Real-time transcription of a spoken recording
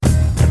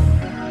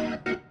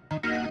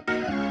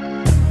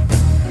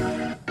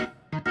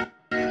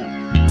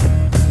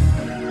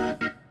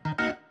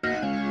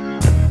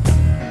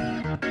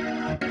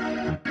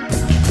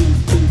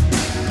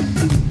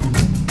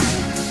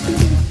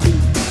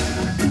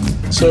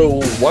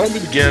So why don't we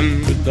begin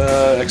with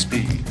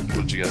XP?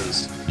 What did you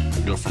guys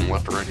go from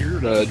left to right here?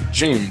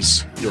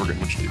 James Jorgen,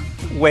 what'd you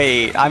do?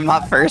 Wait, I'm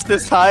not first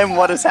this time?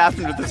 What has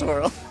happened with this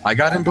world? I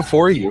got him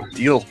before you.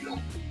 Deal.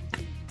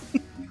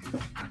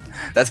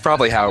 That's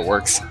probably how it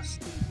works.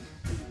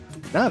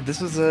 No, this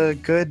was a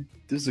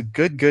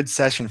good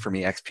session for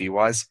me XP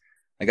wise.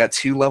 I got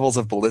 2 levels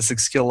of ballistic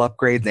skill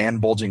upgrades and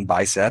bulging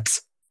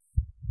biceps,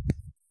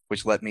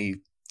 which let me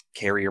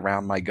carry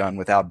around my gun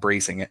without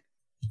bracing it.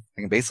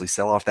 I can basically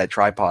sell off that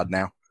tripod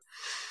now.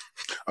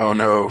 Oh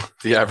no,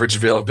 the average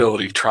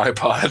availability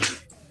tripod.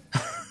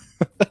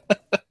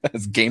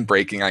 It's game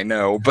breaking, I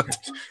know, but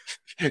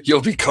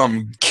you'll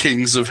become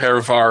kings of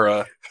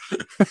Hervara.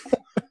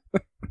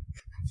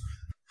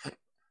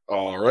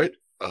 All right,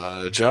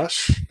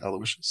 Josh,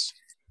 Aloysius.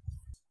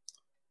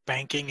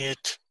 Banking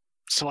it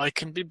so I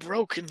can be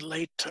broken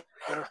later.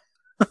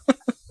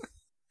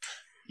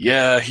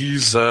 Yeah,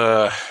 he's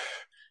got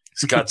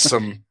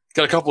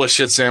a couple of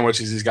shit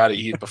sandwiches he's got to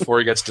eat before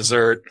he gets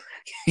dessert.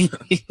 he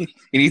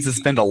needs to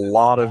spend a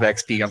lot of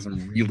XP on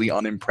some really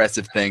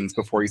unimpressive things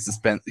before he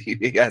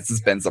has to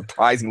spend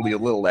surprisingly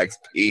little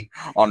XP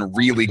on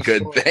really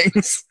good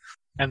things.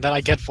 And then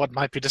I get what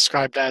might be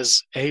described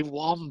as a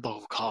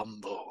wombo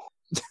combo.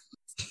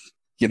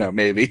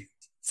 Maybe.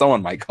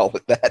 Someone might call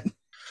it that.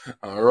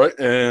 All right,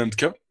 and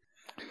Kevin?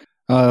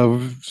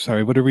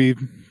 Sorry, what are we...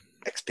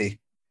 XP.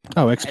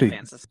 Oh, XP.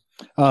 Advances.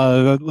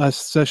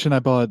 Last session I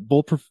bought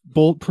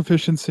bolt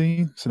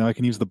proficiency, so now I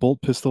can use the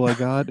bolt pistol I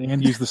got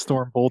and use the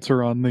storm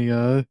bolter on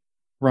the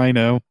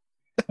Rhino.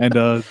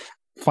 And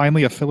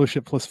finally a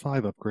fellowship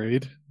 +5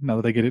 upgrade, now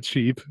that I get it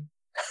cheap.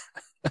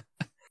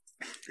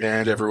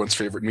 And everyone's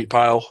favorite meat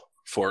pile,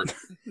 Fort.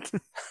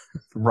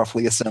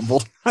 Roughly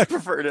assembled. I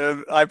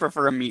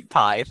prefer a meat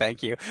pie,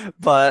 thank you.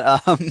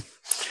 But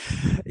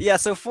yeah,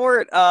 so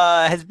Fort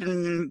has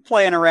been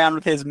playing around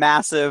with his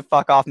massive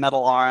fuck off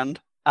metal arm.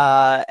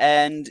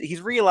 And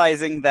he's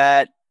realizing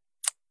that,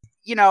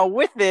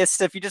 with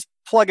this, if you just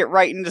plug it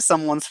right into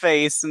someone's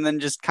face and then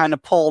just kind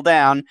of pull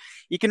down,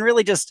 you can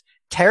really just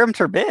tear them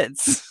to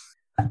bits.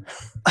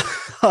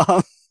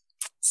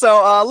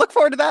 So look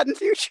forward to that in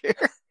future.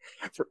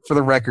 For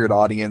the record,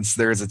 audience,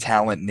 there is a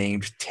talent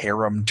named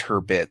Terum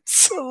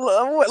Turbits.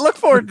 Look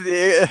forward to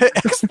the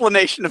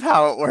explanation of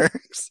how it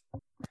works.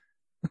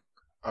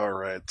 All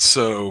right,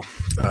 so...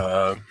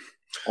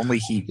 Only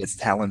he gets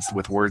talents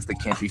with words that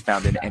can't be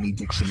found in any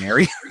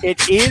dictionary.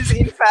 It is,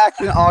 in fact,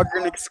 an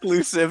Ogren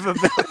exclusive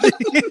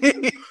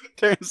ability.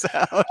 Turns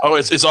out. Oh,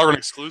 it's Ogren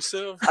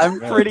exclusive? I'm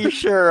pretty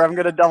sure. I'm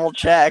going to double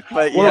check,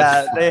 but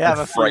yeah, they have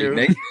a few.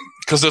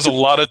 Because there's a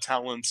lot of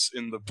talents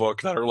in the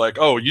book that are like,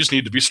 oh, you just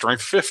need to be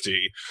strength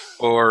 50,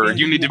 or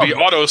you need to be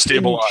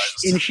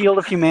auto-stabilized. In Shield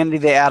of Humanity,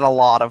 they add a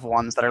lot of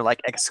ones that are like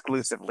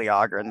exclusively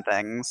Ogren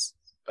things.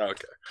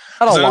 Okay.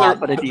 Not a lot,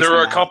 but a decent there are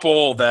a amount.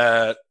 couple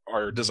that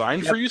are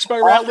designed for use by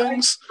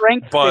ratlings,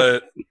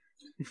 but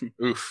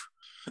oof.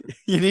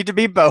 You need to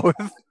be both.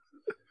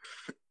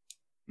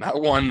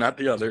 Not one, not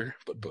the other,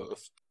 but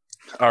both.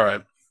 All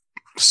right.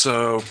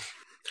 So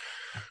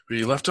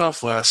we left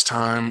off last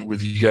time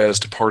with you guys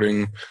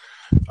departing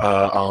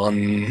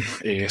on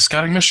a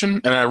scouting mission,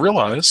 and I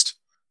realized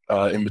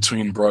in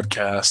between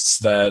broadcasts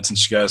that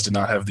since you guys did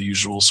not have the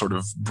usual sort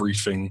of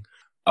briefing,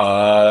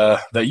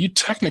 that you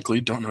technically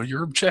don't know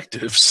your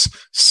objectives.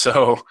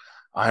 So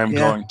I am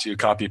going to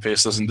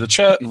copy-paste those into the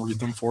chat and read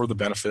them for the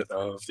benefit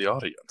of the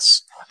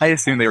audience. I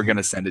assumed they were going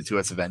to send it to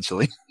us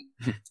eventually.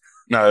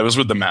 No, it was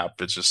with the map.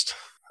 I just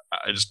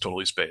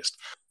totally spaced.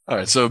 All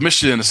right, so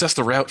mission, assess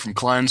the route from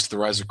Klein's to the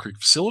Riser Creek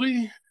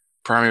facility.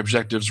 Primary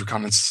objectives,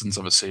 reconnaissance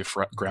of a safe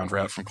ground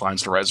route from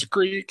Klein's to Riser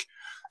Creek.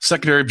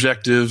 Secondary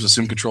objectives,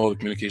 assume control of the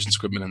communications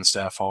equipment and the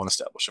staff hall and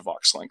establish a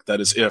Vox link. That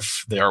is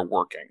if they are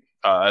working.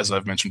 As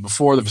I've mentioned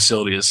before, the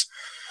facility has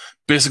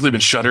basically been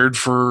shuttered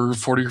for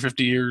 40 or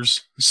 50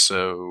 years,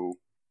 so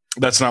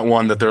that's not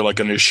one that they're like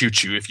going to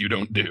shoot you if you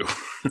don't do.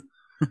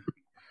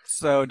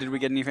 So, did we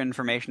get any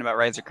information about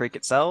Riser Creek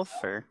itself,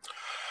 or?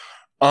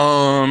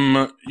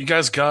 You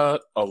guys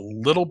got a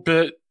little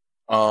bit.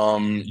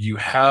 You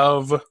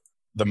have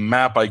the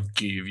map I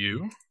gave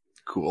you.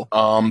 Cool.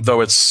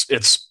 Though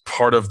it's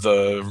part of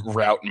the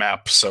route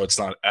map, so it's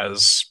not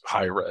as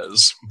high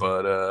res.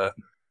 But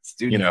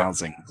student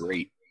housing,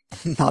 great.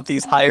 Not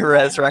these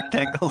high-res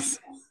rectangles.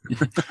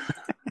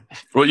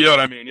 Well, you know what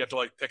I mean. You have to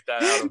like pick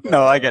that out of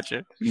No, I get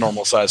you.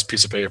 Normal sized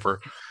piece of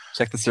paper.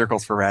 Check the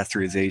circles for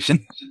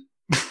rasterization.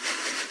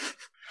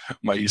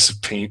 My use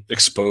of paint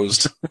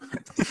exposed.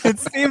 It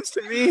seems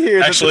to me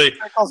here Actually, that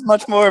the circle's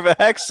much more of a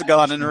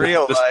hexagon in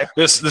real life.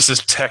 This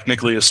is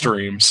technically a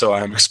stream, so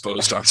I am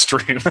exposed on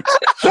stream.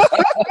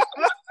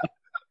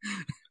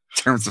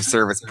 Terms of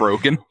service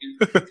broken.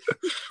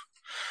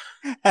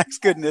 Thanks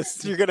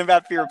goodness, you're going to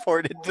have to be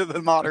reported to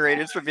the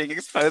moderators for being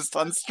exposed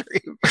on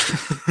stream.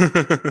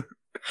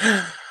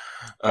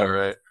 All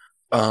right.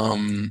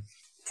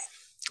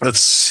 Let's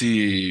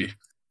see.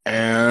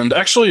 And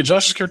actually,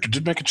 Josh's character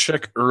did make a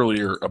check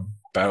earlier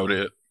about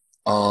it.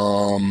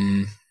 Well,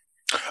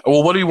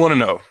 what do you want to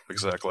know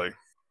exactly?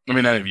 I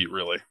mean, any of you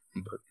really.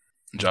 But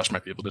Josh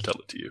might be able to tell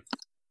it to you.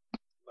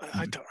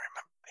 I don't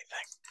remember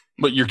anything.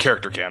 But your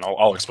character can.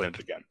 I'll explain it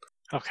again.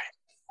 Okay.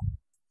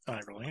 Am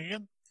I rolling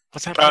again?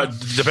 What's happening?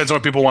 Depends on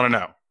what people want to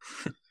know.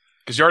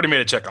 Because you already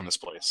made a check on this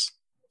place.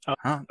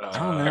 I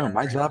don't know.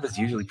 My job is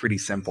usually pretty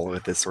simple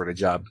with this sort of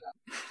job.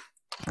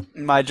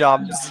 My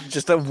job's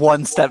just a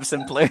one step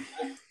simpler.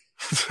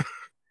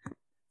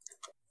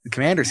 The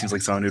commander seems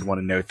like someone who'd want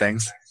to know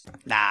things.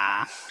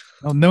 Nah.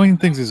 Well, knowing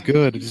things is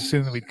good. It's just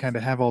assume that we'd kind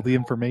of have all the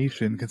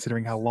information,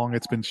 considering how long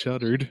it's been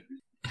shuttered.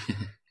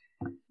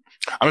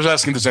 I'm just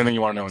asking if there's anything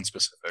you want to know in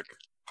specific.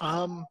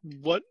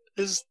 What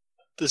is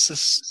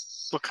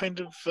this? What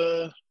kind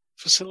of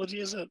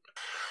facility is it?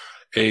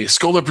 A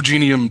Schola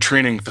Progenium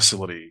training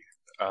facility.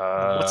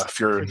 What's If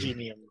you're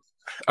Progenium?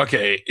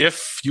 okay,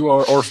 if you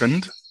are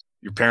orphaned,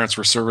 your parents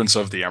were servants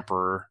of the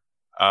emperor.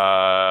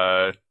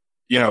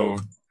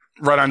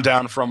 Right on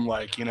down from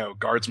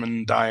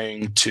guardsmen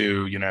dying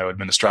to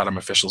administratum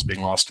officials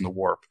being lost in the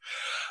warp.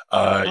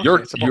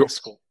 It's a bonus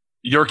school.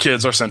 Your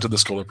kids are sent to the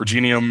Schola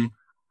Progenium,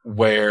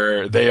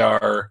 where they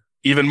are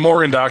even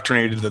more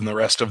indoctrinated than the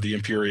rest of the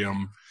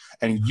Imperium,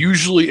 and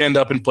usually end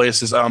up in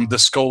places. The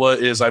Schola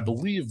is, I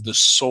believe, the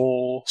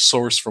sole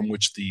source from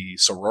which the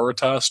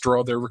Sororitas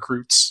draw their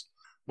recruits.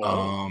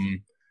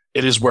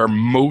 It is where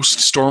most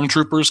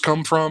stormtroopers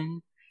come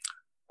from.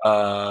 There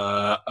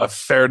are a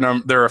fair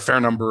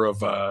number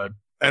of,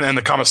 and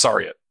the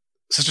commissariat.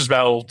 Sisters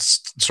Battle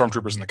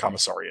stormtroopers in the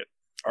commissariat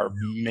are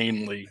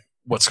mainly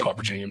what Schola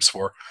Progenium's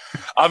for.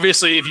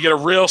 Obviously, if you get a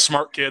real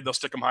smart kid, they'll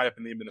stick them high up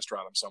in the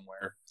administratum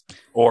somewhere,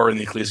 or in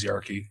the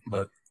ecclesiarchy.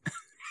 But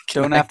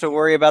Don't have to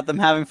worry about them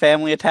having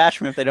family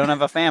attachment if they don't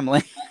have a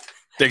family.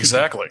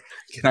 exactly,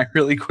 Can I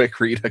really quick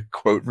read a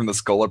quote from the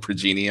Schola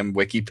Progenium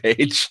wiki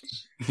page?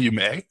 you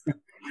may.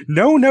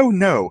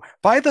 No.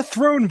 By the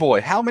throne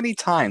boy, how many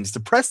times to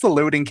press the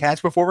loading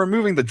catch before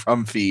removing the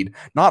drum feed?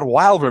 Not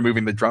while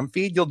removing the drum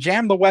feed, you'll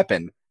jam the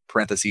weapon.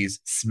 Parentheses,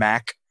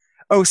 smack.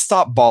 Oh,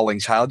 stop bawling,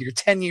 child. You're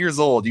 10 years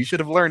old. You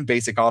should have learned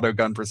basic auto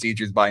gun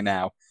procedures by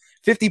now.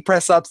 50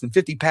 press-ups and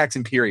 50 Pax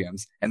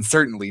Imperiums. And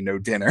certainly no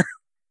dinner.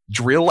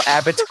 Drill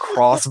Abbott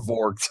cross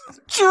Vorked.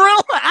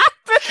 Drill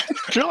Abbott!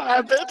 Drill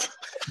Abbott.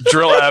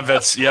 Drill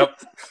Abbotts, yep.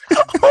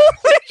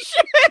 Holy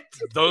shit!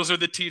 Those are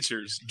the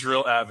teachers.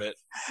 Drill Abbott.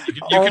 You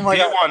could my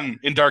be God. one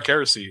in Dark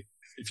Heresy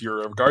if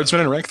you're a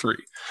guardsman in rank 3.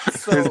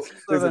 So,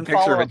 There's a then picture of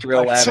a follow-up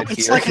Drill question. Abbott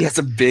it's here. like He has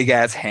a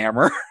big-ass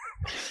hammer.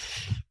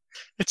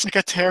 It's like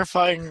a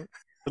terrifying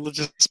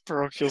religious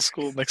parochial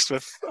school mixed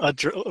with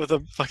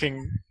a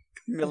fucking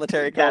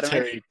Military academy.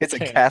 military. It's a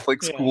camp. Catholic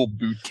Yeah. school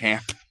boot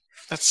camp.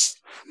 That's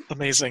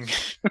amazing.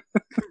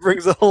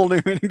 Brings a whole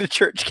new meaning to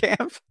church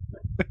camp.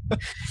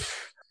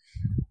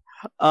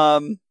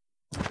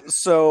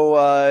 So,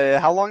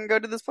 how long ago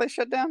did this place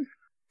shut down?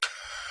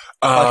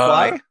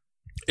 Why?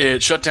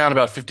 It shut down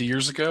about 50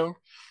 years ago.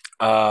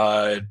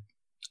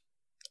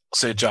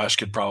 Say Josh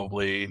could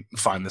probably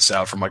find this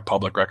out from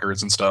public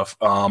records and stuff.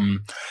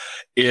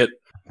 It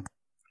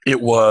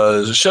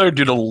was shuttered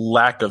due to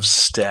lack of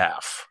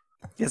staff.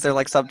 Is there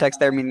subtext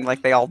there, meaning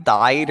they all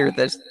died, or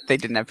they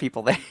didn't have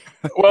people there?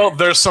 Well,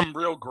 there's some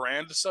real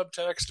grand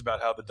subtext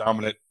about how the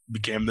dominant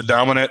became the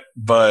dominant,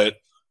 but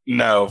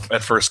no,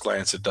 at first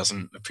glance, it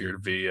doesn't appear to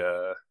be.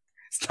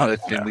 It's not a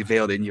thinly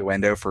veiled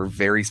innuendo for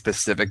very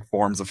specific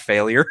forms of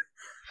failure.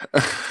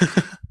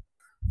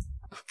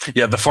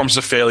 Yeah, the forms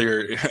of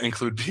failure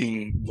include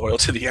being loyal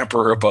to the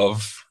emperor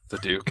above the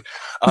duke.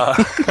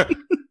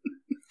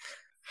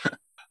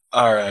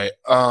 All right.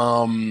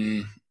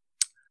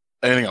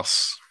 Anything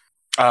else?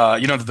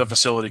 That the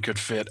facility could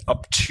fit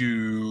up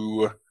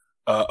to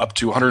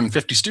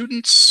 150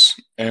 students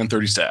and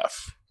 30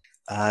 staff.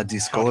 Do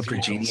Schola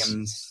vehicles?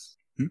 Progeniums...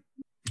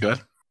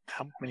 Good.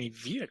 How many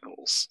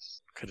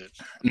vehicles could it?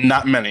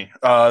 Not many.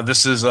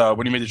 This is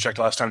when you made the check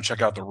last time.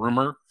 Check out the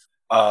rumor.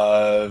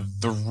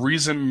 The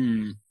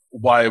reason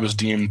why it was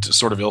deemed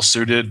sort of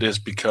ill-suited is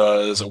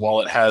because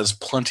while it has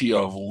plenty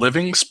of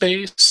living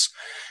space,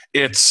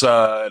 it's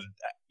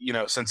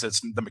since it's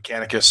the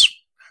Mechanicus,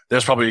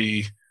 there's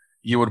probably,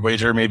 you would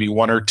wager, maybe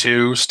one or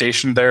two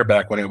stationed there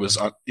back when it was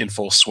in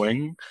full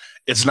swing.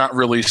 It's not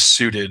really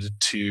suited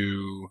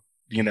to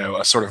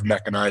a sort of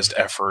mechanized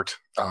effort.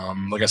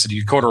 Like I said,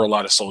 you quarter a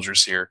lot of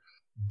soldiers here,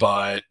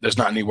 but there's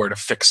not anywhere to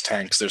fix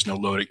tanks. There's no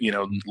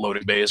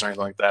loading bays or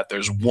anything like that.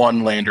 There's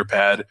one lander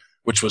pad,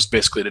 which was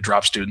basically to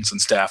drop students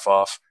and staff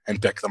off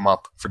and pick them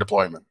up for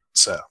deployment.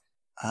 So,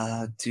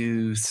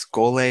 do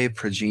Scholae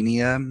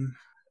Progenium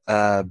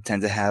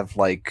tend to have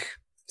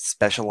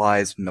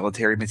specialized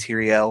military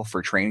materiel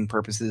for training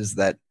purposes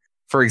that,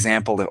 for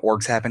example, if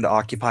orcs happen to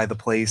occupy the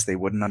place, they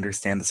wouldn't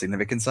understand the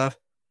significance of?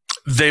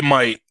 they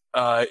might.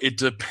 It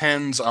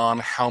depends on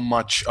how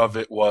much of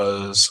it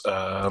was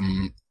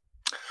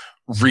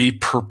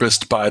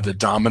repurposed by the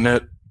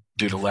dominant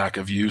due to lack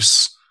of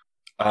use.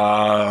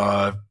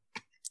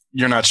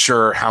 You're not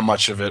sure how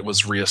much of it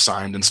was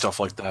reassigned and stuff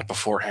like that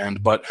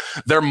beforehand, but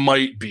there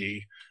might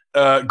be.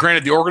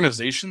 Granted, the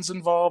organizations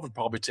involved would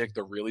probably take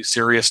the really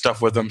serious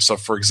stuff with them. So,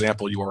 for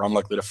example, you are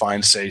unlikely to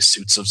find, say,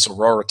 suits of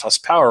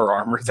Sororitas power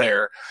armor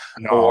there,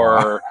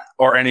 or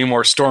any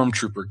more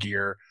stormtrooper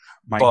gear.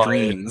 My but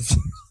dreams.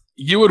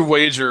 You would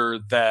wager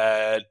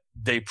that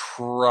they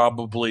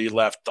probably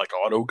left like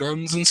auto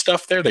guns and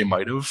stuff there. They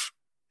might have.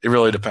 It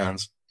really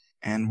depends.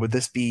 And would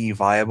this be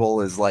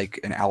viable as like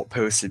an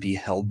outpost to be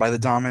held by the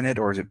dominant,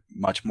 or is it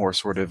much more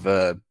sort of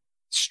a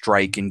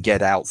strike and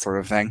get out sort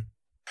of thing?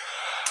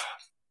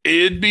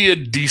 It'd be a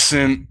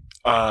decent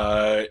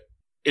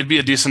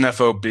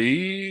FOB,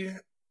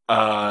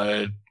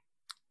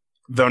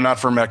 though not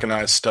for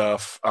mechanized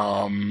stuff.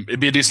 It'd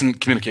be a decent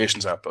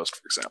communications outpost,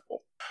 for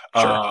example.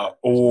 Sure.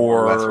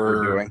 Or that's what we're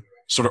Or doing.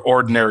 sort of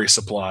ordinary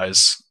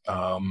supplies.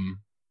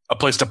 A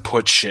place to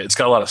put shit. It's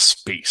got a lot of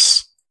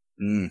space.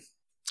 Mm,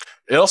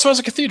 It also has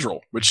a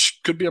cathedral, which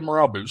could be a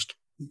morale boost.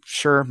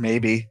 sure,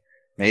 maybe.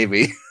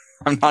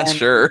 I'm not And-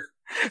 sure.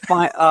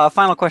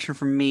 Final question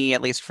from me,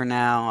 at least for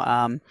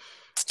now.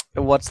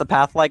 What's the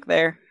path like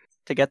there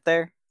to get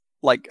there?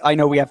 Like, I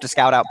know we have to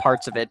scout out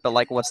parts of it, but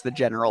like, what's the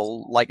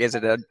general? Like, is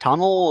it a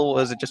tunnel?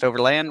 Or is it just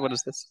overland? What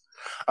is this?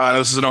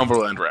 This is an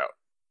overland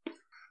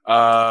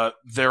route.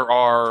 There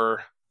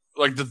are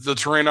like the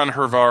terrain on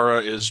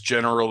Hervara is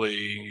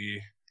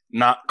generally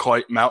not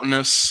quite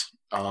mountainous.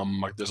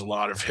 Like there's a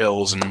lot of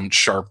hills and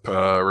sharp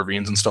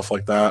ravines and stuff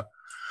like that.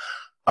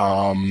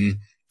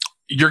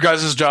 Your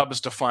guys' job is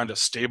to find a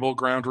stable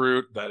ground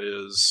route that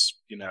is,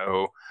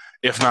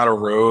 if not a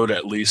road,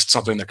 at least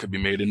something that could be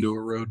made into a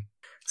road.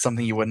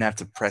 Something you wouldn't have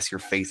to press your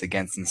face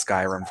against in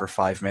Skyrim for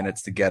 5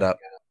 minutes to get up.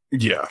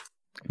 Yeah.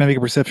 Can I make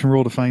a perception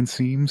roll to find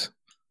seams?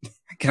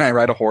 Can I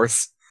ride a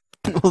horse?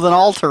 Well, then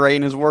all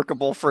terrain is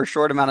workable for a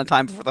short amount of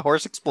time before the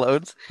horse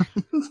explodes.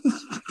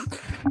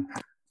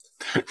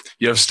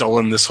 You have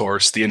stolen this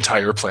horse. The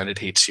entire planet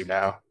hates you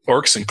now.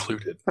 Orcs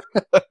included.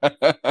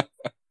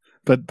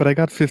 But I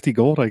got 50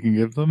 gold I can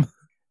give them.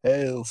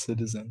 Hail,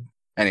 citizen.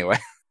 Anyway,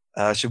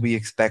 should we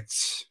expect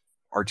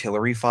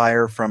artillery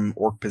fire from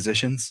orc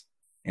positions?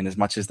 In as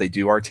much as they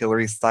do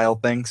artillery-style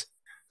things?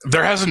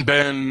 There hasn't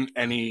been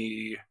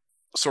any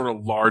sort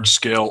of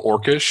large-scale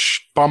orcish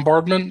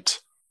bombardment.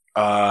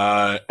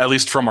 At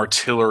least from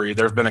artillery.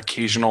 There have been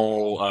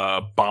occasional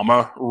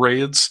bomber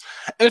raids.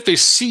 And if they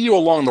see you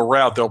along the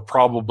route, they'll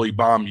probably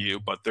bomb you,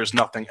 but there's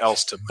nothing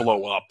else to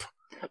blow up.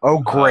 Oh,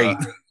 great.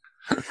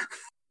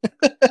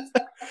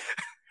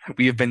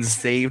 We have been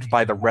saved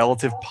by the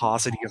relative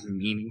paucity of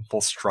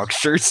meaningful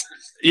structures.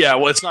 Yeah,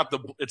 well, it's not the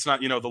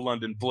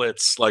London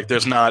Blitz. Like,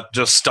 there's not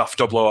just stuff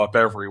to blow up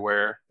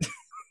everywhere.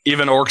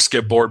 Even orcs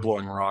get bored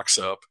blowing rocks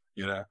up.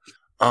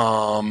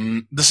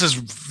 This is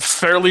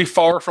fairly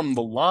far from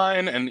the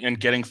line and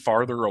getting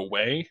farther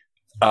away.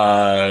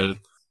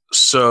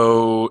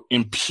 So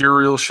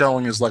Imperial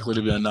shelling is likely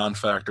to be a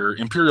non-factor.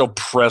 Imperial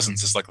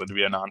presence is likely to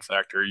be a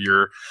non-factor.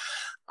 Your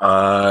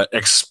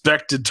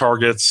expected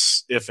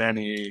targets, if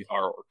any,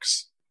 are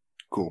orcs.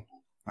 Cool.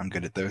 I'm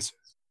good at those.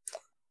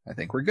 I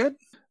think we're good.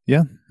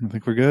 Yeah, I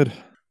think we're good.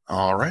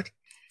 All right.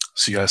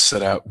 So you guys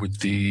set out with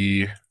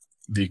the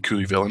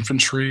Coulieville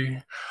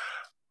infantry.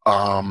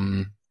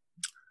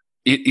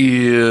 It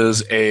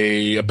is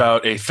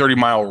about a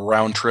 30-mile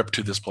round trip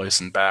to this place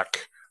and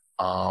back.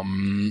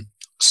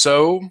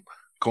 So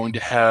going to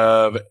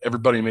have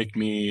everybody make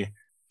me.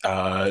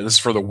 This is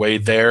for the way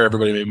there.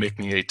 Everybody make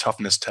me a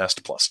toughness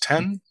test plus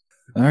 10.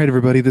 All right,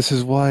 everybody, this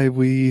is why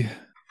we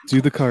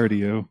do the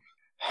cardio.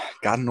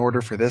 Got an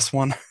order for this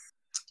one?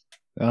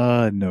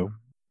 No.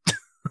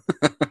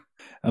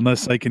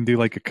 Unless I can do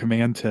like a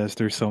command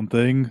test or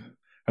something.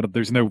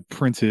 There's no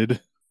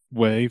printed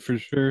way for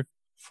sure.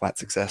 Flat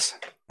success.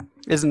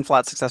 Isn't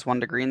flat success 1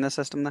 degree in this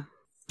system, though?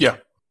 Yeah.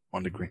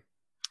 1 degree.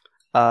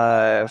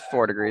 4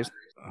 degrees.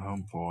 Oh,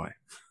 boy.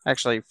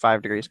 Actually,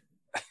 5 degrees.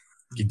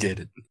 You did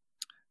it.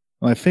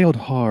 Well, I failed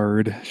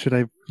hard. Should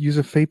I use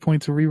a fate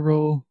point to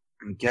reroll?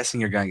 I'm guessing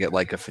you're going to get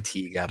like a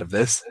fatigue out of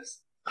this.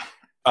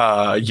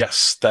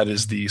 Yes, that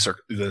is the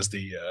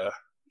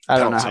I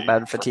don't know how penalty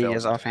bad for fatigue failing.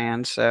 is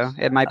offhand, so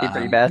it might be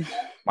pretty Um, bad.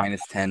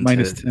 Minus 10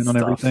 Minus to 10 on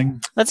stuff.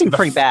 everything. That seemed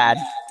pretty bad.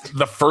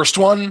 the first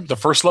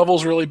level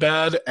is really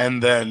bad,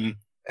 and then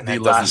And the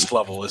that last doesn't-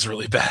 level is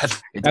really bad.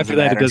 it After doesn't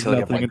that, it matter does until you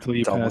have, nothing like, until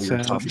you double pass your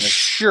out. toughness.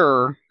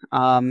 Sure.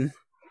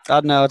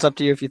 God, no, it's up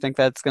to you if you think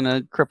that's going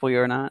to cripple you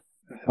or not.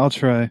 I'll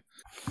try.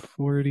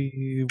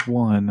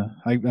 41.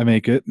 I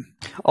make it.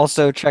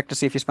 Also, check to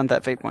see if you spent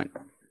that fate point.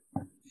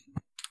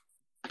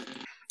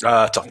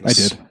 I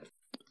Toughness. did.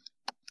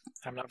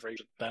 I'm not very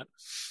good at that.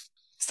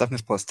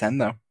 Toughness plus 10,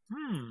 though.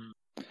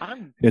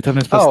 I'm Yeah,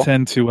 toughness plus Oh.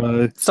 10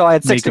 to So I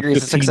had 6 make a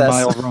degrees of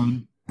 15-mile success.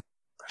 run.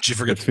 Did you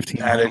forget Get to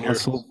 15 add in mile your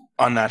hustle.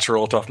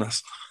 unnatural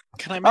toughness?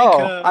 Can I make Oh,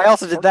 a I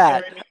also did fork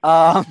that. carry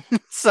me?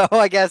 So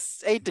I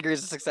guess 8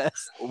 degrees of success.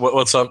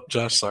 What's up,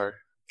 Josh? Sorry.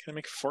 Can I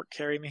make a fork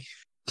carry me?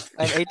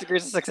 I have 8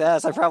 degrees of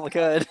success. I probably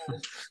could.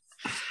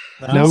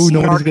 No See,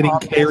 one our is getting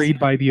combat- carried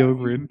by the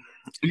Ogren.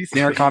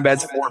 In our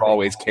combats, Ford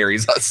always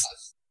carries us.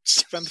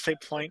 Spend the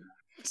fate point.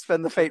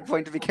 Spend the fate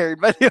point to be carried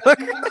by the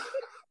ogre.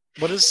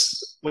 What do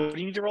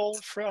you need to roll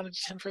for on a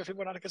d10 for if it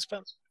went out to get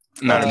spent?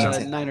 9 or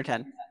 10. 9 or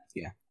 10.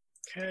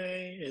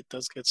 Okay, it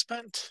does get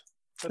spent.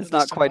 It's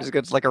not quite as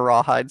good as like a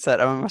rawhide set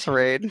MMS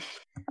raid.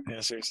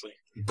 Yeah, seriously.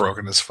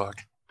 Broken as fuck.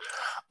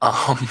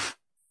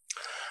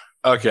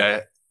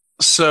 Okay,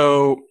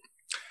 so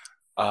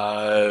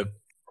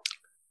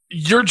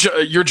your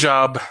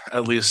job,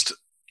 at least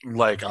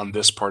like on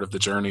this part of the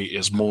journey,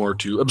 is more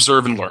to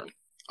observe and learn.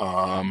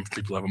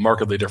 People have a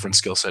markedly different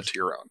skill set to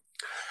your own,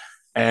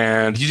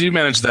 and you do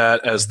manage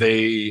that as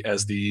the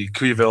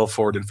Cuyaville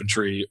Forward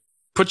Infantry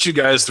put you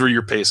guys through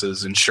your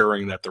paces,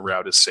 ensuring that the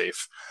route is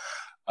safe.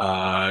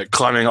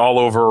 Climbing all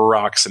over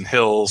rocks and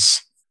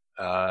hills,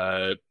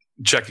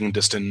 checking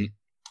distant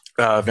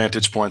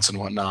vantage points and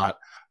whatnot.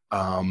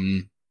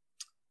 And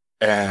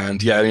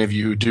yeah, any of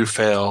you who do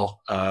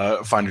fail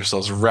find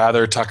yourselves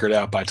rather tuckered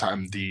out by the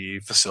time the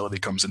facility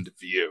comes into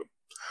view.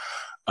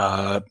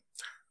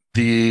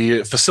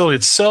 The facility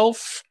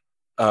itself,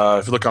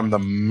 if you look on the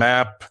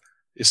map,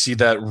 you see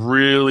that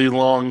really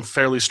long,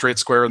 fairly straight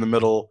square in the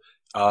middle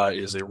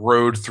is a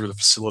road through the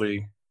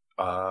facility.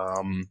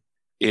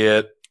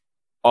 It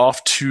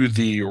off to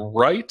the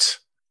right,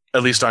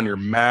 at least on your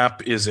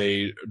map, is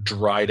a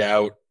dried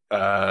out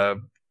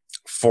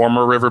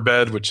former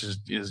riverbed, which is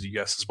you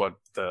guess is what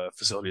the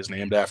facility is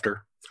named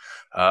after,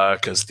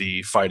 because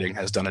the fighting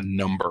has done a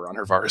number on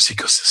Hervara's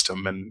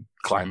ecosystem and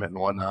climate and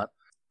whatnot.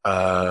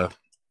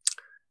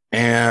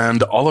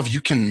 And all of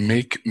you can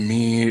make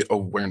me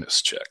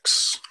awareness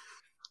checks.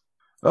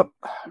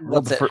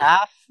 What's it,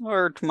 half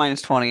or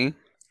minus 20?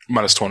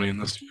 Minus 20 in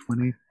this.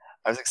 20.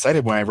 I was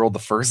excited when I rolled the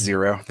first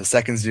 0. The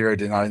second 0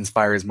 did not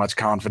inspire as much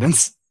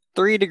confidence.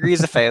 3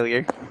 degrees of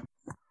failure.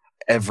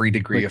 Every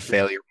degree of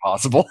failure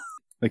possible.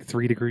 Like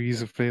 3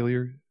 degrees of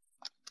failure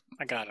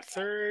I got a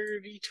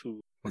 32.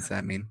 What's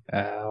that mean?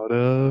 out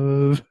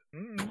of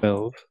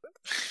 12.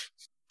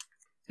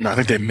 No, I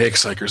think they make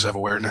psychers have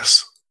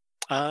awareness.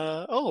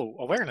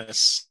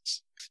 Awareness.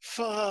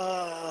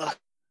 Fuck.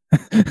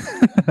 Well,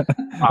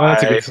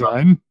 that's a good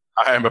sign.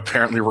 I am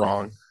apparently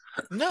wrong.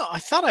 No, I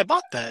thought I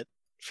bought that.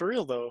 For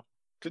real, though.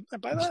 Didn't I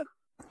buy that?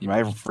 You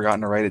might have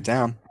forgotten to write it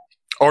down.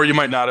 Or you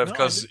might not have, No,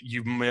 because do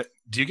you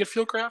get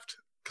Fieldcraft?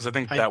 Because I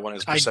think that one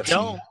is perception.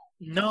 I don't.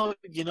 No,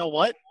 you know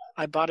what?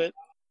 I bought it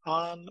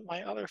on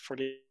my other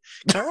 40.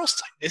 Can I roll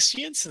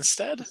Psyniscience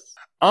instead?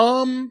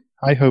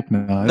 I hope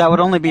not. That would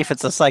only be if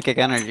it's a psychic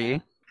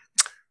energy.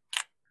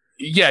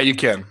 Yeah, you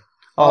can.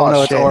 Oh, Oh,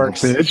 no, it's shit,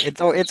 orcs. bitch.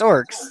 It's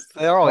orcs.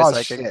 They're always Oh,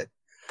 psychic.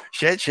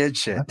 shit.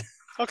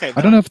 Okay.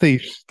 I don't know if they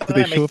Then do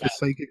they I show make up as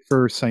psychic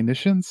for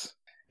Cynicians.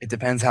 It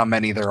depends how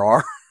many there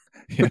are.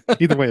 Yeah,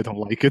 either way, I don't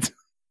like it.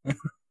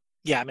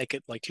 Yeah, make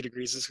it like 2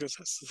 degrees.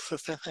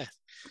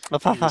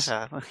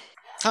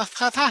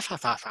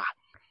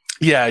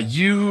 Yeah,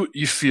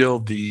 you feel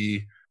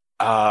the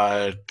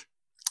not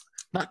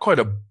quite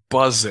a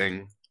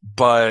buzzing,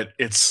 but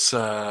it's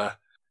you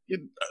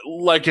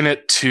liken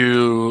it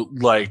to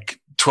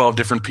like 12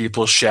 different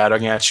people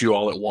shouting at you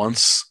all at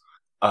once.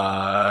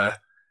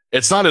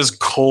 It's not as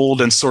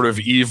cold and sort of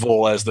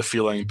evil as the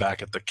feeling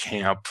back at the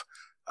camp,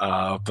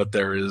 but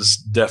there is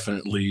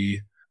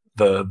definitely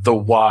the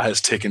Wa has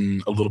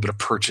taken a little bit of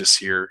purchase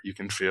here. You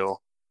can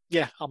feel.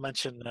 Yeah, I'll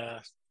mention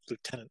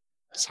Lieutenant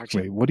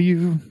Sergeant. Wait, what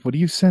are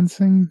you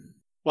sensing?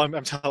 Well,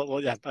 I'm telling.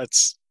 Well, yeah,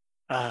 that's.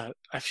 I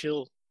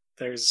feel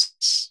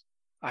there's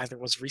either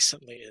was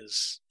recently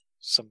is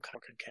some kind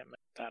of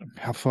encampment. That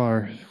How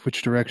far?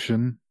 Which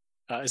direction?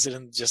 is it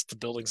in just the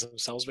buildings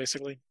themselves,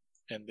 basically,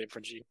 and the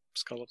infantry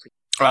skull?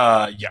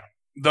 Yeah.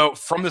 Though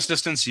from this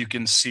distance, you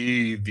can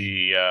see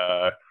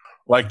the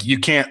like you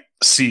can't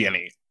see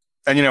any,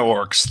 and you know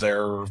orcs,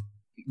 they're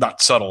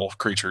not subtle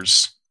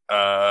creatures.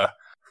 So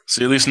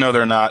you at least know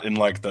they're not in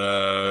like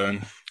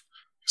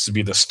used to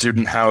be the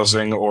student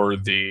housing or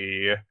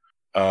the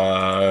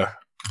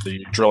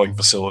drilling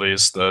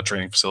facilities, the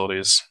training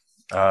facilities.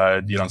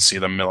 You don't see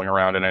them milling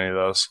around in any of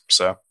those.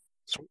 So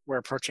we're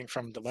approaching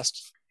from the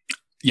west.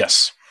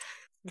 yes.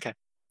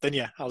 Then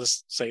yeah, I'll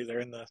just say they're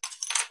in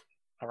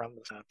around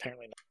the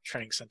apparently not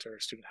training center or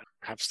student house.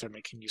 Perhaps they're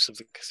making use of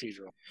the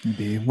cathedral.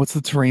 What's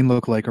the terrain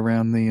look like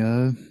around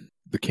the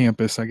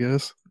campus? I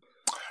guess.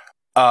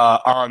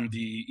 On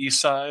the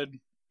east side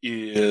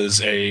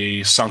is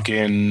a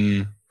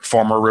sunken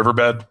former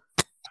riverbed.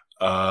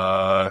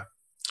 And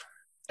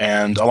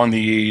along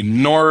the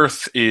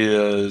north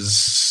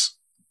is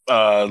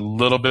a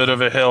little bit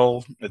of a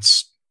hill.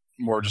 It's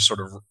more just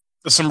sort of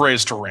some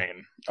raised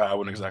terrain. I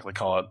wouldn't exactly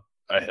call it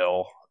a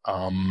hill.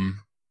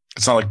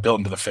 It's not like built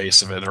into the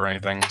face of it or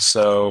anything.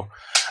 So,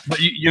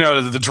 but you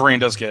know, the terrain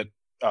does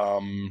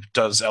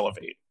does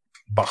elevate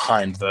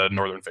behind the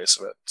northern face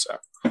of it. So.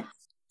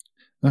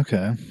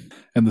 Okay,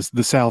 and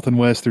the south and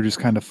west are just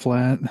kind of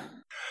flat.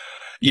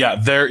 Yeah,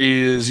 there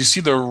is. You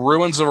see the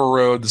ruins of a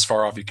road this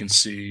far off. You can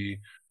see,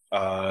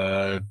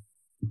 sort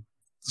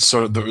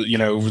of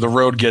the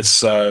road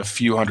gets a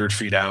few hundred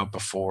feet out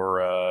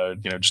before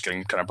just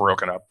getting kind of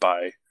broken up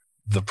by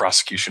the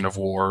prosecution of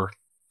war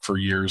for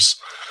years.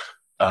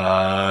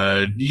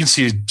 You can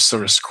see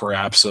sort of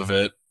scraps of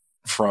it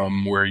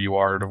from where you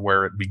are to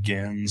where it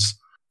begins.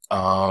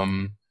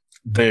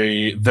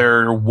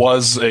 There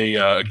was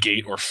a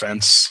gate or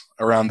fence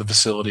around the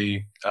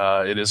facility.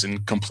 It is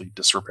in complete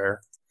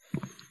disrepair.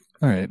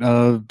 All right.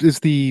 Is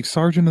the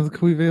sergeant of the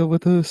Kuivale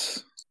with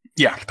us?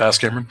 Yeah, pass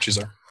Cameron. She's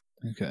there.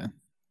 Okay.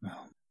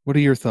 What are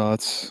your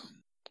thoughts?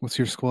 What's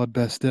your squad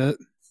best at?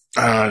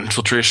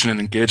 Infiltration and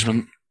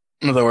engagement.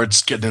 In other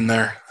words, getting in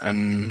there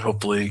and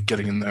hopefully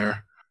getting in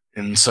there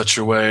in such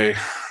a way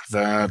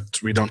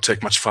that we don't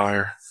take much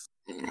fire.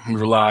 We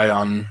rely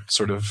on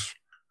sort of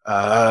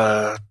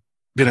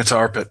being a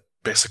tar pit,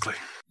 basically.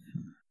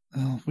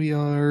 Well, we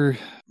are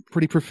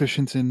pretty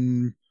proficient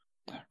in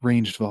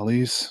ranged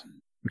volleys.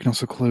 We can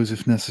also close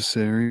if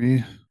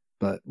necessary,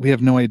 but we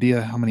have no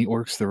idea how many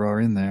orcs there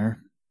are in there.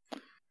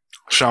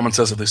 Shaman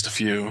says at least a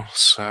few,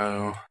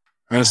 so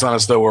it's not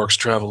as though orcs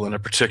travel in a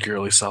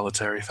particularly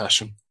solitary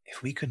fashion.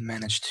 If we could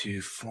manage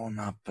to form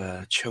up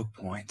choke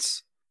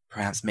points,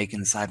 perhaps make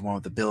inside one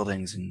of the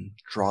buildings and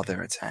draw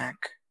their attack,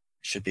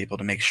 should be able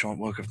to make short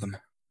work of them.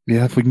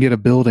 Yeah, if we can get a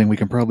building, we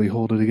can probably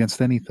hold it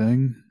against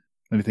anything.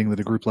 Anything that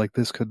a group like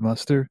this could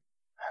muster.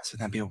 So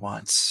that'd be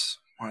what?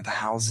 One of the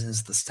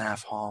houses, the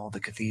staff hall, the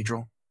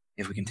cathedral,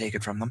 if we can take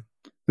it from them?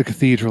 The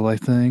cathedral, I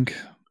think.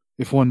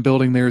 If one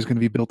building there is going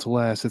to be built to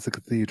last, it's the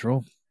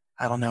cathedral.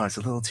 I don't know, it's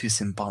a little too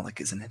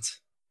symbolic, isn't it?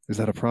 Is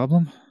that a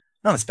problem?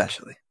 Not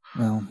especially.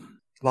 Well,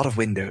 A lot of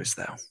windows,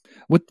 though.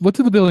 what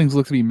do the buildings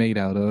look to be made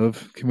out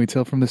of? Can we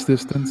tell from this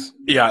distance?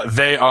 Yeah,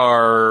 they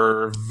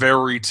are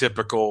very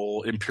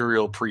typical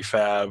Imperial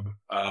prefab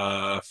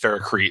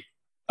ferrocrete.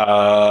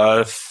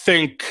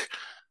 Think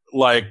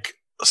like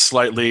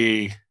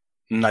slightly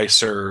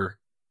nicer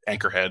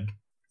Anchorhead,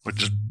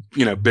 which is,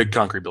 big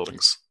concrete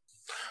buildings.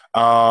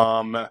 There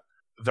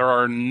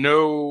are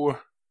no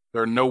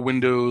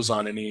windows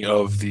on any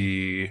of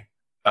the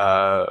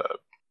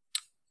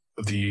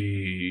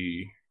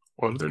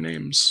what are their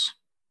names?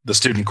 The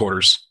student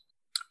quarters.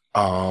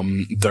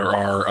 There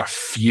are a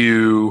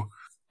few,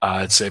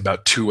 I'd say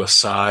about 2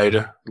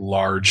 aside,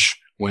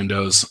 large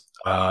windows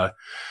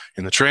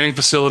in the training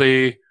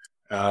facility.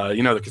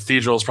 The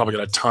cathedral's probably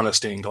got a ton of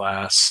stained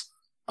glass.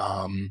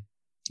 The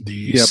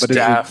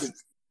staff.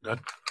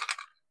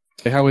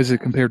 How is it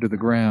compared to the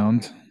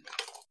ground?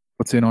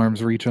 What's in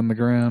arm's reach on the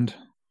ground?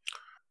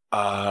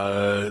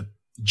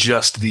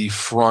 Just the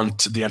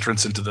front, the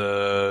entrance into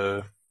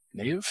the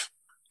nave,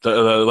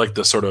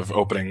 the sort of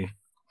opening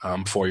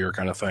foyer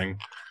kind of thing.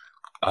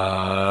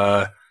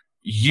 Thank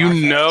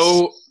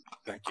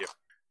you.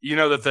 You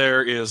know that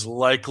there is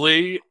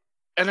likely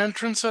an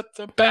entrance at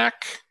the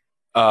back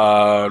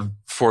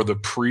for the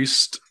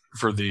priest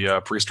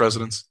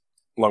residence,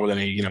 along with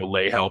any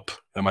lay help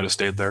that might have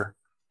stayed there.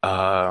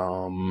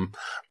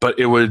 But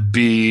that'd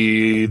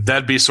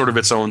be sort of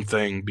its own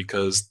thing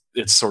because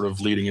it's sort of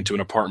leading into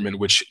an apartment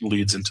which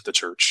leads into the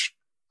church.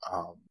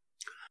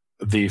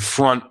 The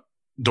front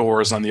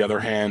doors, on the other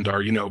hand,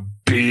 are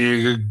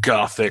big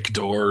Gothic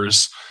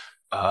doors,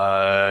 10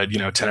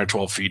 or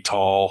 12 feet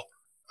tall,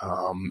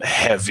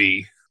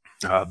 heavy.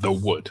 The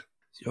wood.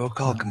 Your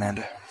call,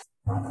 Commander.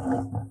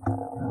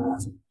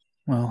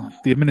 Well,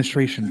 the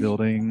administration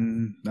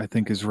building, I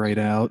think, is right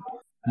out.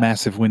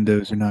 Massive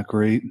windows are not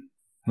great.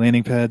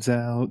 Landing pads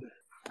out.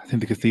 I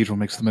think the cathedral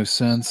makes the most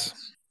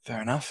sense.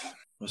 Fair enough.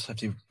 We'll just have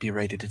to be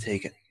ready to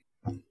take it.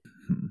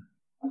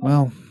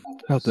 Well,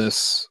 about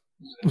this.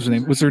 What's her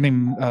name? Was her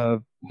name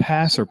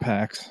Pass or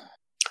Pax?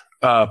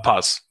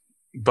 Paz.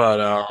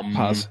 But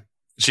Paz.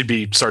 She'd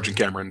be Sergeant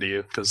Cameron to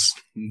you because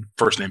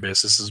first name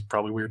basis is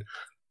probably weird.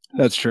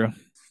 That's true.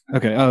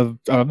 Okay. I'm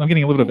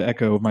getting a little bit of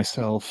echo of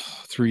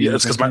myself through you. Yeah,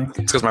 it's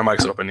because my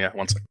mic's open. Yeah,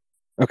 one second.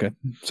 Okay,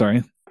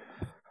 sorry.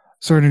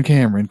 Sergeant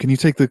Cameron, can you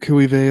take the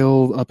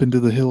Kuivale up into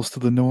the hills to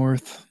the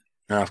north?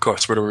 Of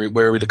course. Where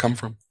are we to come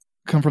from?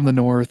 Come from the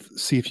north,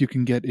 see if you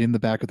can get in the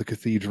back of the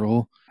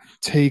cathedral.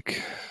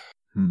 Take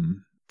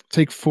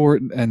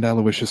Fort and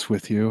Aloysius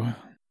with you.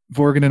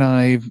 Vorgan and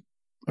I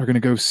are going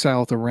to go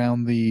south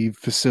around the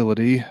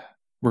facility.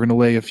 We're going to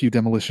lay a few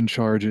demolition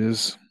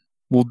charges.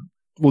 We'll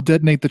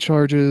detonate the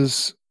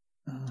charges,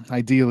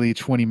 ideally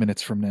 20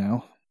 minutes from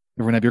now.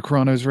 Everyone have your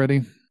chronos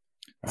ready?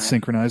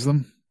 Synchronize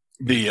them.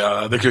 The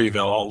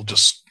Kuivale, I'll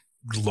just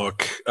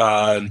look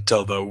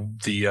until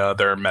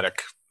their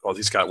medic. Well,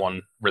 he's got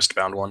one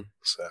wristbound one.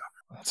 So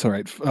that's all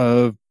right.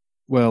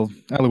 Well,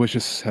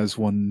 Aloysius has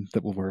one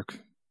that will work.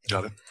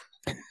 Got it.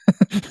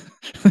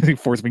 I think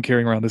Ford's been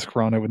carrying around this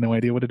chrono with no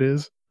idea what it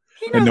is.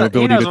 He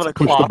knows what a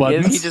clock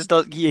is. He just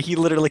does. He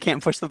literally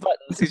can't push the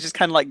buttons. He's just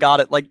kind of got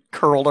it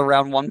curled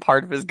around one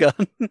part of his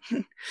gun.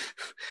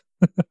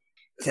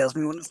 Tells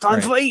me when it's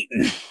time for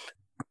eating.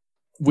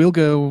 We'll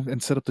go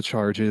and set up the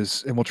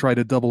charges, and we'll try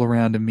to double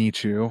around and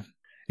meet you.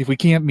 If we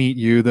can't meet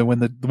you, then when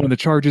the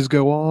charges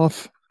go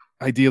off,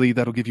 ideally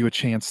that'll give you a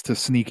chance to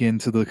sneak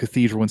into the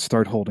cathedral and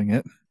start holding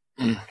it.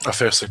 A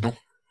fair signal.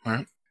 All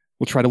right.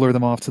 We'll try to lure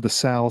them off to the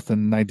south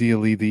and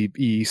ideally the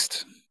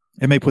east.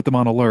 It may put them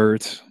on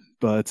alert,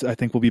 but I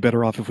think we'll be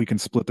better off if we can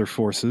split their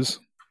forces.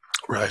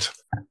 Right.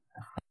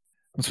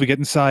 Once we get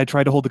inside,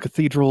 try to hold the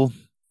cathedral,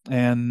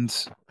 and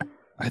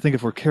I think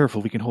if we're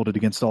careful, we can hold it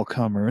against all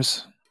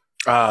comers.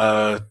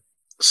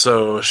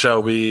 So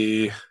shall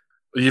we?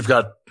 You've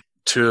got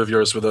 2 of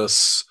yours with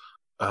us.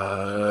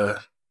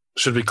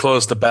 Should we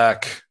close the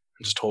back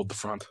and just hold the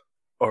front,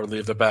 or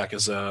leave the back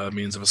as a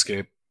means of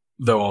escape,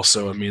 though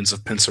also a means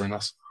of pincering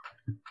us?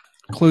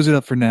 Close it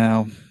up for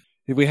now.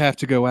 If we have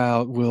to go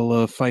out,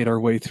 we'll fight our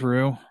way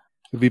through.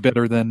 It'd be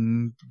better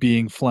than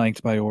being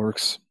flanked by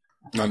orcs.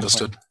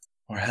 Understood.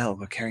 Or hell,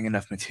 we're carrying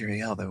enough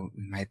material that we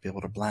might be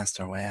able to blast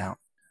our way out.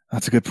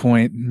 That's a good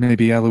point.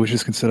 Maybe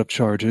Aloysius can set up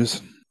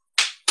charges.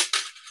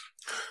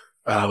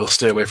 We'll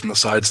stay away from the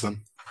sides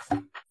then.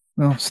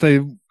 Well,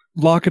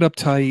 lock it up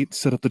tight,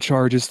 set up the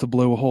charges to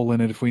blow a hole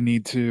in it if we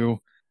need to,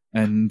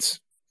 and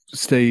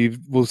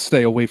we'll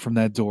stay away from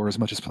that door as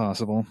much as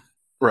possible.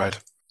 Right.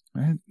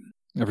 All right.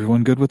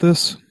 Everyone good with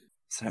this?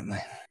 Certainly.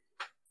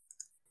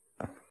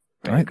 All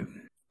right.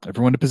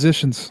 Everyone to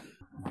positions.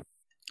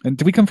 And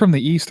do we come from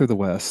the east or the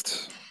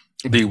west?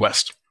 The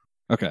west.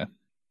 Okay.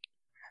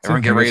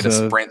 Everyone get ready to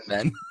sprint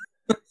then.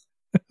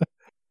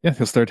 Yeah,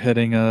 he'll start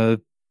heading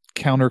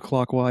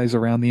counterclockwise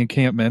around the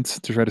encampment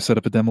to try to set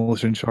up a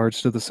demolition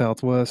charge to the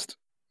southwest.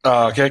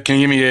 Okay, can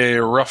you give me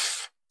a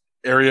rough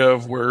area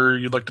of where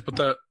you'd like to put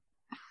that?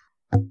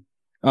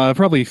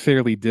 Probably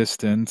fairly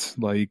distant,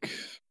 like,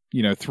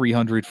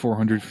 300,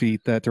 400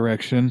 feet that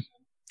direction.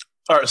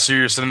 All right, so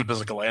you're setting up as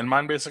like a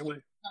landmine,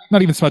 basically?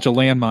 Not even so much a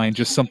landmine,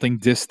 just something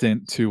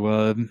distant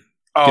to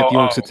get the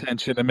orcs'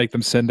 attention and make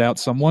them send out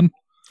someone.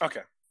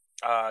 Okay.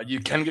 You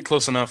can get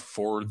close enough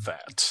for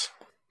that.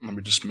 Let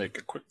me just make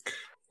a quick...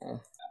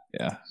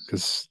 Yeah,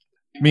 because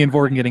me and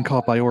Vorgan getting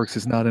caught by orcs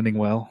is not ending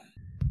well.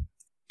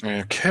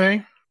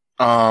 Okay.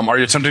 Are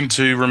you attempting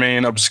to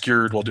remain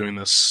obscured while doing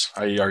this?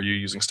 Are you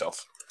using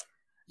stealth?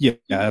 Yeah,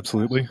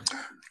 absolutely.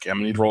 Okay, I'm going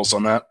to need rolls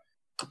on that.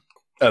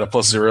 At a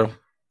 +0,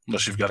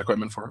 unless you've got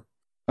equipment for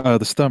it.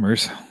 The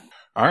stummers.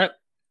 All right.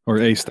 Or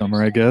a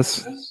stummer, I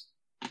guess.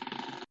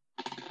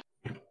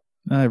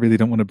 I really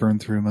don't want to burn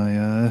through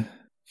my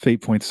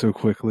fate points so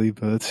quickly,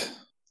 but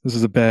this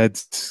is a bad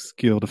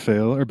skill to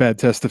fail, or bad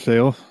test to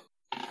fail.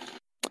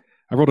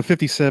 I rolled a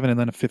 57 and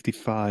then a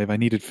 55. I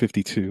needed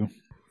 52.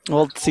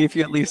 Well, see if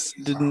you at least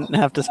didn't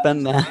have to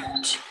spend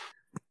that.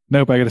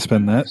 Nope, I got to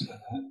spend that.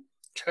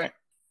 Okay.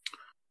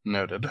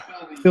 Noted.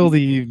 Still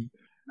the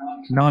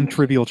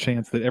non-trivial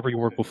chance that every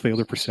orc will fail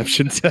their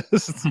perception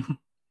test.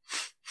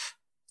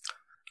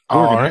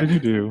 All Vorgan, right. What did you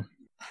do?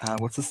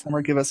 What's the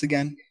summer give us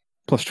again?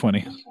 Plus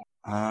 20.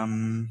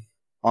 On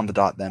the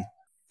dot then.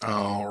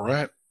 All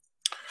right.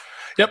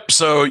 Yep,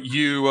 so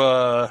you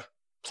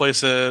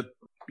place it,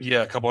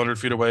 a couple 100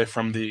 feet away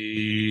from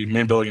the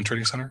main building and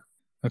trading center.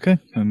 Okay,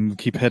 and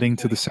keep heading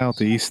to the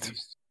southeast.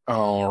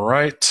 All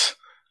right.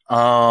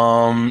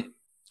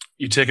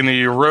 You taking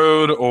the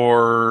road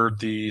or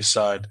the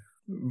side?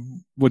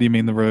 What do you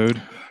mean the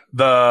road?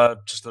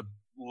 Just a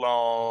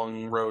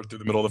long road through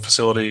the middle of the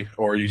facility,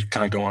 or are you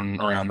kind of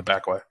going around the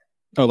back way?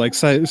 Oh, like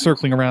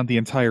circling around the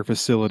entire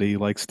facility,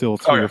 like still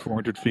 300 or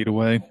 400 feet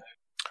away.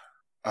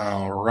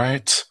 All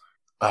right.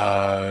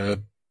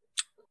 Let's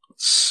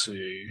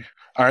see.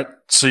 All right,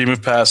 so you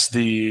move past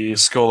the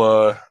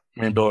Scola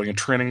main building and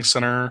training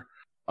center.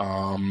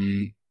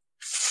 From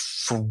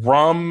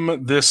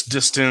this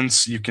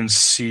distance, you can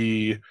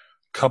see a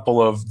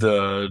couple of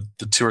the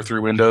 2 or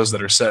 3 windows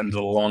that are set into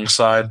the long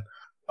side.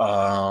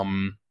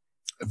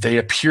 They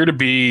appear to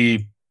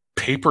be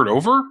papered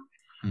over.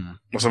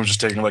 Someone's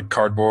just taking like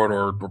cardboard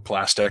or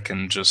plastic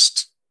and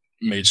just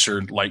made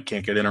sure light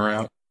can't get in or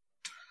out.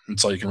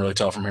 That's all you can really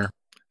tell from here.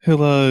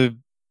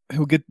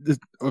 He'll get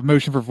a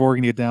motion for Vorgan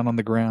to get down on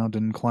the ground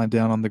and climb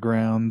down on the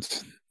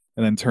ground,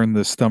 and then turn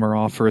the stummer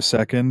off for a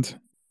second.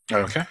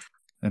 Okay.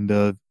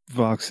 And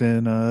Vox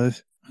in.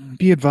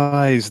 Be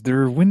advised,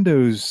 there are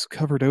windows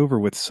covered over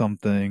with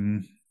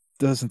something.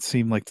 Doesn't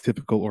seem like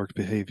typical orc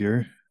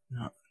behavior.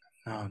 No,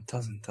 it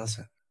doesn't, does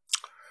it?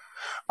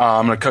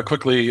 I'm going to cut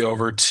quickly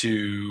over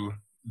to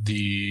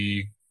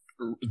the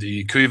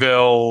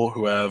Cuivale,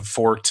 who have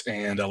Fort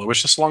and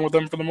Aloysius along with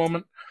them for the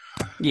moment.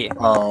 Yeah.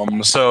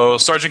 So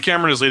Sergeant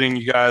Cameron is leading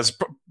you guys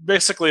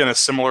basically in a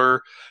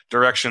similar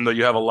direction, though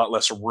you have a lot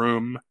less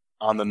room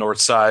on the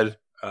north side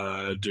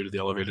due to the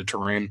elevated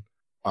terrain.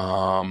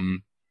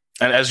 And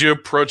as you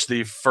approach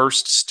the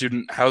first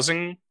student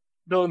housing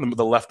building,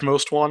 the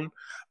leftmost one,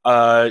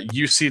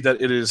 you see that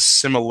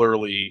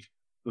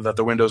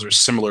the windows are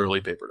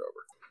similarly papered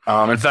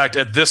over. In fact,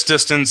 at this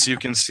distance, you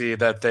can see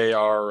that they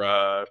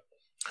are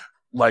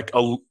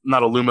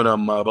not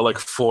aluminum, but like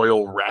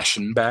foil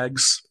ration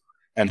bags,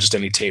 and just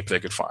any tape they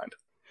could find.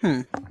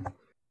 And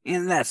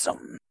that's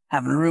something.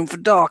 Having room for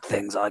dark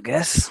things, I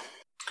guess.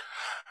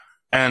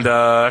 And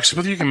actually,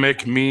 both of you can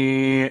make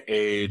me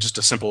just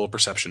a simple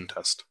perception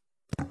test.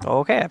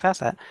 Okay, I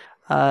passed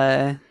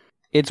that.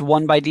 It's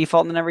 1 by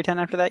default, and then every 10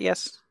 after that,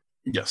 yes?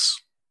 Yes.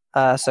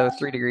 So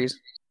 3 degrees.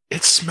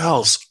 It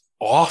smells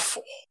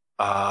awful.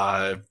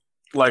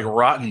 Like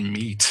rotten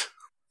meat.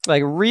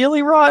 Like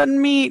really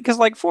rotten meat? Because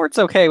like Fort's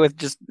okay with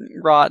just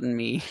rotten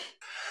meat.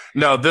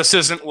 No, this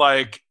isn't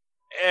like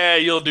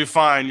You'll do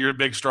fine. You're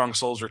big, strong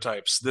soldier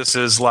types. This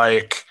is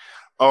like,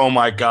 oh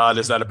my god,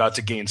 is that about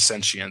to gain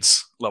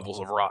sentience levels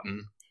of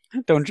rotten?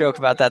 Don't joke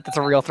about that. That's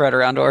a real threat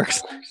around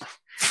orcs.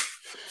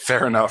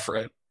 Fair enough,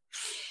 right?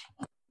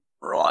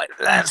 Right,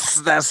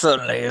 that's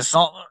certainly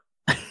something.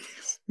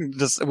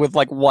 Just with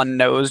like one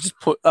nose, just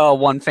put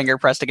one finger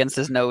pressed against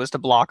his nose to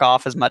block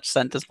off as much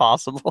scent as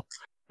possible.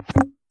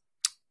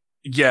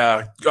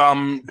 Yeah,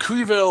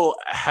 Cooeyville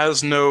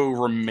has no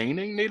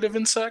remaining native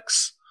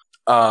insects,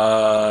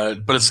 but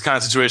it's the kind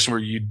of situation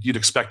where you'd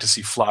expect to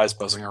see flies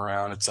buzzing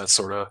around. It's that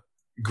sort of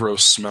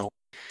gross smell.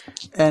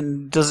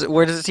 And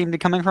where does it seem to be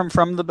coming from?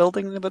 From the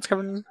building that's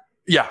covered in?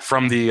 Yeah,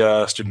 from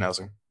the student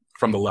housing,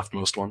 from the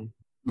leftmost one.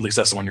 At least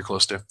that's the one you're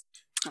close to.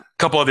 A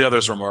couple of the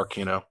others remark,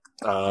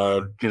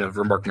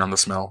 remarking on the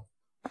smell.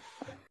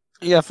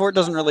 Yeah, Fort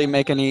doesn't really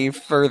make any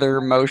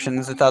further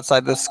motions. It's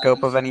outside the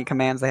scope of any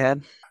commands they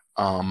had.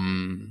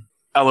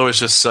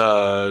 Aloysius,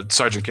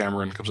 Sergeant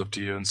Cameron comes up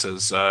to you and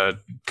says, kind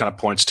of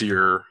points to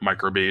your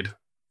microbead.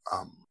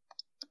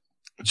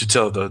 Would you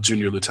tell the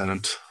junior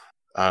lieutenant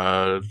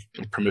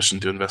permission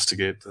to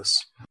investigate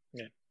this?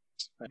 Yeah.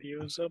 That he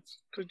was up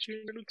to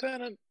junior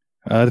lieutenant.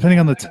 Depending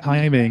on the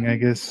timing, I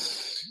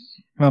guess.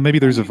 Well, maybe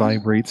there's a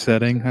vibrate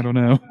setting. I don't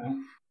know.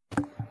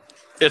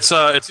 It's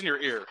in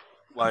your ear.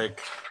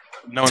 Like,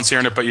 no one's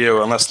hearing it but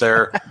you, unless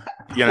they're,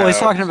 Well, he's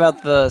talking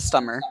about the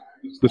stummer.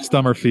 The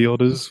summer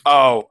field is.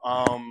 Oh,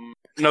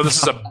 no.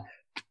 This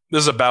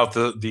is about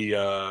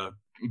the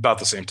about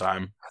the same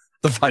time.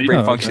 The vibrate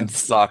Oh, function okay.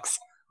 sucks.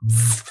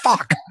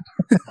 Fuck.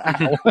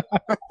 Ow.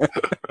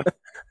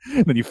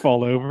 Then you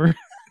fall over.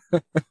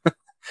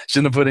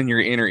 Shouldn't have put in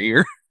your inner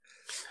ear.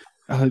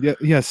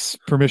 Yes,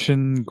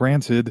 permission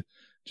granted.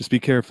 Just be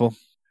careful.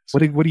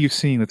 What are you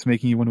seeing that's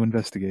making you want to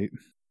investigate?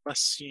 Less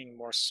seeing,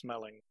 more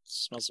smelling.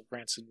 Smells of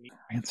rancid meat.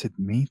 Rancid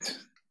meat?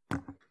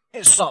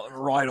 It's something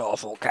right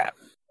awful, Cap.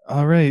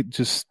 All right,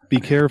 just be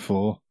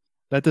careful.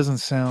 That doesn't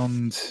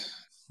sound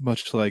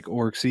much like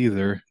orcs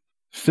either.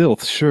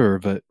 Filth, sure,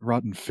 but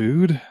rotten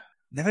food?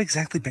 Never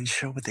exactly been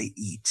sure what they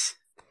eat.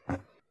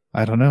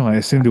 I don't know. I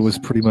assumed it was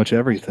pretty much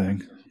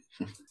everything.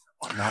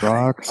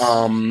 Rocks.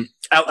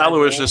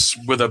 Aloysius,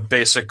 with a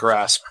basic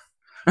grasp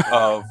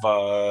of,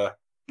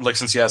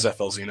 since he has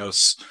FL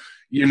Xenos,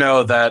 you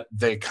know that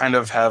they kind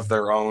of have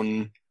their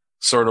own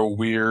sort of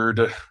weird,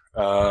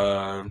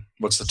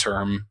 what's the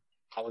term?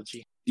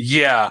 Apology.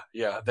 Yeah,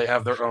 they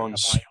have their own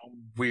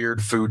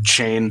weird food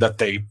chain that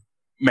they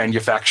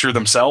manufacture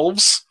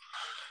themselves.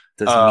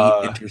 Does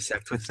meat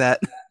intersect with that?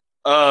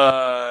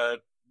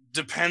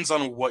 Depends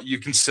on what you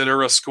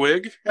consider a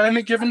squig at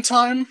any given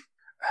time.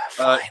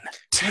 Fine.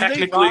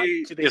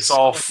 Technically, Do they it's smell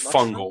all like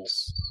fungal.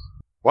 mushrooms?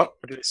 What?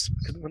 Or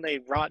when they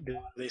rot, do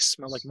they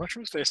smell like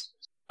mushrooms? They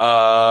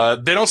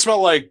don't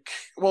smell like.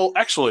 Well,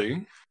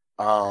 actually,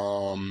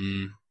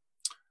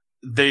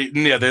 they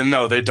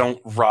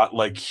don't rot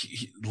like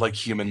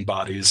human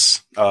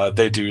bodies.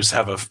 They do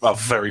have a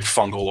very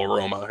fungal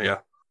aroma. Yeah.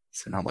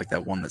 So not like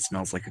that one that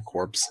smells like a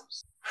corpse.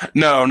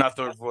 No, not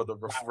the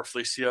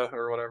Rafflesia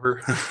or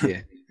whatever.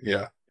 Yeah.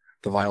 Yeah.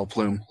 The vile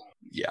plume.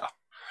 Yeah.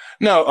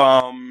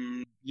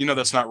 No,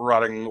 that's not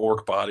rotting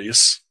orc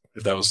bodies,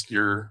 if that was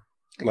your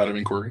line of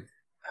inquiry.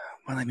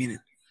 Well, I mean, it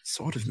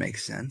sort of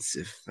makes sense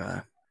if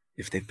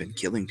they've been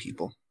killing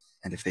people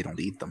and if they don't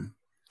eat them.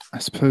 I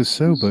suppose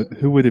so, but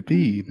who would it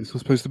be? This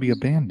was supposed to be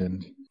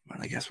abandoned. Well,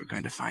 I guess we're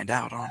going to find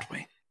out, aren't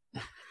we?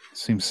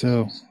 Seems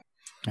so.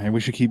 All right, we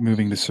should keep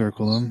moving to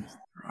circle them.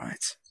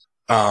 Right.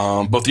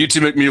 Both of you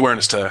two make me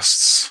awareness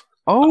tests.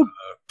 Oh,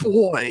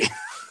 boy.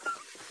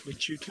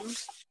 Which you two?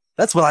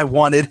 That's what I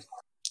wanted.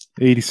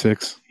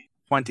 86.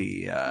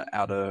 20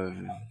 out of...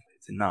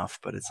 It's enough,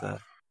 but it's a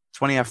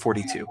 20 out of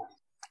 42.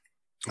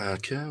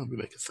 Okay, let me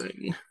make a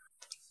thing.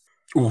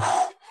 Ooh.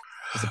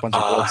 There's a bunch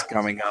of orcs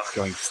coming up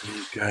going,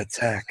 sneak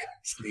attack,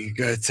 sneak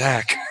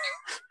attack.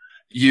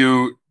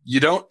 You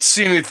don't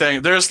see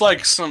anything. There's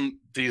like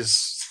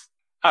these,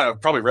 I don't know,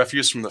 probably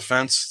refuse from the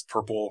fence,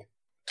 purple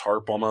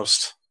tarp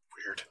almost.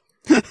 Weird.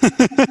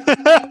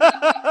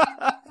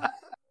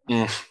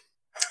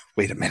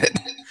 Wait a minute.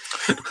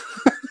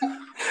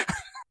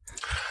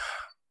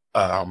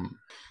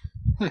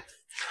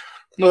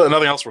 No,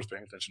 nothing else worth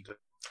paying attention to.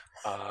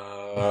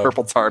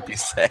 Purple tarp, you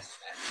say?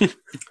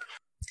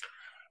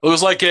 It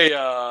was like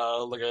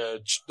a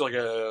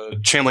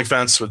chain link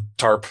fence with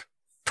tarp.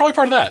 Probably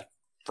part of that,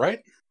 right?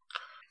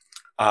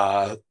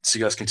 So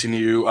you guys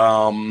continue.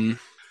 Well,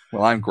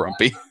 I'm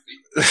grumpy.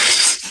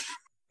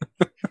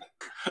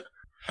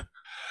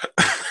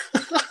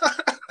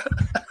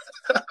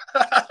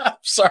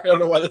 Sorry, I don't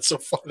know why that's so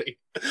funny.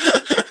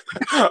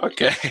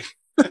 Okay.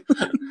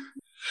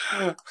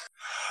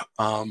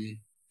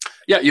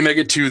 Yeah, you make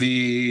it to the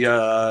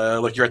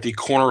you're at the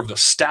corner of the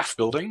staff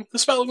building.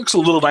 This spot looks a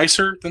little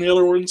nicer than the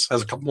other ones.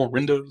 Has a couple more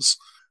windows.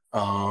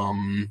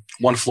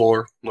 One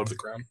floor, low to the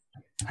ground.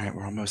 All right,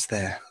 we're almost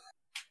there.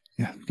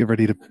 Yeah, get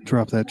ready to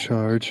drop that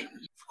charge.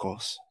 Of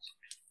course.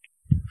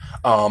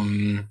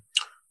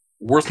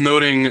 Worth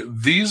noting,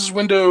 these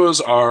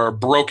windows are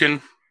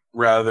broken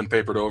rather than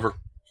papered over.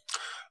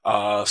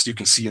 so you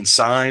can see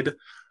inside.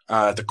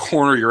 At the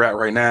corner you're at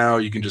right now,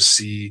 you can just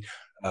see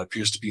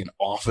appears to be an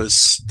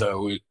office,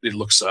 though it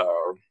looks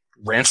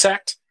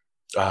ransacked.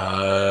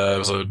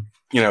 There's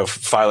a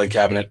filing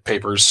cabinet,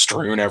 papers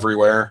strewn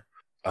everywhere,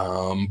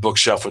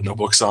 bookshelf with no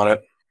books on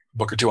it,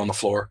 book or two on the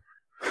floor.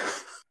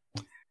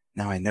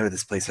 Now I know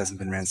this place hasn't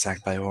been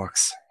ransacked by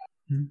orcs.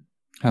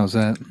 How's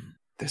that?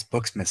 There's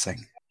books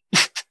missing.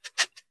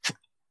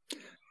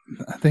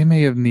 They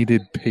may have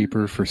needed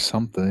paper for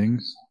something.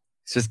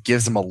 It just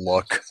gives them a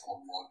look.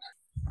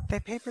 They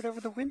papered over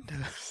the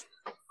windows.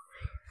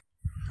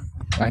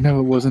 I know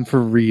it wasn't for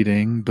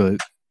reading, but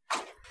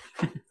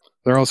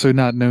they're also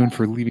not known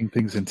for leaving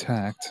things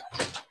intact.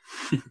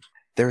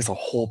 There's a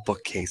whole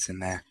bookcase in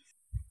there.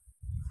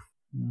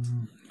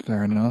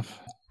 Fair enough.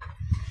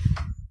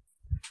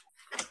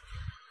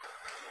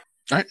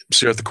 All right,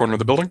 so you're at the corner of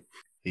the building.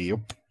 Yep.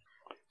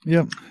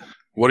 Yep.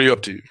 What are you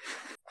up to?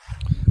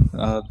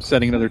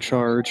 Setting another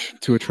charge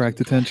to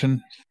attract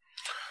attention.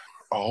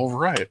 All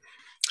right.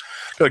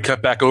 Gotta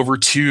cut back over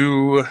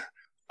to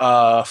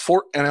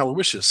Fort and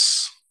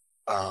Aloysius.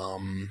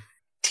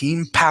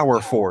 Team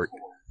Power Fort.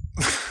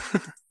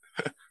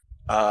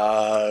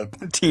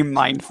 Team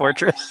Mind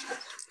Fortress.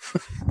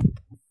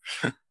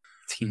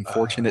 Team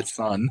Fortunate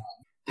Son.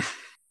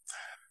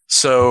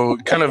 So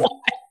kind of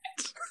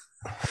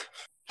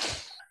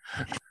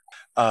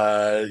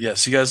so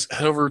you guys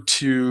head over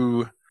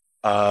to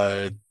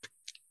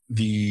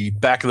the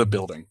back of the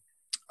building.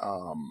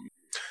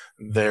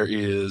 There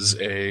is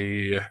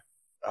a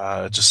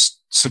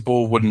just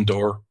simple wooden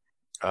door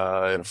in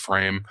a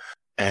frame,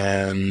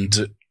 and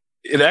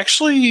it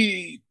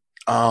actually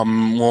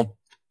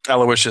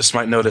Aloysius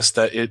might notice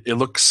that it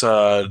looks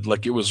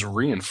like it was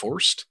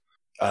reinforced.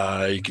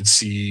 You can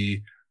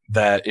see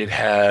that it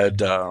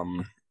had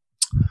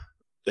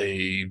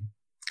a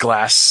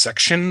glass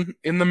section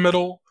in the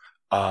middle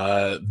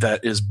that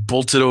is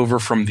bolted over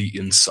from the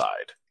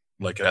inside.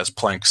 Like it has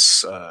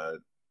planks.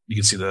 You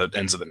can see the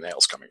ends of the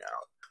nails coming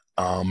out.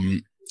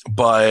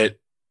 But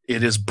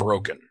it is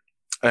broken.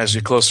 As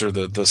you get closer,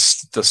 the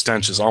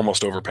stench is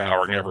almost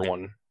overpowering.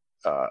 Everyone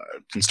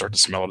can start to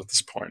smell it at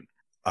this point.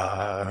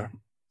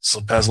 So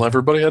Basil,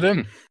 everybody head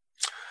in.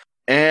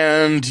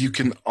 And you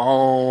can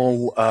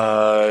all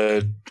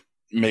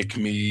make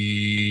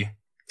me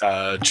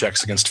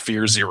checks against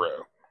fear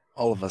 0.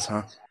 All of us,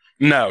 huh?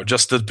 No,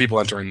 just the people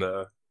entering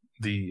the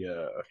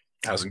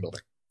housing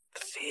building.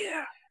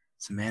 Fear.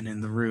 It's a man in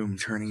the room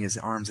turning his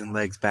arms and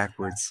legs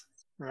backwards,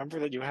 Remember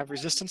that you have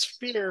resistance to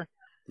fear.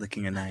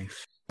 licking a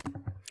knife.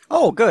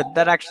 Oh, good.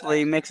 That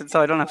actually makes it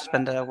so I don't have to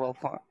spend a will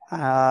point.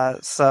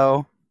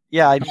 So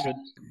yeah, I I'm good.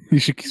 You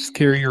should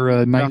carry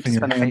your knife in your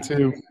spend hand, fate.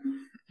 too.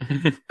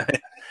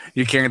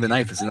 You carrying the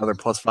knife is another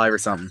 +5 or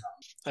something.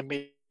 I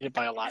made it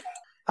by a lot.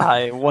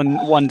 I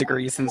one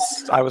degree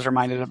since I was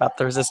reminded about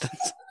the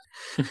resistance.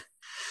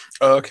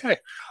 Okay.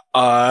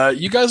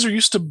 You guys are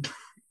used to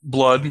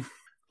blood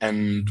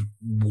and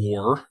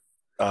war.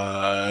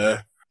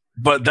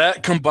 But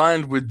that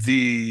combined with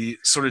the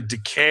sort of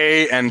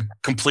decay and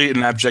complete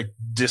and abject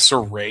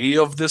disarray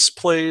of this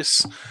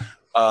place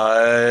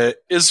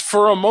is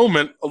for a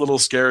moment a little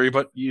scary,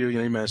 but you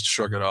managed to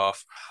shrug it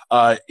off.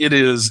 It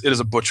is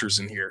a butcher's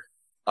in here.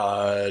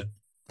 A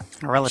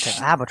relative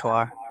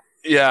abattoir.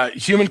 Yeah,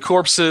 human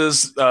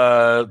corpses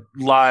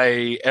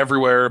lie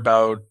everywhere.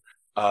 About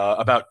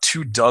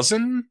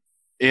 24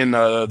 in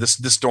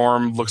this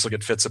dorm. Looks like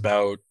it fits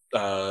about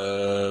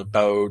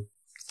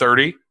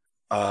 30.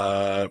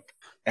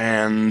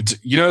 And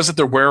you notice that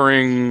they're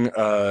wearing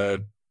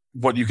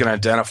what you can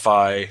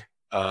identify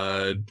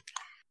kind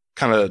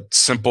of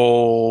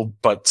simple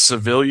but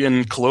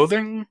civilian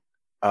clothing.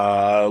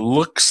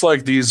 Looks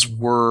like these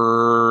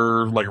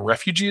were like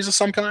refugees of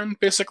some kind,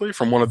 basically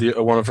from one of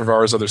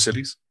Favara's other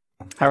cities.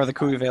 How are the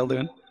Kuivale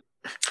doing?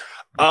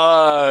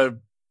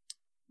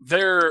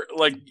 They're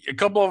like a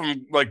couple of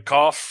them like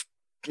cough,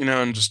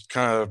 and just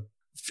kind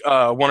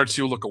of one or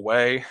two look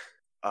away.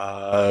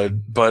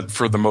 But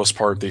for the most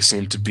part, they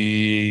seem to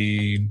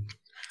be,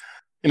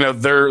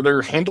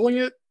 they're handling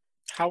it.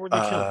 How were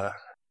they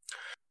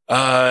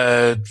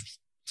killed?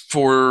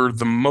 For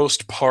the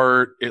most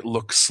part, it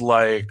looks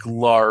like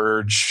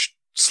large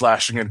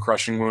slashing and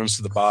crushing wounds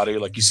to the body.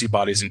 Like you see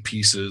bodies in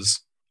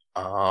pieces,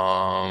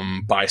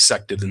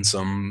 bisected in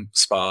some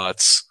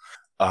spots.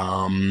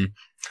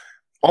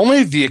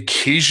 Only the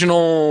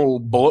occasional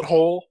bullet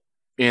hole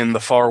in the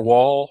far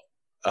wall.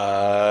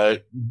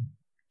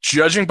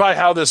 Judging by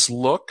how this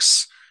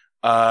looks,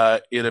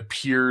 it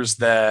appears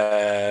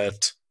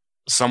that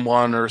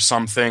someone or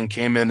something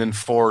came in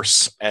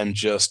force and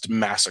just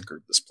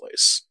massacred this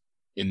place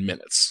in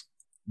minutes.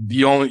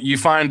 You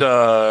find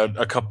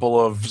a couple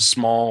of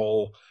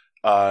small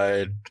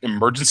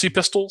emergency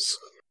pistols.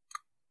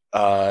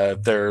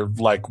 They're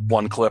like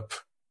one clip,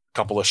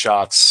 couple of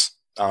shots,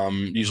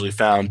 usually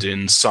found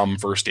in some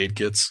first aid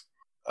kits.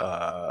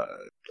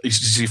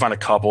 You find a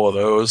couple of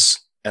those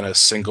and a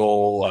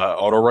single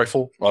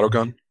auto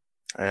gun,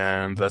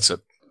 and that's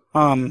it.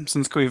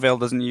 Since Kuivale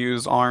doesn't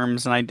use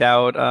arms, and I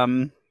doubt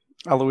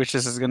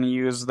Aloysius is going to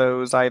use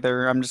those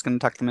either. I'm just going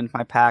to tuck them into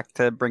my pack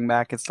to bring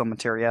back. It's still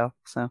material.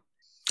 So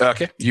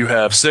Okay, you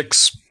have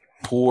 6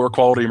 poor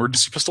quality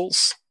emergency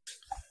pistols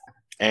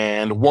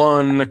and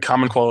 1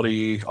 common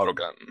quality auto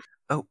gun.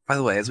 Oh, by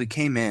the way, as we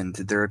came in,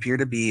 did there appear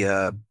to be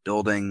a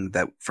building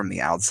that from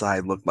the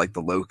outside looked like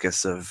the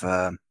locus of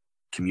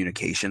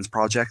communications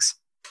projects?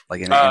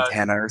 Like an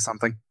antenna or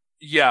something?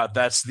 Yeah,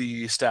 that's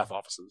the staff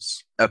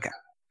offices. Okay,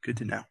 good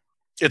to know.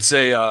 It's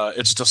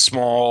just a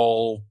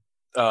small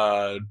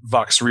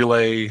Vox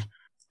relay,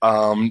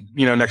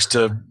 next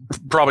to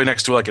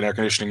like an air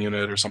conditioning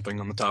unit or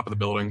something on the top of the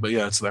building. But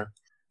yeah, it's there.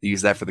 You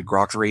use that for the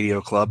Grox Radio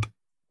Club.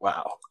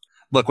 Wow.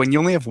 Look, when you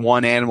only have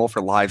one animal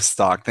for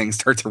livestock, things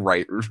start to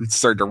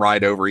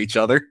ride over each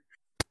other.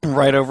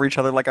 right over each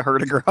other like a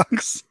herd of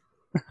grogs.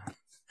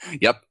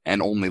 Yep,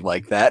 and only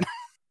like that.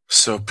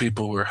 So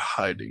people were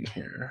hiding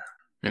here,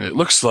 and it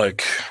looks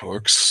like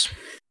orcs.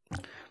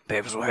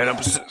 Babes will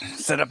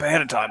set up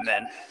ahead of time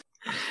then.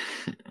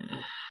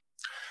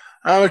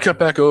 I'm gonna cut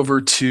back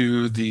over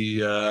to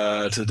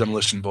the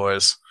demolition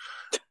boys.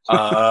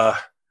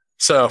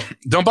 So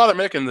don't bother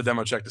making the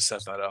demo check to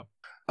set that up.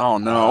 Oh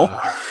no!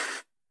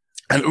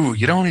 And ooh,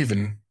 you don't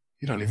even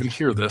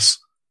hear this.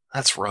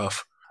 That's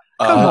rough.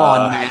 Come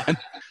on, man.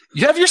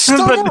 You have your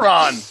stummer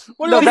on.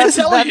 What do I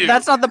tell you?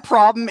 That's not the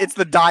problem. It's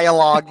the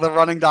dialogue, the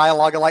running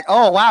dialogue. Like,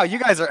 oh wow, you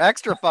guys are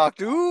extra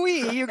fucked. Ooh,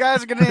 you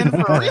guys are gonna in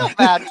for a real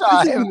bad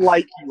I time. don't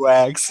like you,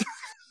 Axe.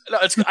 No,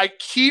 I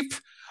keep.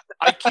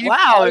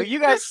 Wow, you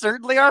guys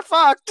certainly are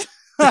fucked.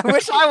 I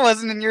wish I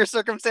wasn't in your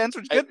circumstance,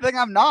 which good thing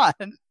I'm not.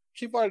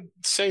 Keep on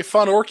say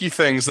fun orky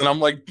things, and I'm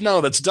like,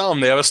 no, that's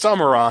dumb. They have a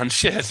stummer on.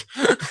 Shit.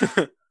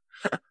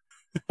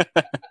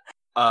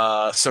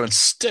 So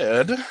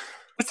instead,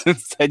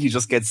 you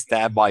just get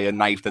stabbed by a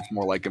knife that's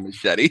more like a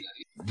machete.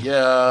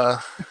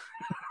 Yeah.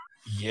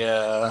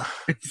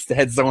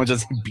 Instead, someone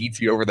just beats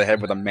you over the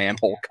head with a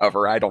manhole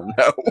cover. I don't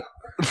know.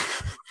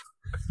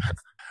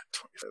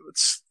 25.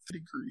 It's 3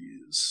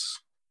 degrees.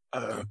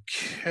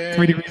 Okay.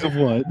 3 degrees of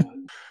what?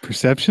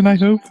 Perception, I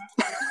hope?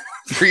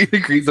 3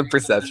 degrees of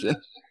perception.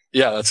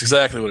 Yeah, that's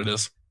exactly what it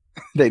is.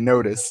 They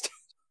noticed.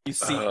 You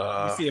see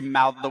him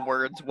mouth the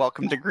words,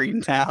 "Welcome to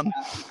Greentown."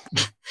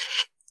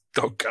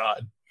 Oh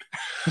God.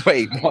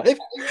 Wait, what?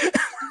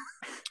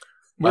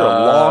 We're a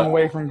long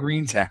way from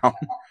Greentown.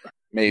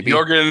 Maybe.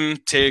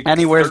 Jorgen take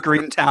Anywhere's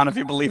Greentown if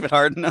you believe it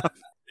hard enough.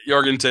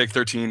 Jorgen take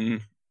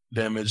 13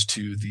 damage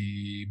to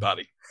the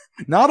body.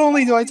 Not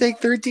only do I take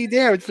 13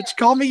 damage, but you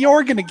call me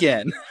Jorgen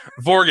again.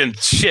 Vorgen,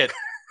 shit.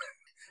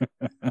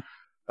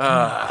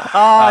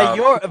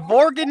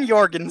 Vorgen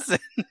Jorgensen.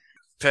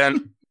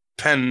 Pen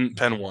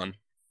 1.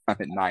 I'm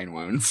at 9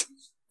 wounds.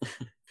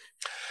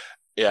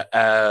 Yeah,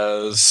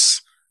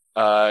 as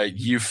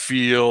you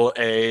feel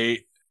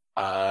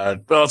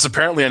it's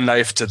apparently a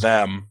knife to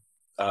them.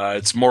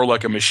 It's more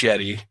like a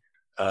machete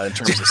in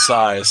terms of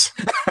size.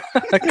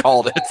 I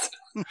called it.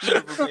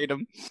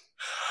 Verbatim.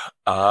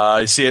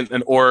 I see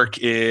an orc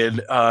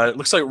in it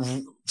looks like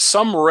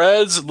some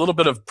reds, a little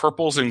bit of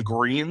purples and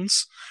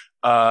greens.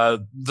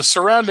 The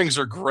surroundings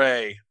are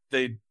gray.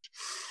 They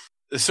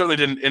certainly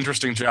did an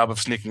interesting job of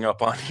sneaking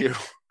up on you.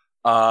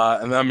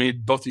 And I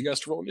need both of you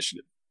guys to roll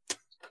initiative.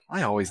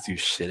 I always do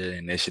shit at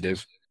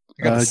initiative.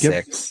 I got a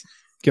 6.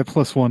 Get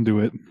 +1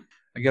 to it.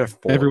 I got a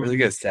 4. I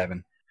get a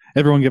 7.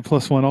 Everyone get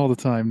 +1 all the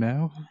time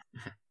now.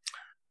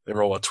 They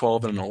roll a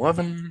 12 and an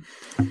 11.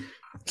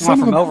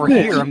 From over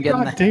here, I'm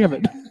getting God damn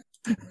it.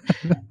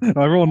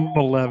 I rolled an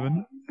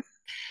 11.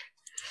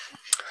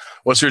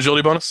 What's your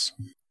agility bonus?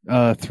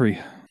 3.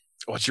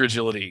 What's your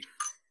agility?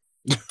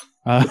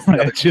 My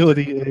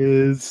agility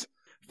is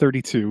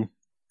 32.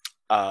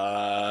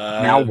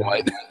 Now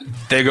what?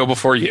 They go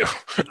before you.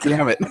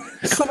 Damn it.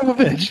 Son of a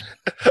bitch.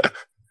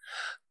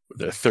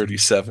 They're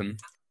 37.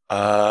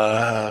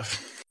 Well,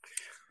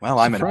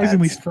 I'm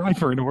surprisingly spry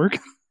for an orc.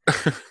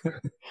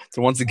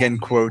 So once again,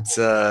 quotes,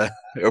 "Oh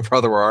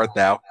brother, where art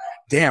thou?"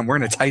 Damn, we're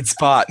in a tight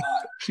spot.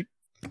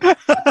 And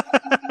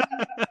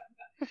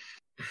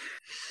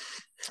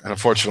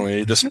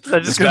unfortunately, that's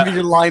just going to be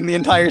your line the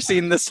entire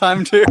scene this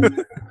time too.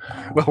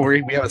 Well,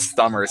 we have a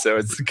stummer, so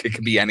it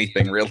could be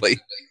anything really.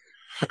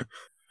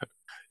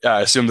 Yeah,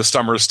 I assume the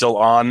stummer is still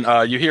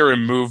on. You hear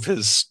him move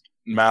his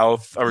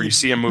mouth, or you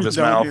see him move his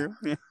mouth.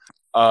 Yeah.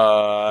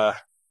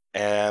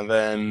 And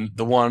then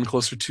the one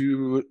closer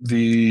to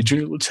the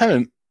junior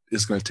lieutenant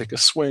is going to take a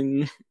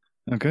swing.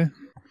 Okay.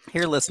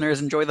 Here,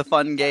 listeners, enjoy the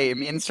fun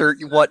game. Insert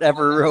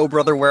whatever "Oh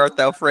brother, where art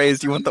thou"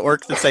 phrase you want the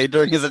orc to say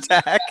during his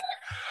attack.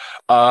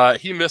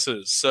 He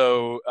misses,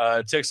 so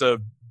it takes a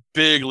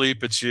big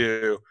leap at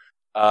you,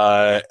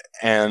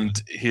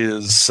 and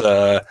his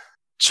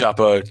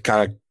choppa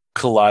kind of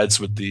collides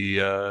with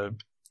the,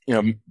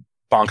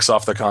 bonks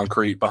off the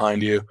concrete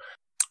behind you.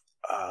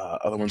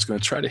 Other one's going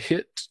to try to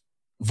hit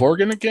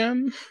Vorgen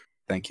again.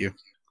 Thank you.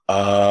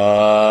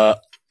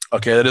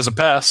 Okay, that is a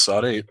pass.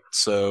 Odd 8.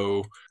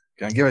 So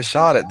gonna give a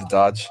shot at the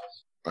dodge.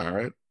 All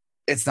right.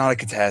 It's not a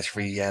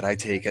catastrophe yet. I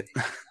take it.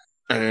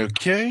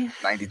 Okay.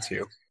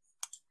 92.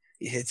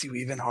 He hits you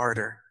even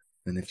harder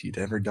than if you'd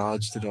ever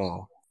dodged at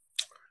all.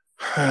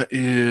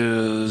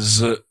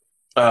 Is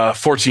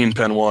 14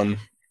 pen 1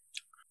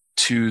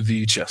 to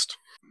the chest.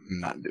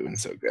 Not doing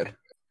so good.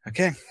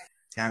 Okay.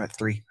 Yeah, I'm at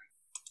 3.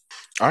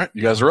 All right,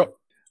 you guys are up.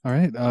 All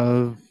right.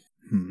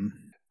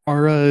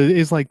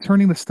 Is like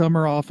turning the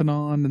stummer off and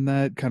on and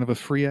that kind of a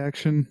free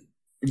action?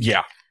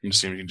 Yeah, you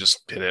can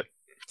just hit it,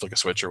 flick a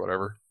switch or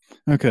whatever.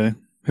 Okay.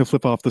 He'll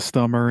flip off the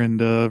stummer and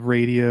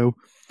radio.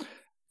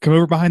 Come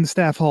over behind the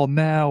staff hall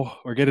now,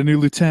 or get a new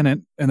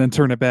lieutenant, and then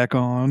turn it back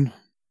on.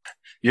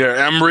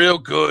 Yeah, I'm real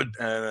good,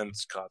 and then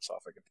it's cuts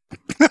off again.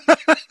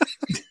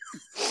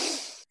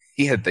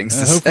 He had things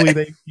to Hopefully say.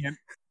 they can't.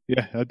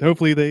 Yeah,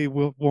 hopefully they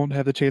won't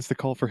have the chance to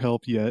call for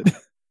help yet,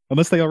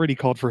 unless they already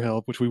called for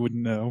help, which we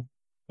wouldn't know.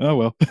 Oh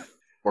well.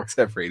 Orcs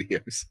have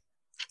radios.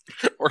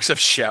 Orcs have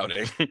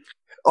shouting.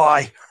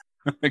 Oi!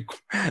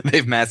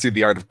 They've mastered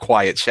the art of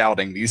quiet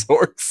shouting, these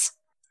orcs.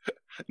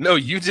 No,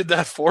 you did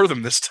that for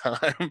them this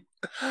time.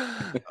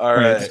 All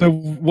Right. right. So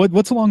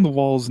what's along the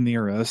walls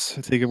near us?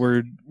 I take it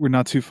we're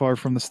not too far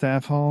from the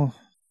staff hall.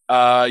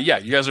 Yeah,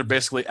 you guys are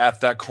basically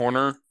at that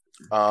corner.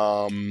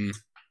 To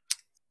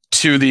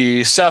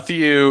the south of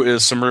you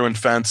is some ruined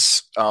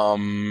fence. So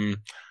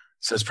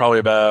it's probably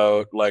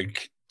about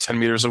like 10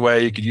 meters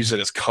away. You could use it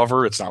as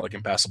cover. It's not like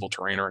impassable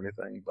terrain or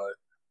anything,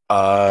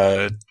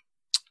 but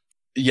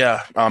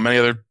yeah. Any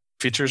other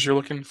features you're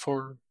looking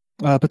for?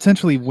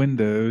 Potentially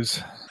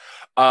windows.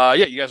 Yeah,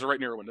 you guys are right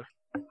near a window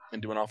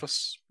into an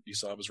office. You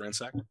saw it was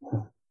ransacked.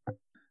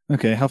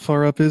 Okay, how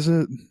far up is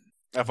it?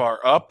 How far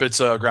up? It's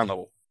ground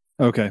level.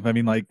 Okay, I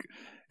mean, like,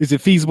 is it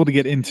feasible to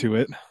get into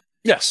it?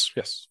 Yes.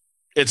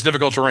 It's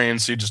difficult terrain,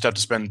 so you just have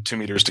to spend 2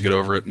 meters to get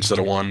over it instead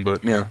of 1.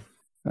 But yeah.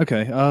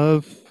 Okay.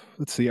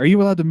 Let's see. Are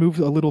you allowed to move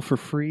a little for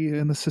free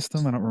in the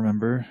system? I don't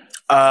remember.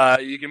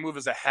 You can move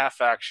as a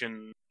half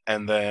action,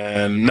 and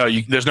then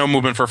there's no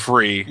movement for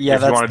free. Yeah,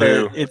 if you want to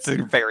do. it's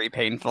very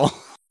painful.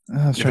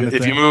 I was trying to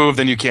If you think. move,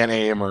 then you can't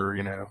aim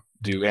or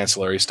do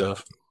ancillary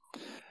stuff.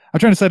 I'm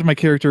trying to decide if my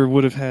character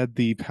would have had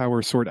the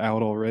power sword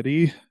out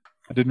already.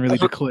 I didn't really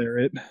That's- declare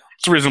it.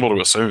 It's reasonable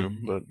to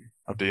assume, but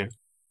up to you.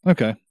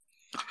 Okay.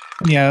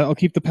 Yeah, I'll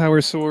keep the power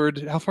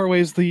sword. How far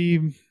away is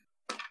the?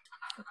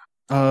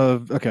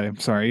 Okay.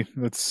 Sorry.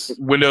 That's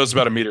Window's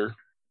about a meter.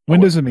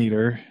 Windows a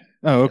meter.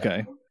 Oh,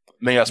 okay.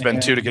 Then you got to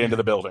spend 2 to get into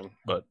the building,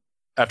 but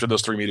after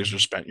those 3 meters are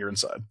spent, you're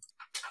inside.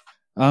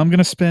 I'm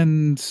gonna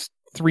spend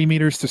 3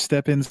 meters to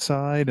step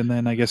inside, and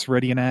then I guess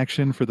ready in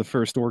action for the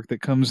first orc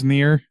that comes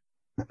near.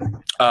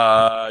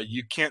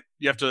 You can't.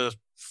 You have to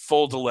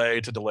full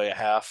delay to delay a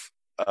half.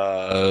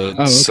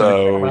 Okay.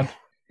 So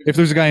If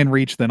there's a guy in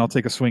reach, then I'll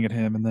take a swing at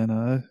him and then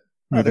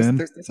move in.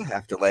 There's a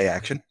half delay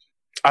action.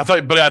 I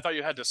thought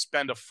you had to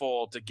spend a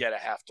full to get a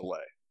half delay.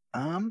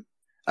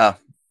 The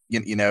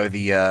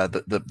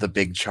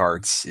big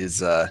charts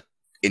is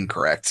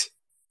incorrect.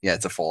 Yeah,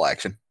 it's a full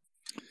action.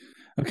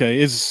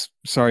 Okay.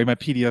 Sorry, my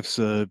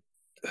PDF's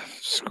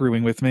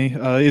screwing with me.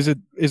 Is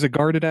a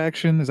guarded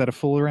action? Is that a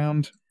full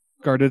round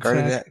guarded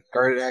attack?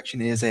 Guarded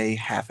action is a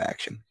half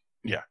action.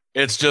 Yeah,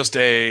 it's just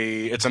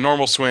it's a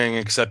normal swing,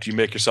 except you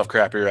make yourself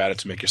crappier at it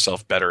to make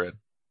yourself better at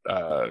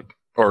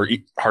or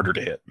harder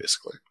to hit,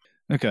 basically.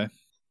 Okay.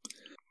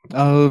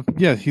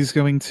 Yeah, he's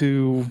going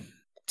to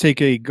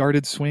take a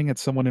guarded swing at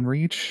someone in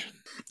reach.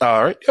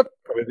 All right. Yep.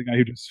 Probably the guy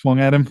who just swung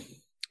at him.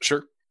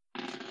 Sure.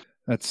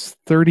 That's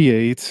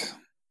 38,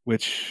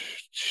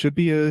 which should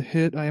be a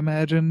hit, I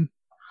imagine.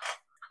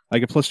 I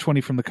get plus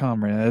 20 from the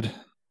comrade.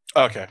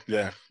 Okay.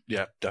 Yeah.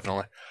 Yeah.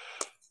 Definitely.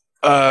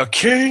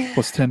 Okay.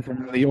 Plus 10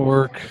 from the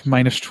orc,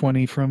 minus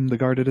 20 from the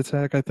guarded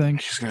attack, I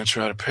think. He's gonna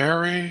try to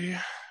parry.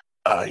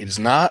 He does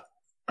not.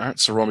 All right.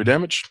 So roll me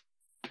damage.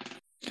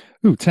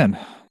 Ooh, 10.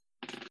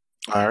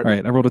 All right. All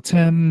right, I rolled a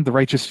 10. The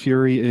Righteous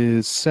Fury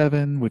is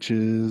 7, which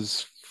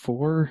is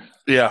 4.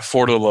 Yeah.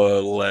 4 to the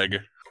leg.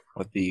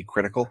 What the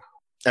critical?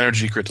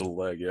 Energy crit to the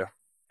leg. Yeah.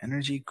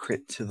 Energy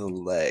crit to the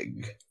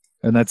leg.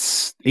 And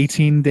that's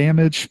 18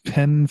 damage,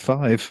 pen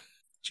 5.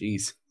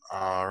 Jeez.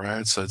 All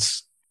right. So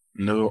it's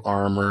no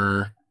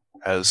armor,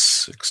 has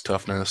 6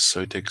 toughness,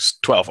 so he takes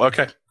 12.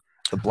 Okay.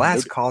 The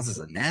blast causes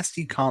a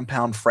nasty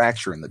compound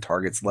fracture in the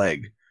target's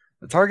leg.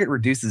 The target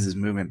reduces his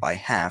movement by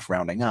half,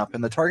 rounding up,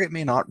 and the target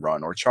may not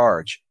run or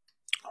charge.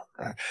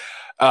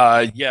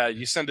 Yeah,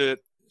 you send it,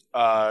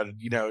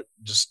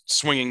 just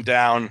swinging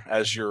down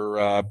as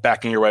you're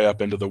backing your way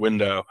up into the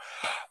window.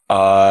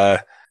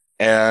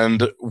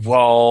 And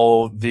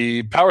while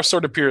the power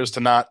sword appears to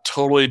not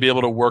totally be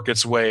able to work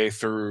its way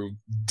through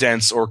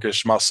dense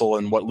orcish muscle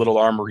and what little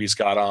armor he's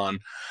got on,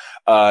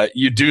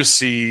 you do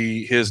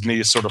see his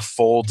knees sort of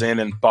fold in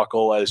and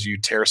buckle as you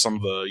tear some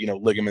of the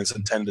ligaments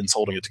and tendons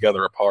holding it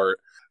together apart.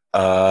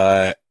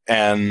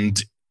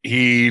 And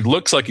he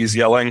looks like he's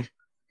yelling.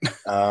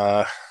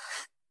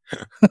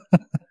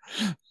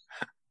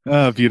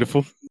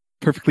 Beautiful.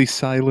 Perfectly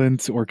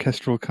silent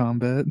orchestral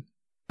combat.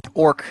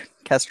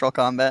 Orchestral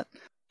combat.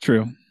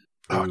 True.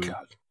 Oh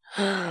God.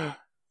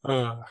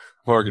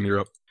 Morgan, you're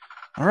up.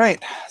 All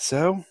right,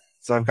 so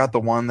I've got the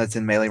one that's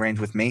in melee range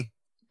with me.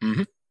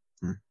 Mhm.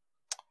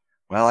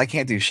 Well, I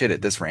can't do shit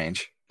at this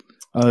range.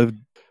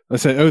 I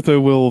say Otho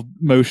will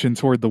motion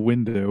toward the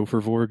window for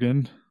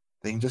Vorgan.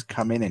 They can just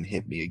come in and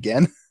hit me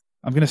again.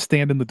 I'm going to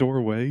stand in the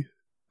doorway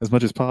as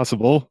much as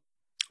possible.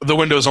 The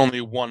window's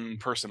only one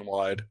person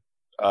wide.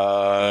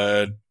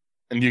 And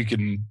you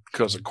can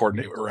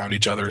coordinate around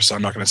each other, so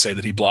I'm not going to say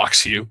that he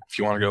blocks you if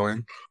you want to go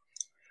in.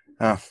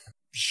 Oh,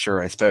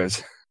 sure, I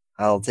suppose.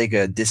 I'll take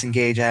a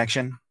disengage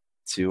action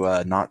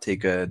to not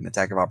take an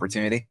attack of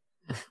opportunity.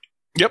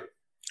 Yep.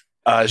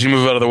 As you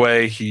move out of the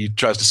way, he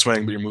tries to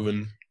swing, but you're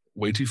moving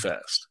way too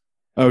fast.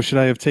 Oh, should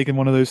I have taken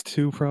one of those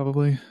two?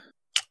 Probably.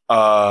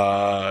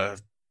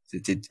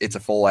 It's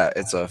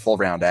a full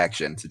round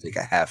action to take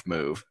a half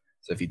move.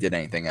 So if you did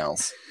anything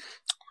else,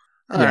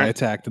 Yeah, I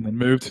attacked and then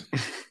moved.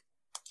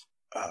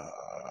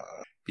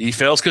 He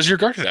fails because you're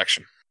guarded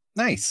action.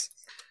 nice.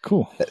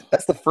 Cool.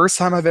 That's the first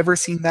time I've ever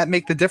seen that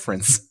make the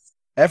difference.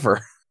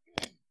 Ever.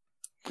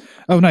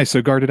 Oh, nice.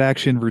 So guarded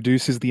action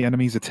reduces the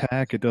enemy's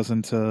attack. It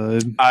doesn't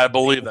I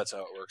believe that's how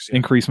it works. Yeah.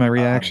 increase my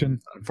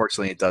reaction.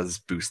 Unfortunately, it does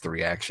boost the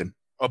reaction.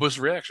 Oh, boost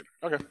the reaction.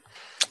 Okay.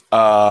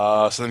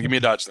 So then give me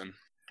a dodge then,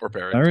 or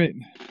parry. All right.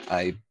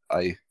 I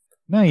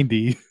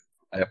 90.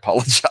 I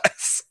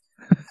apologize.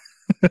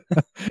 This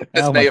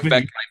Ow, may my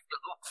affect knee. my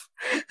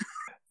move.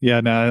 Yeah,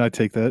 no, I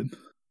take that.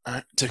 All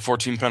right, take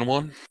 14 pen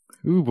 1.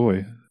 Ooh,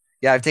 boy.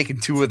 Yeah, I've taken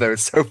 2 of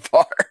those so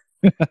far.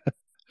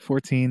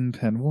 14,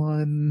 pen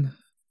 1,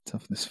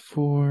 toughness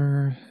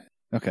 4.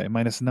 Okay,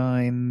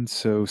 -9,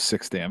 so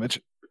 6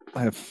 damage.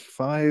 I have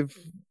 5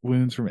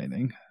 wounds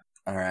remaining.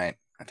 All right.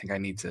 I think I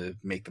need to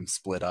make them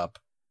split up.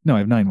 No, I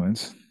have 9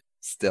 wounds.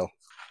 Still.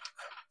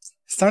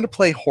 It's time to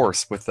play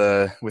horse with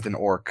an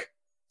orc.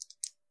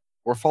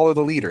 Or follow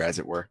the leader, as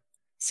it were.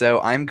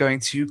 So I'm going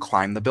to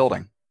climb the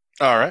building.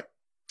 All right.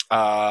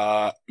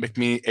 Make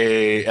me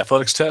a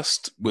athletics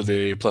test with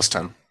a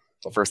 +10.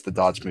 So first the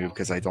dodge move,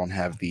 because I don't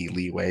have the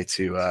leeway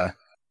to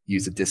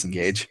use a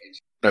disengage.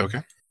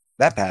 Okay.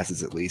 That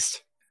passes at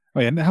least.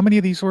 Oh, yeah, and how many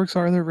of these orcs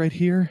are there right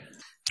here?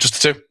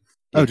 Just the 2.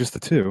 Oh, just the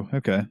 2.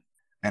 Okay.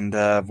 And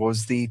what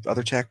was the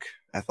other check?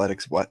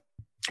 Athletics what?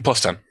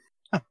 +10.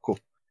 Oh, cool.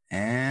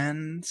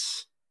 And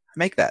I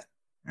make that.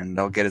 And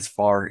I'll get as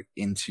far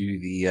into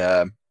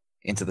the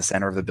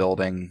center of the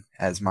building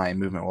as my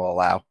movement will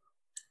allow.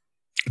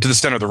 To the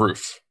center of the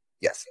roof.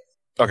 Yes.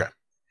 Okay.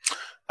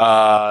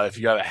 If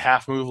you got a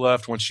half move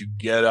left, once you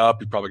get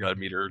up, you probably got a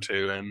meter or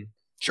 2 in.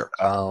 Sure.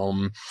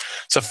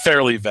 It's a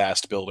fairly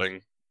vast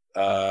building.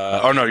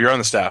 Oh no, you're on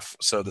the staff.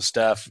 So the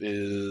staff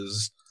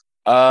is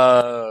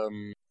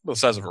the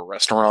size of a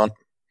restaurant.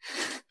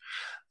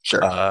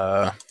 Sure.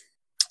 All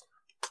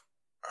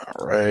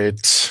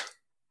right.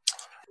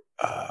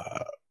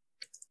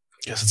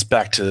 Guess it's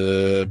back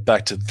to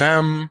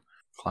them.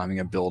 Climbing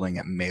a building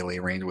at melee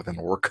range with an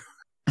orc.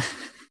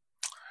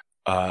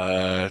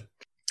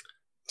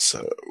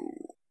 So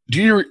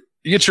do you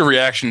get your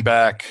reaction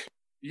back?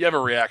 You have a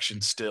reaction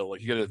still.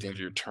 Like you get it at the end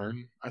of your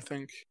turn, I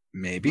think.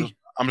 Maybe.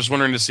 I'm just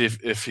wondering to see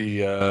if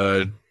he.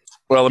 Well,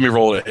 let me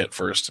roll a hit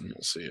first, and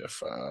we'll see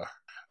if.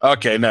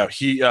 Okay, no,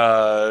 he.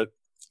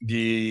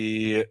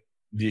 The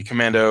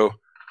commando,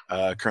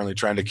 currently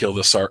trying to kill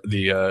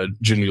the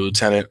junior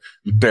lieutenant,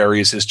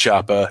 buries his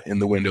choppa in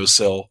the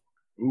windowsill,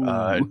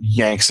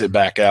 yanks it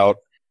back out,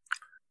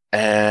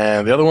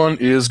 and the other one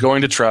is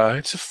going to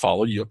try to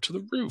follow you up to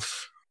the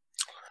roof.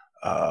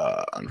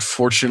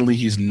 Unfortunately,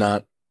 he's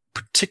not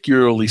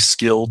particularly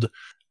skilled.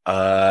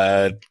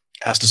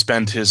 Has to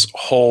spend his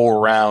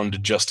whole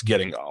round just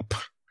getting up.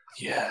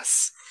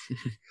 Yes.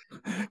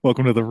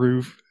 Welcome to the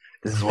roof.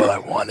 This is what I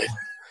wanted.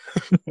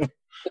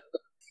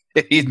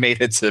 If he'd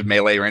made it to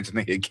melee range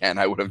with me again,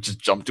 I would have just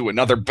jumped to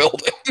another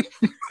building.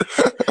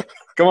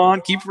 Come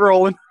on, keep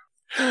rolling.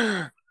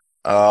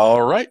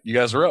 All right, you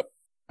guys are up.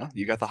 Oh,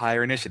 you got the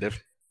higher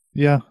initiative.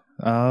 Yeah.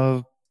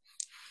 I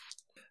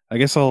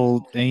guess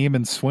I'll aim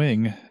and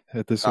swing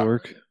at this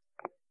orc.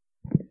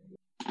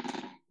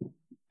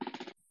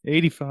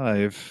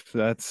 85.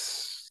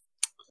 That's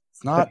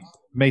It's not.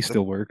 may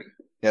still work.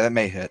 Yeah, that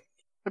may hit.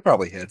 It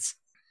probably hits.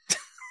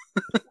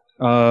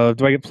 Do I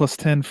get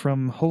 +10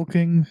 from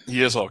hulking?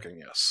 He is hulking,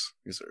 yes.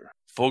 These are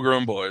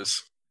full-grown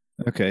boys.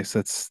 Okay, so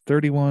that's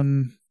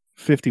 31,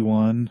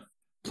 51,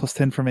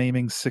 +10 from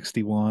aiming,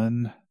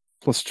 61,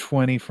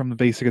 +20 from the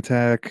basic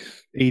attack,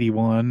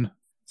 81,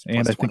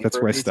 and I think that's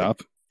where I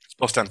stop. It's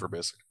 +10 for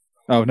basic.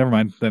 Oh, never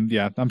mind. Then,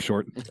 yeah, I'm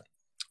short.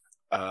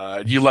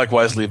 You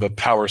likewise leave a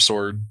power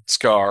sword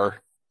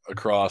scar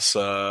across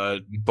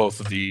both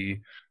of the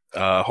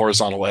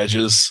horizontal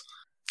edges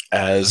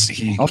as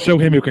he I'll show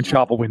him who can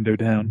chop a window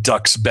down.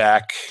 ducks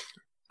back.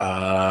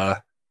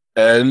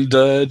 And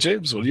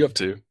James, what are you up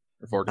to?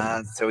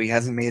 So he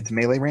hasn't made it to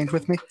melee range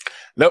with me?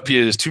 Nope, he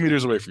is 2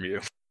 meters away from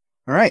you.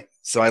 All right.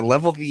 So I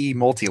level the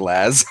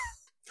multi-las,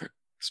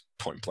 It's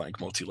point blank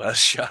multi-last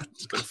shot.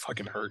 It's gonna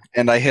fucking hurt.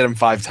 and I hit him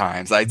 5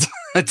 times. I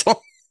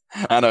don't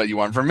know what you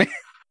want from me.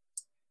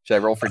 Should I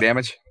roll for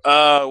damage?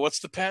 What's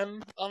the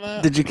pen on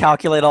that? Did you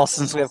calculate all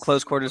since we have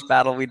close quarters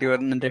battle? We do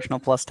an additional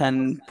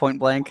 +10 point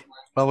blank.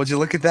 Well, would you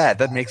look at that?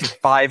 That makes it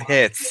 5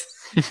 hits.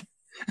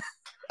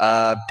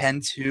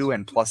 Pen 2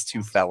 and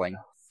 +2 felling.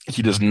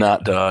 He does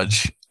not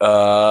dodge.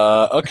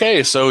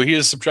 Okay, so he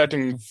is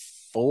subtracting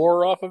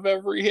 4 off of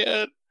every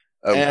hit.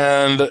 Oh.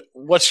 And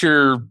what's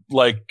your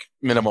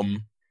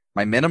minimum?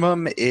 My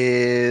minimum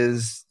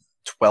is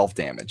 12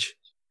 damage.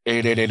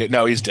 8, 8, 8, 8.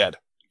 No, he's dead.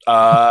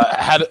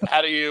 How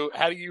do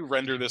you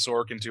render this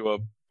orc into a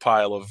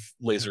pile of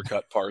laser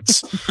cut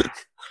parts?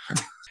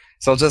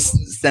 So I'll just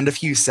send a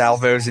few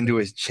salvos into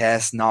his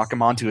chest, knock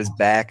him onto his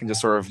back, and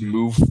just sort of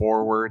move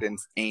forward and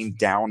aim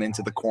down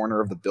into the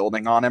corner of the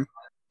building on him.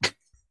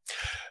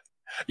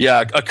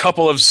 Yeah, a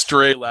couple of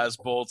stray las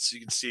bolts you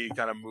can see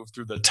kind of move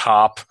through the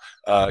top.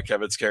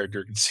 Kevin's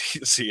character can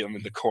see him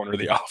in the corner of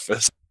the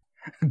office.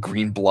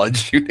 Green blood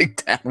shooting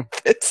down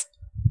it.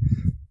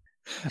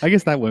 I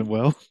guess that went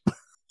well.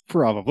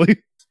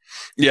 Probably.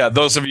 Yeah,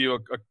 those of you,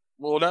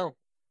 well, no,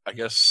 I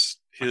guess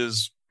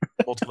his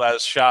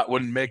multi-las shot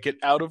wouldn't make it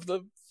out of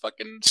the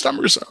fucking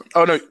summer zone.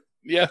 Oh no,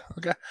 yeah,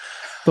 okay.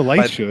 The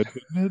light should.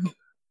 Wouldn't it?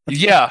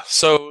 Yeah,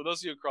 so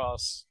those of you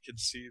across can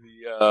see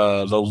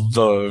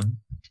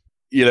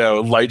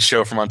the light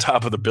show from on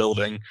top of the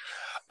building.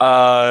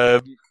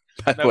 By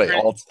the Now, way,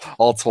 granted-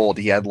 all told,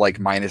 he had like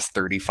minus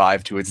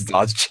 35 to its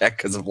dodge check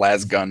because of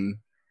las gun.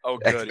 Oh,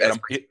 good.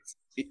 Ex-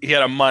 He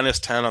had a minus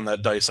 10 on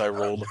that dice I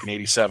rolled, like an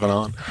 87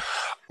 on.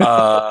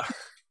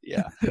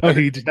 Yeah, Oh,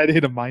 he just had to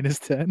hit a minus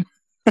 10.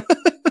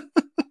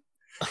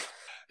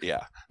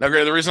 yeah. Now,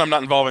 granted, the reason I'm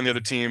not involving the other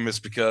team is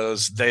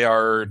because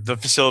the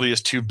facility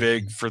is too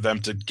big for them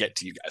to get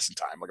to you guys in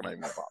time. Like, I'm not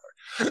even gonna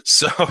bother.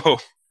 So,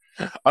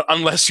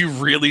 unless you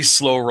really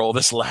slow roll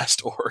this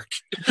last orc.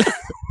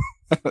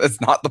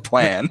 That's not the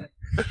plan.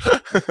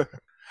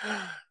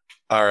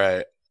 All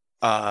right.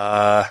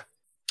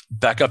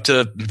 Back up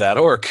to that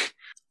orc.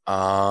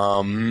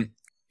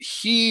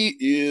 He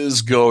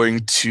is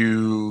going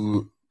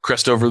to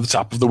crest over the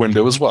top of the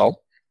window as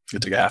well. He'll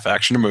take a half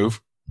action to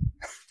move.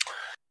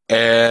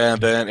 And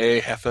then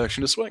a half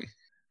action to swing.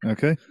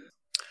 Okay.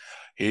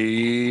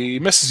 He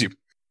misses you.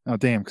 Oh,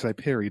 damn, because I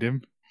parried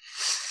him.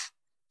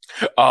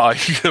 He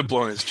could have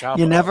blown his chop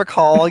You off. never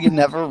call, you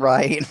never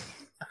write.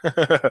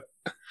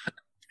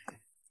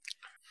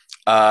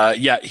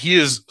 Yeah, he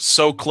is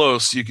so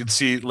close. You can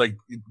see like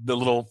the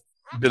little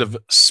bit of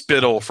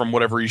spittle from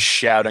whatever he's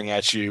shouting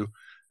at you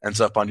ends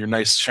up on your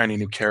nice shiny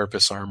new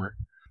carapace armor.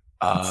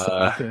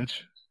 Bitch.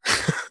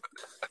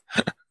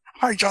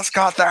 I just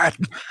got that.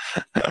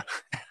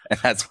 And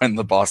that's when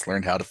the boss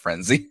learned how to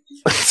frenzy.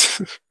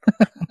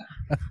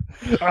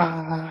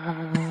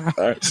 Ah.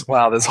 All right,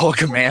 Wow, this whole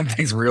command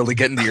thing's really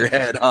getting to your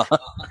head, huh?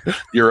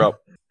 you're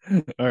up.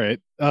 All right.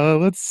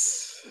 I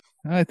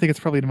think it's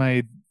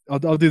probably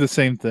I'll do the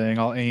same thing.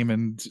 I'll aim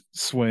and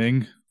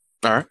swing.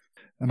 All right.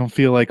 I don't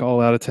feel like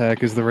all-out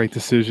attack is the right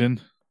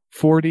decision.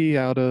 40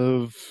 out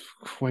of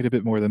quite a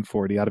bit more than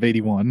 40 out of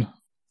 81. All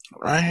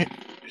right.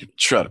 You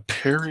try to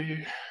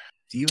parry.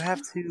 Do you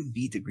have to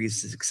beat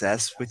degrees of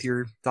success with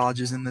your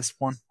dodges in this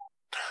one?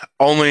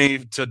 Only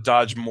to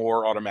dodge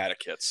more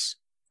automatic hits.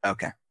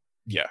 Okay.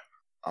 Yeah.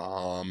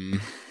 Right.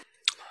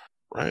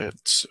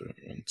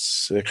 7,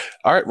 6.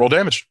 All right. Roll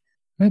damage.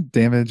 That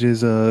damage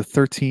is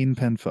 13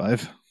 pen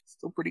 5.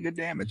 Still pretty good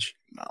damage.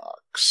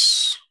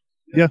 Knocks.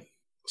 Yeah.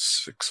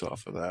 6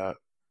 off of that.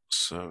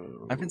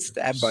 So I've been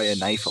stabbed by a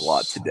knife a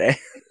lot today.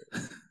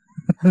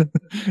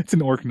 It's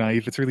an orc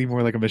knife. It's really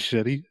more like a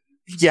machete.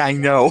 Yeah, I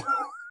know.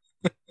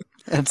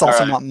 And it's also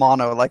All right. not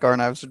mono like our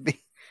knives would be.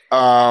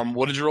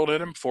 What did you roll to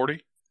hit him?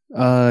 40.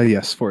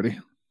 Yes, 40.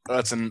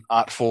 That's an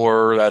ot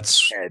 4.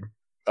 That's Head.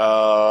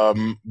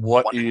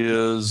 what One.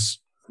 is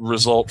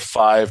result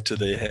 5 to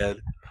the head.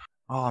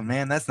 Oh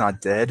man, that's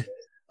not dead.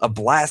 A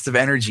blast of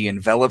energy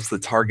envelops the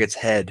target's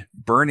head,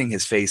 burning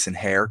his face and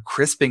hair,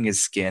 crisping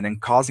his skin,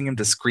 and causing him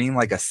to scream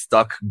like a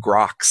stuck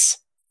grox.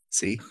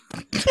 See?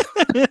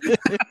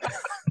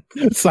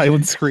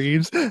 Silent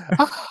screams.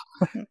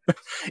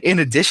 In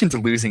addition to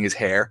losing his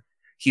hair,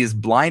 he is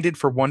blinded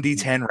for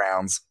 1d10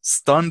 rounds,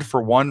 stunned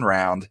for 1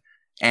 round,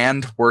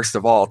 and, worst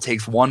of all,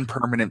 takes 1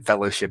 permanent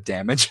fellowship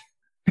damage.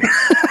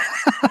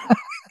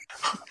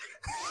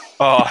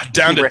 Oh,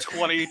 down to Right.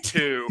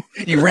 22.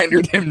 You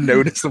rendered him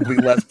noticeably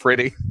less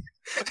pretty.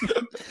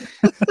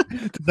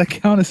 Did that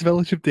count as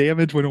fellowship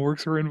damage when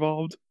orcs were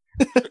involved?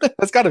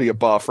 That's got to be a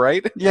buff,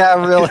 right? Yeah,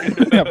 really.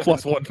 Yeah,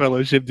 +1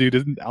 fellowship, dude.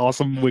 Isn't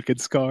awesome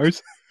wicked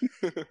scars?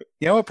 You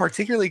know, a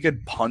particularly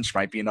good punch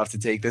might be enough to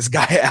take this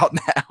guy out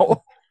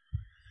now.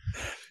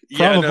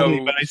 Yeah, Probably,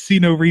 no. but I see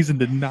no reason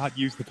to not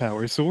use the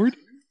power sword.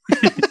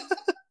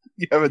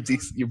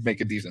 You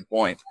make a decent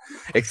point.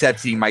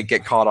 Except he might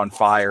get caught on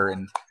fire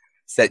and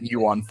set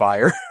you on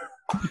fire.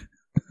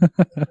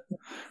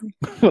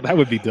 Well, that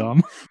would be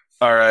dumb.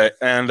 All right.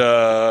 And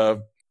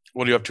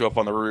what are you up to up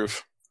on the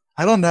roof?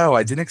 I don't know.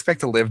 I didn't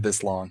expect to live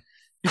this long.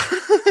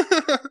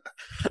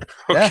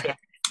 Okay. Yeah.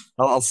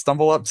 I'll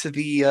stumble up to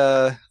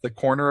the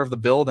corner of the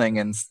building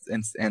and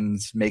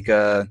make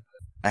a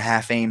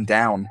half aim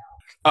down.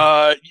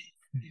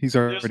 He's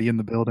already in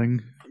the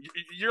building.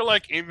 You're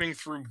like aiming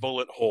through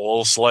bullet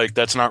holes. Like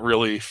that's not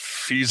really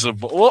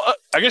feasible. Well,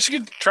 I guess you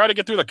could try to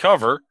get through the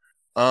cover.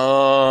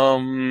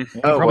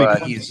 He probably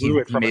punched through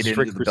it he from a made it into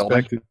strict the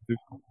building. perspective.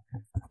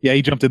 Yeah,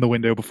 he jumped in the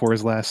window before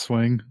his last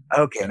swing.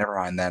 Okay, never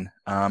mind then.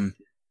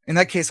 In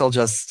that case, I'll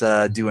just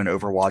do an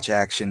Overwatch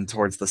action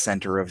towards the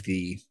center of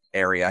the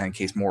area in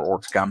case more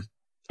orcs come.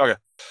 Okay.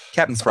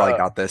 Captain's probably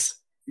got this.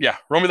 Yeah,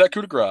 roll me that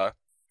coup de grace,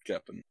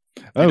 Captain.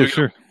 Oh, do-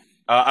 sure.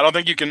 I don't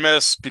think you can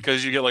miss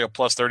because you get like a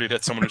plus 30 to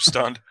hit someone who's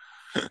stunned.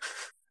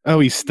 Oh,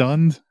 he's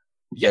stunned?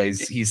 Yeah,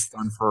 he's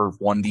stunned for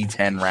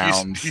 1d10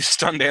 rounds. He's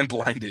stunned and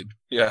blinded.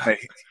 Yeah. Right.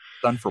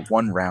 Stunned for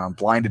 1 round,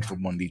 blinded for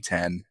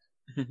 1d10.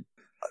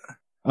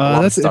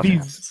 That's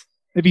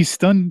if he's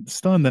stunned,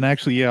 then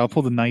actually, yeah, I'll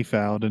pull the knife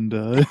out and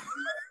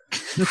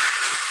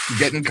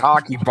Getting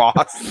cocky,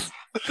 boss.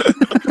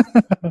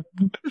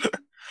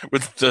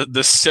 With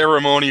the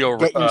ceremonial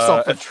Get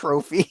yourself a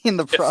trophy in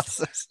the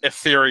process.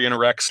 Etherean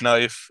Rex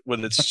knife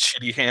with its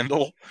shitty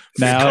handle.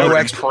 Now- No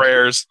extra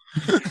prayers.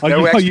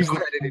 No extra use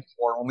credit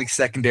for only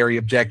secondary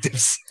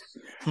objectives.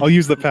 I'll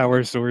use the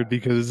power sword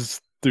because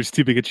there's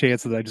too big a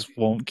chance that I just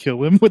won't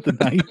kill him with the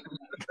knife.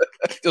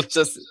 You'll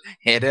just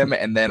hit him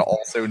and then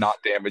also not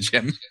damage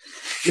him.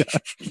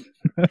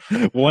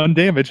 1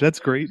 damage, that's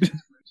great.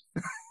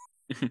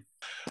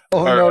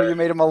 Oh no, Alright. you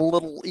made him a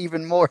little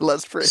even more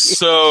less pretty.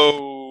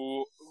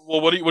 So, well,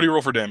 what do you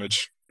roll for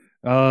damage?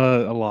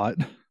 A lot.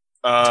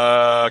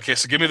 Okay,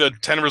 so give me the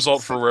 10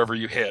 result for wherever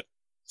you hit.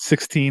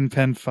 16,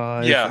 pen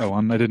 5. Yeah. Oh,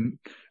 I didn't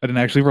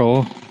actually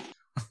roll.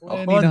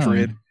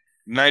 100.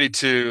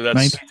 92. That's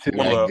 92.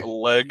 one of the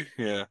leg.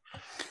 Yeah.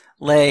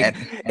 Leg.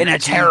 In a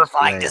And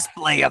terrifying leg.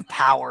 display of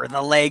power,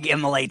 the leg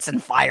immolates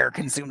and fire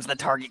consumes the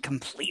target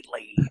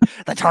completely.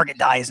 The target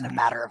dies in a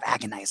matter of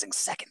agonizing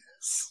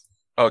seconds.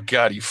 Oh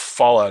god, you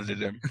fall out at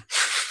him.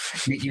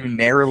 You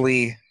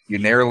narrowly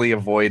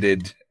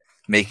avoided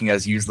making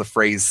us use the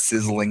phrase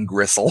sizzling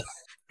gristle.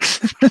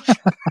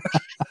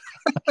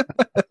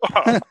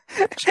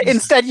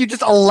 Instead, you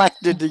just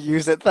elected to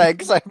use it.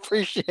 Thanks, I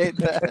appreciate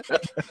that.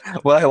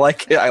 Well, I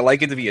like it. I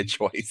like it to be a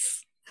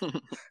choice.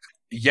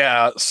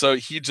 Yeah, so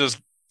he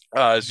just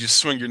as you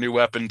swing your new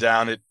weapon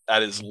down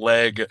at his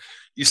leg,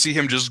 you see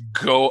him just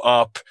go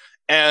up,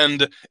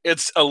 and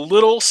it's a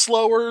little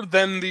slower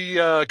than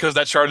the because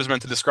that chart is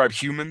meant to describe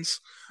humans.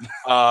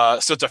 So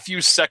it's a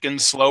few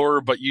seconds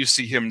slower, but you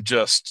see him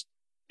just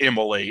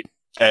immolate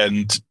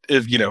and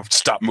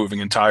stop moving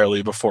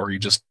entirely before he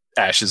just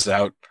ashes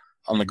out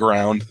on the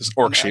ground, this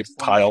orc-shaped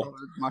pile.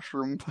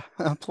 Mushroom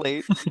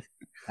plate.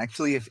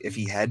 Actually, if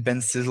he had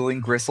been sizzling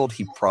gristled,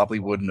 he probably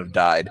wouldn't have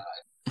died.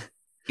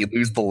 He'd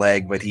lose the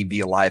leg, but he'd be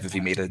alive if he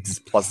made a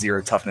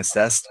 +0 toughness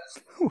test.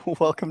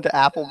 Welcome to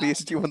Applebee's.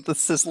 Do you want the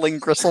sizzling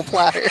gristle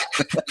platter?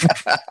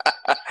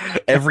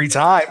 Every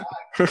time.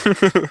 All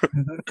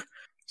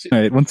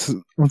right, once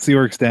the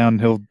orc's down,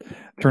 he'll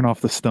turn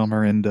off the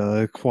stummer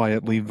and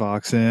quietly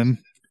vox in.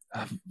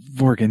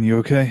 Vorgan, you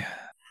okay?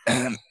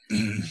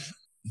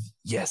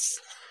 Yes,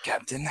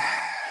 Captain.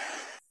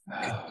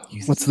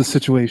 What's the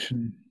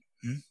situation?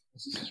 Hmm?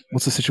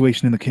 What's the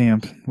situation in the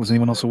camp? Was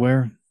anyone else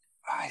aware?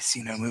 I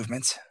see no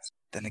movement.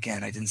 Then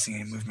again, I didn't see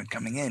any movement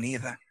coming in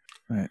either.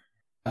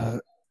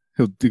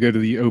 He'll go to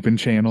the open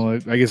channel.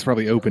 I guess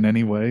probably open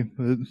anyway.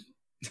 But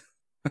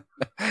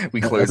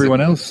We close everyone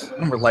it. else.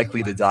 When we're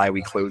likely to die,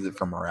 we close it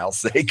for morale's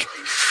sake.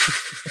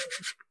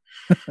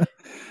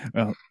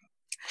 Well,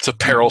 It's a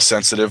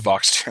peril-sensitive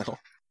Vox channel.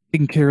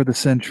 taking care of the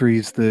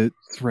sentries that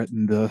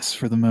threatened us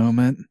for the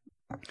moment.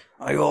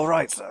 Are you all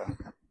right, sir?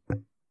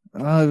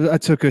 I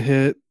took a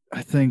hit.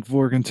 I think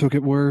Vorgan took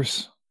it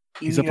worse.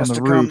 He's up on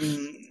the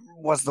roof.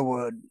 What's the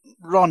word?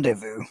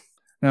 Rendezvous.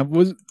 Now,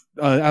 was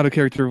out of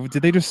character?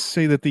 Did they just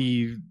say that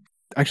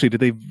Actually, did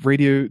they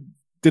radio?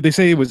 Did they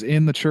say it was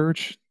in the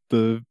church?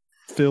 The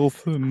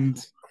filth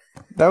and.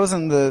 That was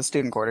in the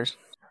student quarters.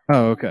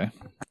 Oh, okay.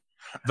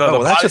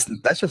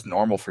 That's just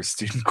normal for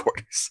student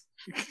quarters.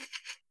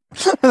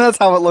 That's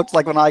how it looks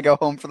like when I go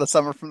home for the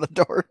summer from the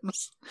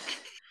dorms.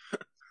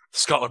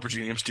 Scholar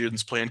Virginium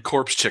students playing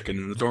corpse chicken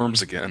in the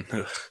dorms again.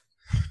 Ugh.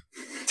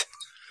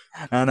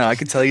 I don't know. I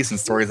could tell you some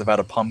stories about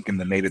a pumpkin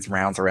that made its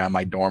rounds around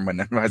my dorm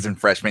when I was in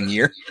freshman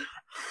year.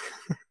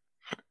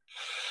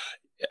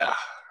 Yeah,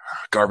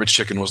 garbage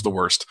chicken was the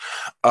worst.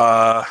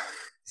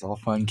 It's all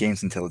fun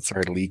games until it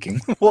started leaking.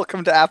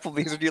 Welcome to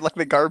Applebee's. Would you like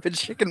the garbage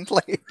chicken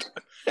plate?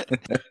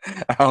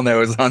 I don't know.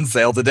 It was on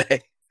sale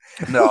today.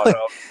 No.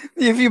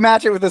 If you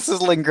match it with a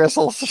sizzling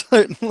gristle,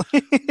 certainly.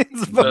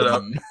 It's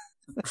But,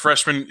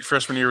 freshman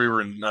year, we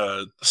were in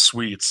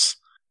suites,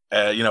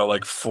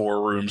 like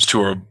 4 rooms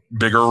to a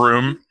bigger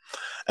room,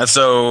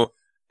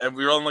 and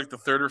we were on like the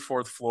 3rd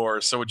or 4th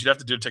floor. So what you'd have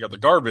to do to take out the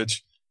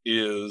garbage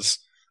is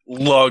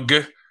lug,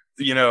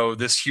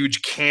 this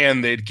huge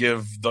can they'd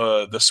give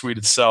the suite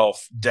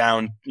itself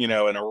down,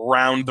 and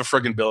around the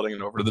friggin' building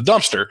and over to the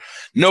dumpster.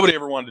 Nobody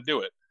ever wanted to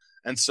do it,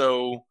 and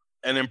so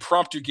an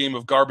impromptu game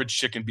of garbage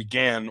chicken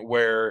began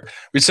where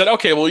we said,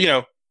 okay,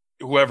 well,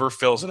 whoever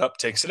fills it up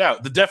takes it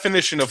out. The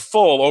definition of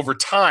full over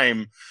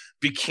time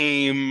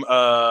became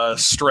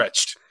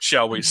stretched,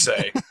 shall we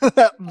say.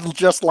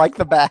 just like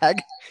the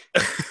bag.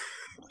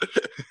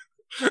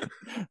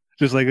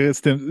 Just like a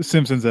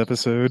Simpsons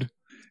episode.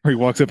 Where he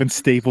walks up and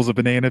staples a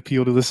banana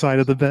peel to the side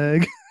of the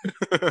bag.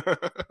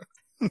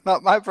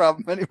 Not my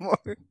problem anymore.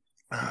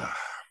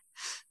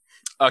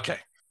 Okay,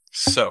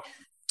 so,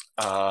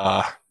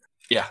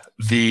 yeah,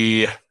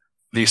 the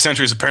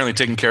sentry is apparently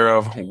taken care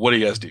of. What do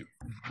you guys do?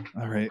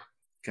 All right.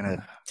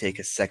 Gonna take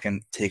a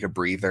second, take a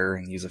breather,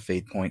 and use a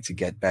fate point to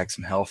get back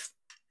some health.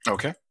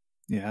 Okay.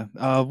 Yeah.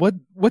 What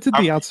did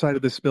the outside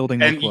of this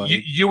building And look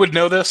like? you would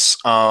know this.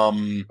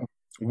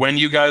 When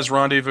you guys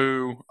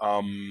rendezvous,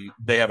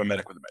 they have a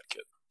medic with a med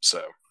kit.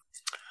 So,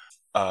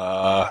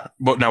 now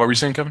what were you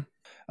saying, Kevin?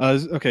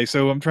 Okay,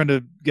 so I'm trying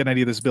to get an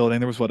idea of this building.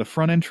 There was a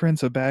front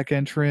entrance, a back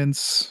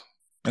entrance,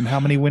 and how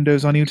many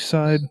windows on each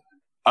side?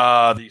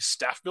 The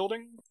staff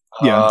building.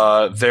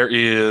 Yeah. There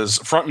is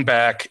front and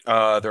back.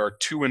 There are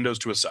 2 windows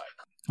to a side.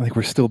 I think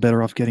we're still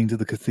better off getting to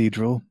the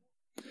cathedral.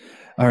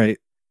 All right.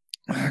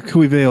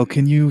 Kuivale,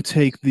 can you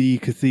take the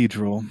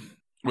cathedral?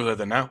 Whether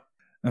than now.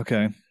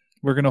 Okay.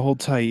 We're going to hold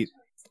tight.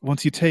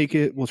 Once you take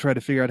it, we'll try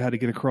to figure out how to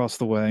get across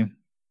the way.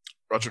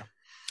 Roger.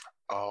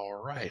 All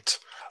right.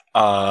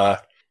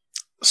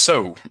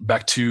 So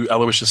back to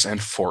Aloysius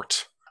and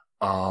Fort.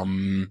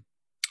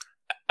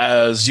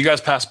 As you guys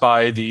pass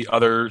by the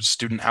other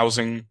student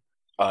housing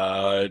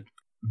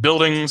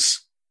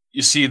buildings,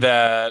 you see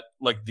that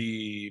like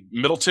the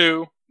middle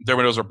 2, their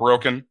windows are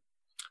broken.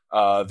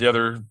 The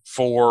other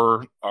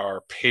 4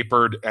 are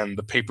papered, and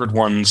the papered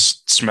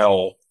ones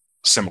smell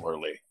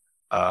similarly.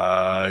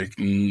 You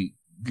can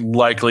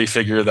likely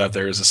figure that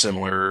there is a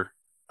similar,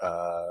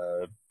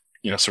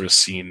 sort of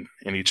scene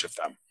in each of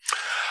them.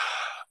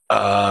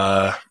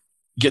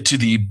 Get to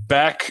the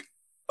back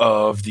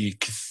of the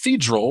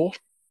cathedral.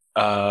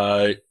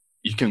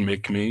 You can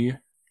make me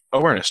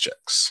awareness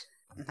checks.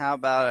 How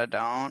about I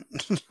don't?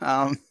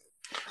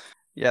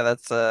 Yeah,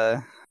 that's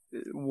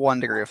 1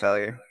 degree of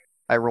failure.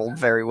 I rolled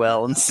very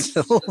well and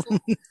still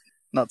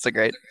not so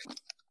great.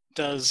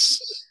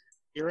 Does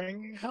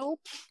hearing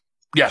help?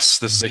 Yes,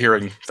 this is a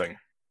hearing thing.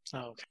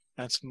 Oh, okay.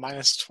 That's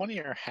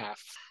 -20 or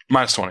half?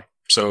 -20.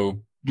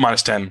 So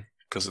 -10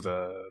 because of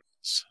the...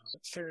 So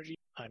 30.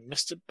 I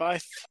missed it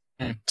by...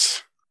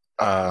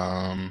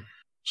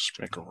 Just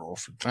make a roll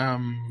for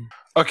them.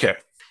 Okay.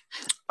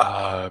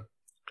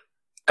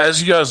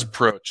 As you guys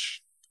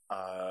approach,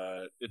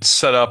 it's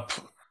set up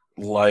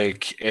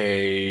like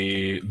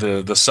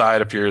the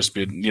side appears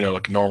to be,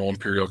 like a normal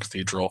Imperial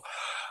Cathedral.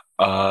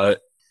 The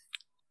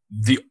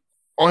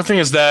only thing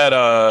is that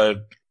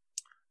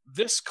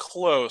this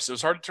close, it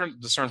was hard to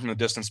discern from the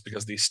distance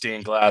because the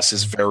stained glass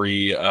is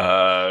very,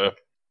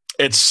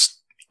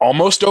 it's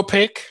almost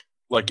opaque.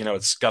 Like,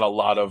 it's got a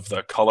lot of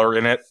the color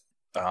in it.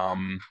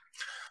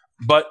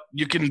 But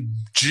you can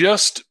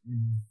just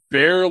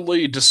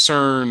barely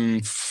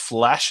discern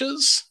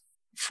flashes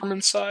from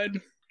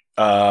inside.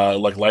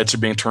 Like lights are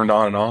being turned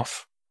on and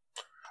off.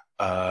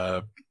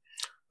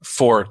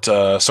 Fort,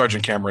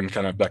 Sergeant Cameron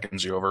kind of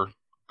beckons you over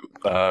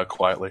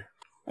quietly.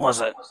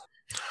 Was it?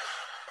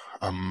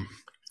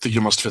 Think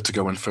you're most fit to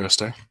go in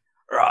first, eh?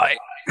 Right.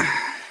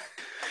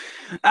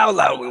 How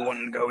loud we want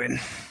to go in?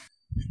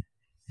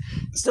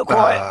 Still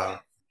quiet.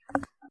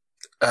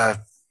 I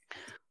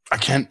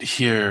can't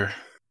hear.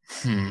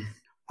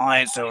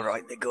 It's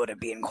alright, they're good at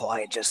being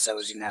quiet, just so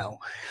as you know.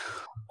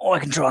 I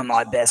can try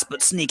my best,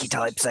 but sneaky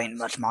types ain't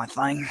much my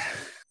thing.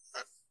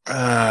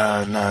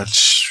 No,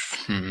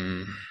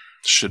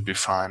 should be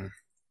fine.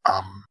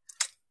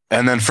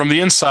 And then from the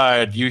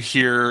inside, you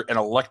hear an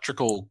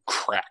electrical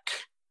crack.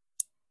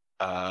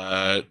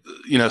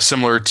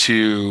 Similar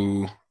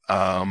to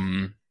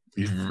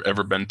you've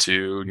ever been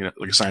to,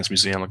 like a science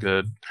museum,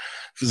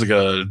 feels like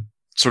a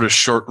sort of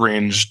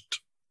short-ranged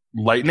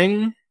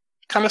lightning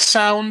kind of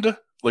sound.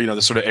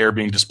 The sort of air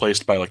being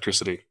displaced by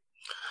electricity.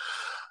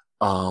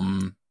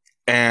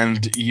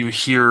 And you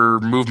hear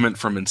movement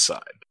from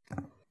inside.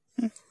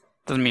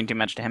 Doesn't mean too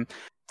much to him.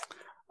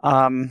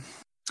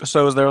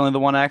 So is there only the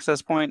one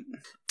access point?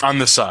 On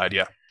this side,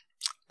 yeah.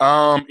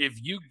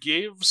 If you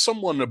gave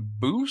someone a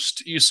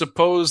boost, you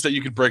suppose that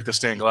you could break the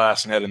stained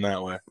glass and head in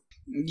that way.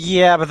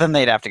 Yeah, but then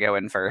they'd have to go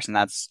in first, and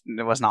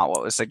it was not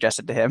what was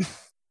suggested to him.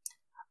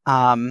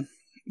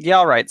 Yeah,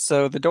 all right.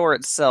 So the door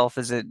itself,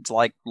 is it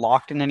like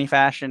locked in any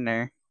fashion,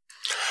 or?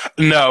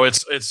 No,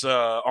 it's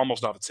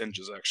almost off its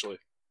hinges, actually.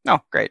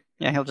 Oh, great.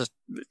 Yeah, he'll just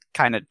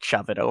kind of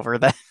shove it over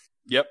then.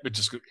 Yep, it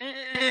just goes.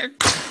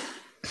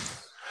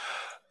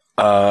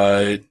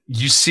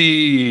 You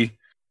see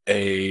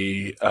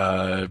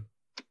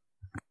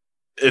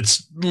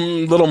it's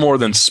little more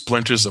than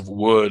splinters of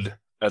wood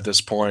at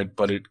this point,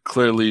 but it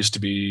clearly used to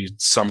be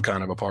some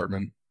kind of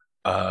apartment.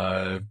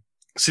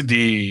 See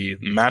the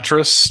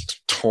mattress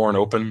torn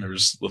open.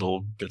 There's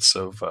little bits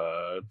of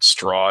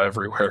straw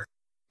everywhere.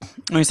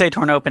 When you say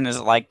torn open, is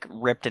it like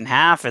ripped in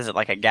half? Is it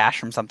like a gash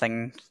from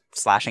something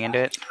slashing into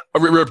it?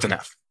 Ripped in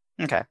half.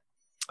 Okay.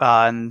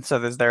 And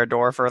so is there a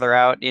door further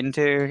out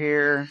into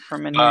here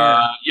from in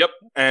here? Yep.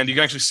 And you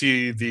can actually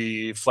see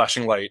the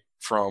flashing light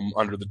from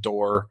under the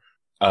door.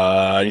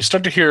 You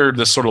start to hear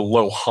this sort of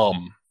low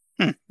hum.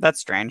 That's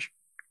strange.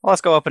 Well,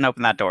 let's go open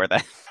that door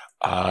then.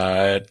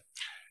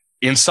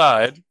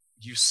 Inside,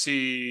 you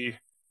see,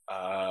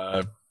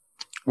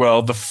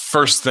 well, the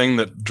first thing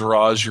that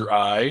draws your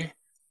eye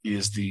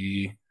is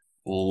the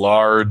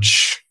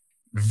large,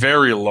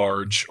 very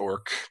large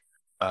orc.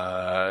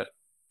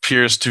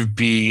 Appears to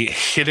be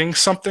hitting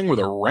something with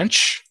a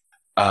wrench.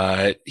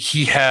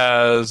 He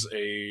has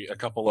a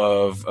couple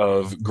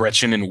of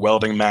Gretchen and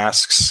welding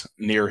masks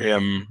near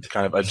him,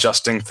 kind of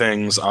adjusting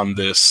things on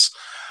this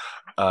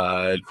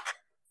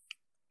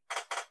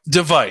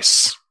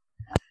device.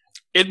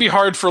 It'd be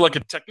hard for like a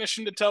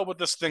technician to tell what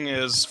this thing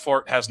is.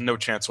 Fort has no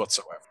chance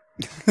whatsoever.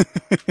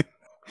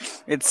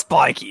 It's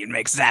spiky and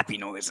makes zappy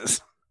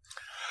noises.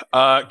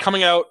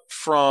 Coming out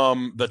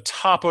from the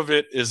top of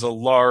it is a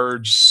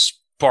large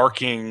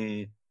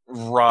sparking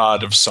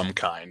rod of some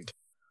kind.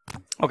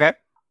 Okay.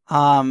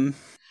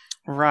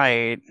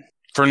 Right.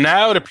 For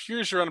now, it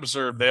appears you're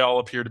unobserved. They all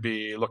appear to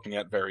be looking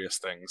at various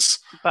things.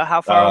 But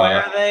how far away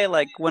are they?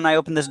 Like, when I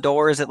open this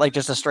door, is it like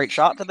just a straight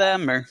shot to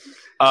them, or?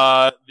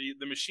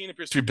 The machine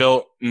appears to be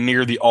built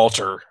near the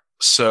altar,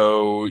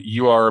 so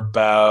you are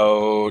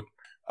about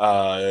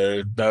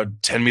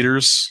 10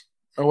 meters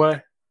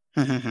away.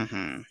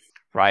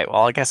 Right.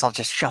 Well, I guess I'll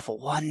just shuffle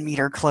 1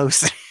 meter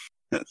closer,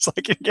 so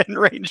I can get in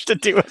range to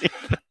do it.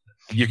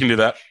 You can do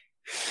that.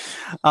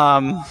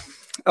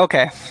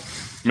 Okay.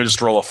 Let me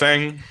just roll a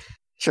thing.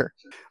 Sure.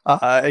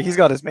 He's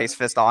got his mace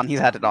fist on. He's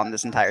had it on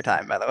this entire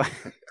time, by the way.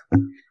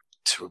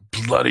 To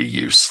bloody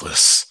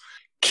useless.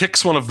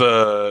 Kicks one of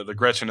the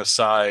Gretchen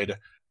aside,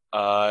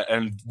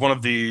 and one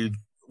of the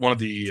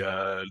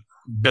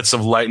bits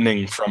of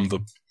lightning from the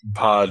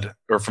pod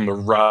or from the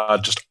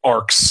rod just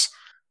arcs.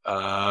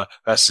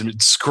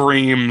 It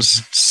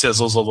screams,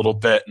 sizzles a little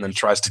bit, and then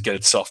tries to get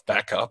itself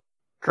back up.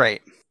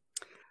 Great.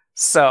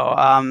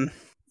 So,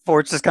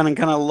 Fort's just gonna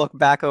kind of look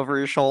back over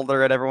his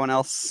shoulder at everyone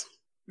else,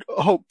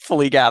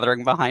 hopefully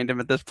gathering behind him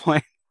at this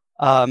point,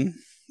 and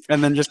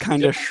then just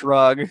kind of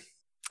shrug,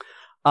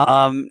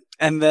 and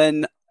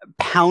then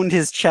pound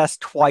his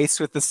chest twice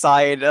with the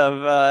side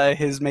of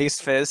his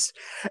mace fist,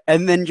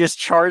 and then just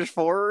charge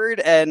forward.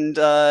 And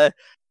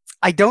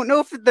I don't know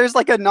if there's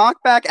like a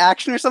knockback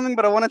action or something,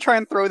 but I want to try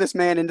and throw this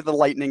man into the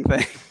lightning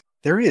thing.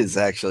 There is,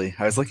 actually.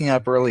 I was looking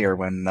up earlier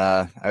when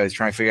I was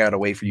trying to figure out a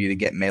way for you to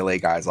get melee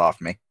guys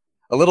off me.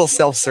 A little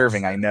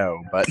self-serving, I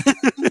know, but...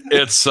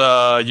 It's,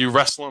 you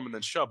wrestle them and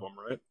then shove them,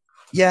 right?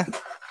 Yeah.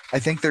 I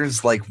think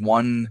there's like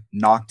one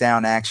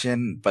knockdown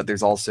action, but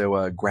there's also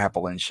a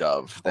grapple and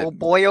shove. Oh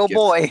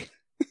boy.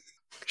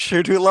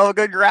 Sure do love a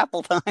good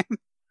grapple time.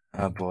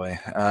 Oh boy.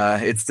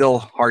 It's still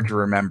hard to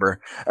remember.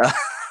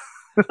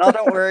 No,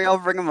 don't worry, I'll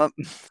bring him up.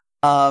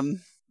 Let's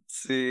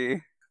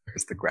see.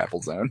 There's the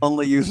grapple zone.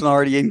 Only using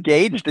already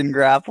engaged in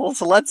grapple,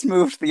 so let's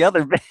move to the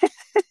other bit.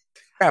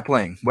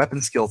 Grappling,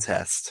 weapon skill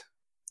test.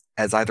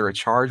 As either a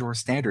charge or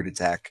standard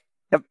attack.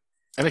 Yep.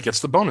 And it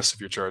gets the bonus if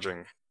you're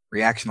charging.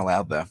 Reaction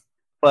allowed, though.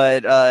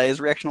 But is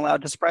reaction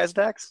allowed to surprise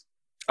attacks?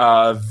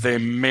 They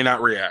may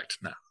not react,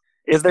 no.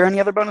 Is there any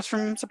other bonus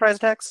from surprise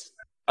attacks?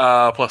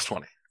 Plus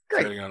 20.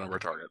 Great. Depending on over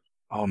target.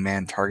 Oh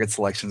man, target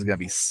selection is going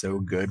to be so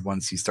good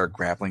once you start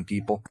grappling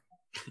people.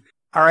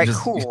 All right,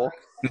 cool.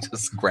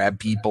 Just grab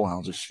people and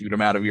I'll just shoot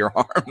them out of your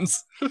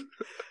arms.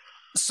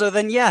 So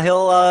then, yeah,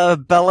 he'll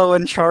bellow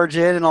and charge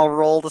in, and I'll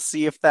roll to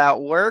see if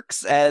that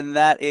works, and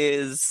that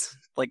is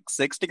like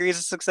 6 degrees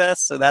of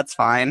success, so that's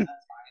fine.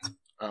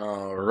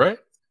 All right.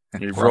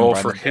 You roll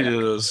for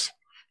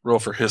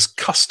his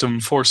custom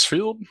force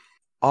field.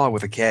 Oh,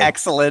 with a K.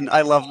 Excellent.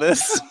 I love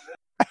this.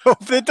 I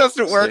hope it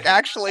doesn't work,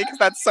 actually, because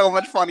that's so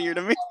much funnier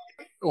to me.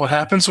 What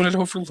happens when it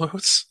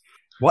overloads?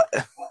 What?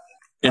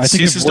 I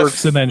think it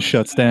works and then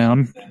shuts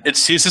down. It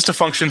ceases to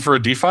function for a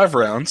D5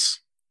 rounds.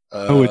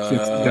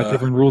 It's got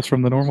different rules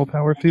from the normal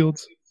power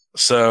fields.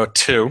 So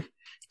two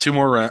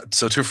more rounds.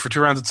 So for 2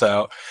 rounds, it's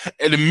out.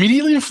 It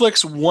immediately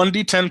inflicts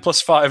 1d10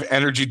 plus 5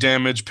 energy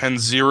damage, pen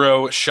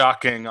 0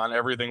 shocking on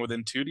everything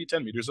within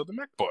 2d10 meters of the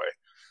mech boy,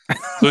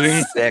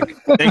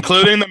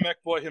 including the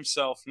mech boy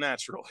himself,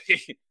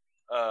 naturally.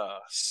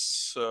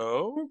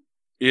 So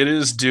it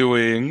is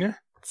doing.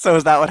 So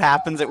is that what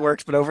happens? It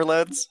works, but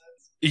overloads.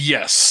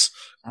 Yes.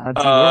 Does it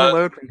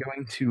overload from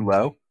going too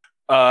low?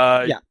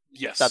 Yeah.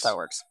 Yes. That's how it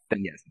works.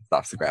 Then yes, it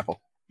stops the grapple.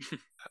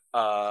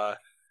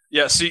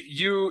 Yeah, see,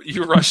 you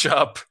rush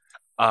up,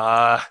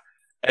 and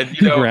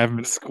you grab him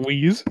and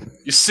squeeze.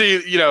 You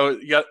see,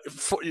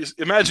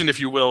 imagine, if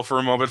you will, for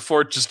a moment,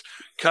 Fort just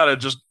kind of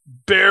just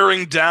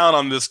bearing down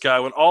on this guy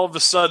when all of a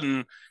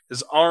sudden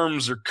his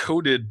arms are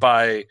coated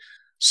by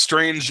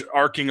strange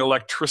arcing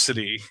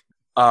electricity,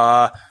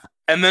 and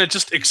then it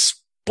just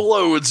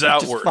explodes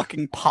outward. Just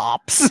fucking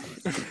pops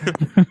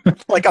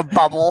like a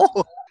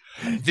bubble.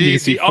 You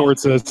see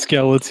Fort's a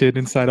skeleton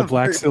inside a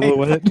black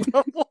silhouette.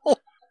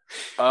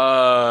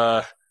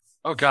 Oh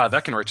god,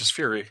 that can righteous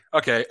fury.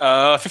 Okay,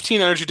 15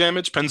 energy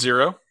damage, pen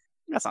 0.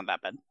 That's not that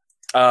bad.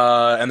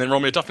 And then roll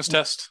me a toughness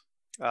test.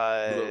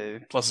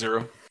 Plus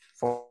 0.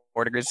 4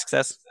 degrees of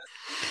success.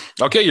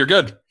 Okay, you're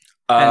good.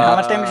 And how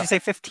much damage did you say?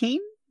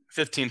 15?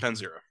 15 pen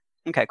 0.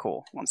 Okay,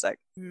 cool. 1 sec.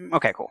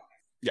 Okay, cool.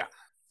 Yeah.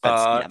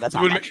 That's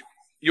not much.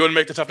 You wouldn't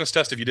make the toughness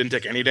test if you didn't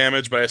take any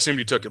damage, but I assumed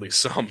you took at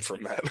least some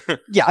from that.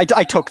 Yeah,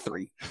 I took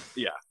 3.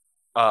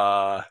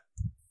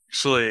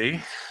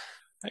 Actually,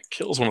 that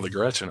kills one of the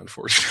Gretchen,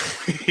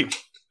 unfortunately.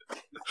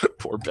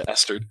 Poor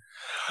bastard.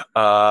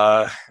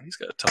 He's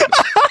got a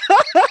toughness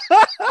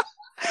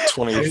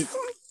 20. Play it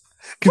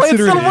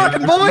Considering still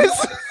working,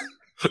 boys!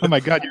 oh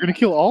my god, you're gonna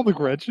kill all the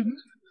Gretchen?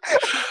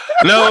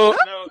 No,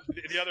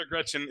 the other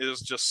Gretchen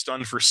is just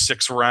stunned for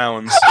 6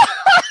 rounds.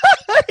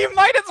 He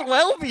might as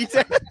well be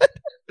dead.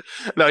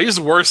 No, he's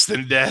worse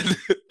than dead.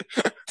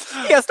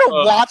 He has to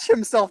watch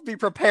himself be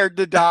prepared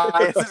to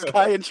die as this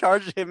guy in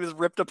charge of him is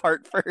ripped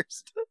apart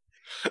first.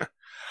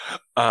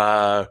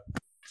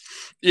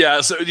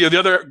 Yeah, so the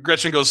other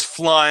Gretchen goes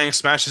flying,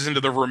 smashes into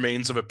the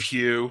remains of a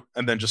pew,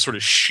 and then just sort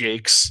of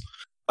shakes.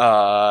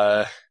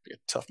 A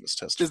toughness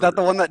test. Is that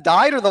the one that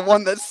died or the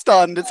one that's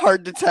stunned? It's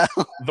hard to tell.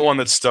 The one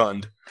that's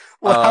stunned.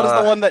 Well, how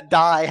does the one that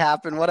die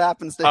happen? What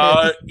happens to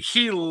him?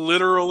 He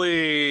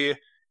literally,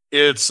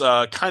 it's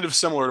kind of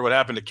similar to what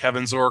happened to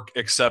Kevin's orc,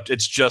 except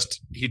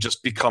he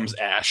just becomes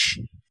ash.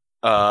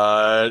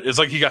 It's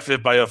like he got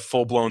hit by a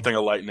full-blown thing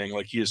of lightning.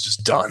 Like, he is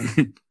just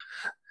done.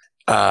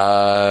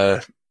 Though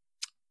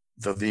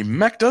the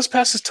mech does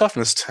pass his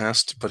toughness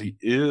test, but he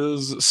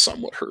is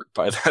somewhat hurt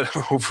by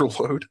that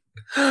overload.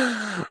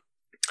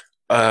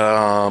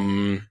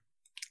 And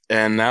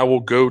now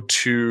we'll go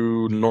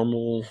to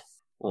normal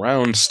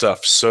round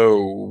stuff.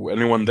 So,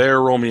 anyone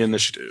there, roll me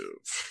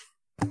initiative.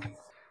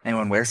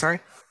 Anyone where, sorry?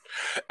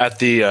 At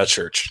the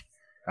church.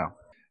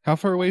 How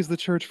far away is the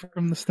church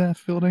from the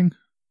staff building?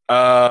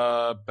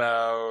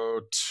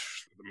 About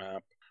the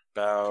map,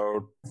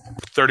 about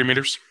 30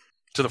 meters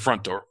to the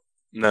front door.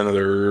 And then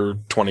another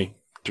 20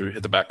 to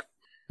hit the back.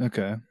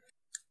 Okay.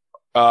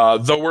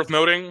 Though worth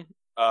noting,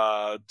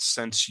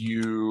 since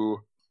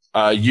you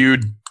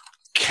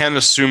can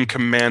assume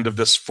command of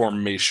this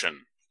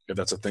formation, if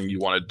that's a thing you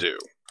want to do,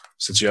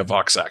 since you have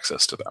Vox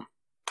access to them.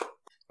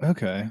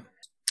 Okay.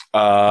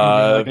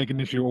 Like I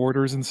can issue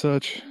orders and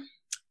such?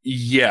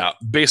 Yeah,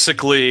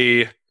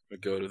 basically,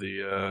 go to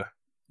the,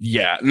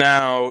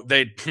 now,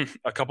 they,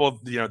 a couple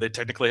of, they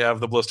technically have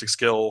the ballistic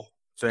skill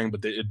thing,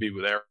 but it'd be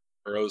with arrows.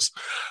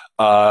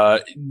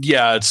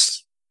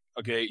 It's,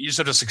 okay, you just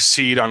have to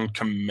succeed on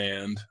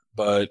command,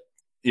 but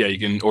yeah, you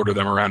can order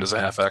them around as a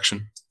half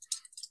action.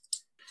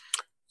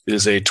 It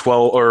is a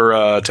 12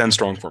 or 10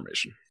 strong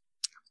formation.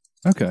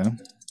 Okay.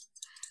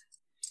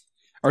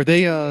 Are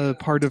they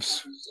part of?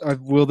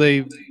 Will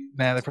they?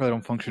 Nah, they probably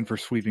don't function for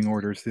sweeping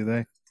orders, do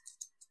they?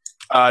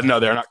 No,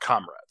 they're not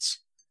comrades.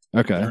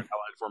 Okay. They're an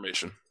allied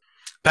formation.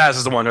 Paz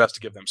is the one who has to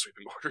give them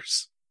sweeping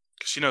orders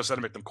because she knows how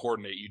to make them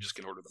coordinate. You just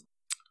can order them.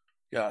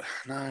 Got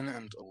 9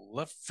 and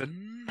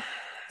 11,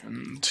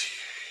 and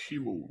he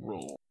will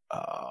roll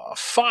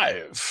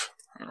 5.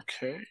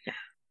 Okay,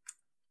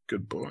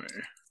 good boy.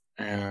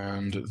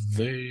 And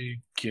they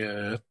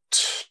get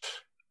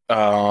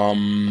so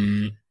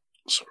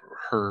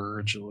her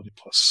agility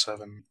plus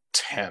 7,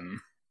 10.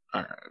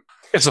 All right.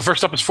 Okay, so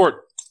first up is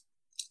Fort.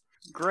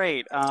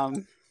 Great.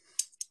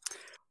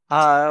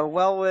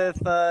 Well,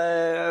 with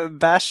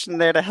Bastion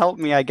there to help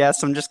me, I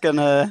guess I'm just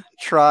gonna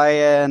try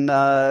and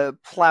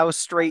plow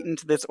straight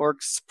into this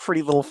orc's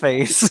pretty little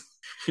face.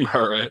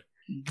 All right.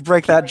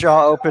 Break that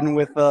jaw open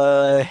with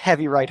a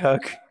heavy right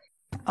hook.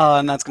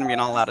 And that's gonna be an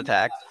all-out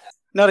attack.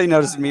 Now that he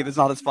notices me, it's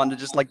not as fun to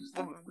just like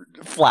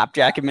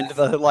flapjack him into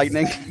the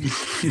lightning.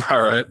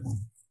 All right.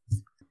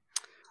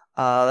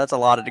 That's a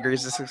lot of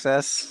degrees of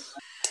success.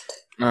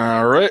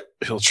 All right.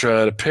 He'll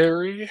try to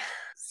parry.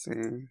 Let's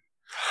see.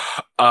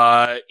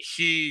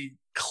 He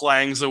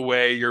clangs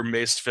away your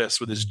maced fist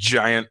with his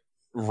giant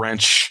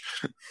wrench.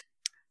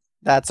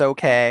 That's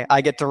okay. I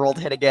get to roll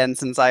to hit again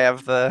since I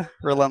have the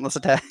relentless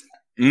attack.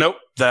 Nope,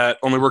 that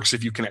only works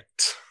if you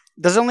connect.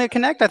 Does it only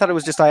connect? I thought it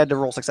was just I had to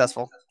roll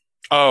successful.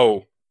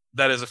 Oh,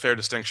 that is a fair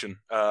distinction.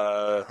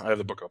 I have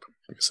the book open.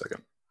 Give me a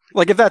second.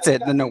 Like, if that's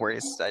it, then no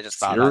worries. I just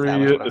thought that was what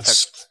I took.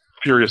 It's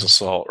Furious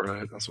Assault,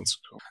 right? That's what's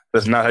called.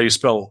 That's not how you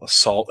spell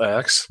Assault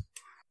X.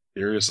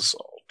 Furious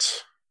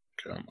Assault.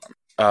 Come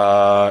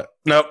on.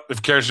 Nope.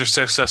 If character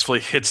successfully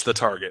hits the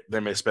target, they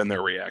may spend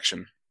their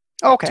reaction.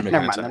 Okay, to make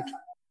never an mind attack. then.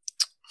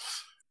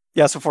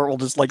 Yeah, so Fort will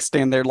just like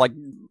stand there like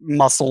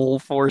muscle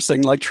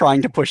forcing, like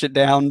trying to push it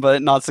down,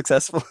 but not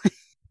successfully. Did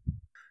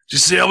you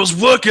see I was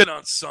working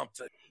on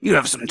something? You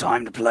have some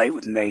time to play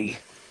with me.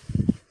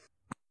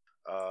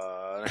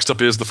 Next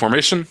up is the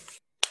formation.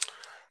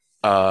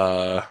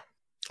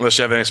 Unless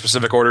you have any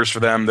specific orders for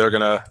them, they're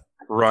going to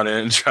run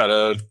in and try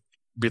to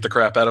beat the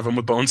crap out of them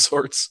with bone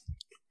swords.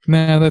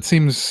 Nah, that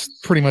seems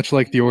pretty much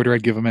like the order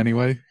I'd give him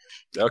anyway.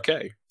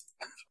 Okay.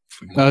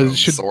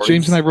 Should Swords.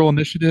 James and I roll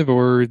initiative,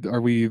 or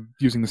are we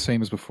using the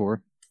same as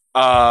before?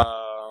 You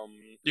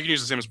can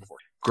use the same as before.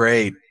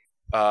 Great.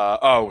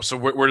 So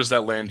where does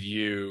that land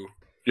you?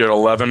 You're at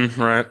 11,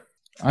 right?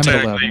 I'm at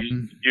Technically,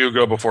 11. You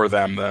go before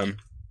them then.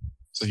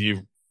 So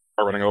you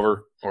are running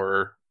over,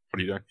 or what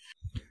are you doing?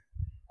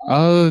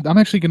 I'm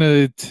actually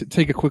gonna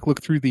take a quick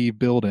look through the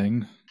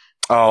building.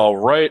 All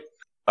right.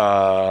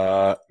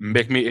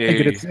 Make me I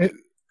think a... it's,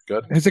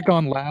 Good. Has it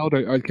gone loud?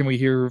 Or can we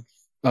hear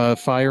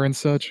fire and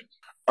such?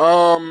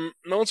 No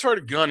one's fired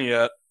a gun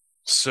yet,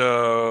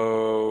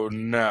 so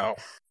no.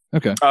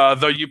 Okay.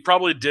 Though you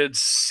probably did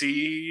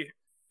see,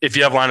 if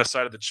you have line of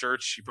sight of the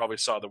church, you probably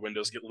saw the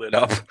windows get lit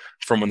up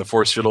from when the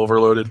force field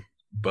overloaded.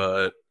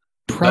 But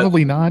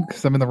Probably not,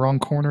 because I'm in the wrong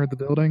corner of the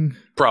building.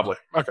 probably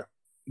okay.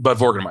 But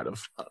Vorgan might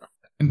have. I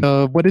don't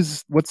know. And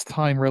what's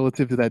time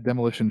relative to that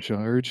demolition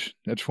charge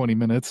at 20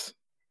 minutes?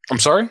 I'm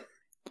sorry.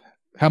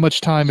 How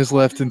much time is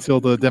left until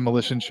the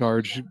demolition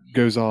charge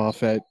goes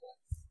off at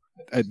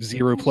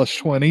 0 plus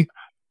 20?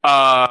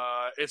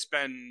 It's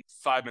been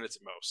 5 minutes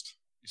at most.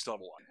 You still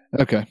have a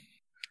lot. Okay.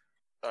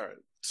 All right.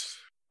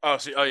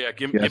 Oh yeah.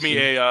 Give Yes,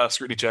 me a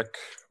scrutiny check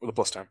with a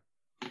plus 10.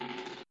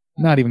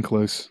 Not even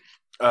close.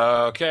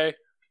 Okay.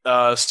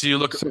 So you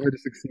look. So hard to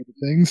succeed at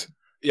things.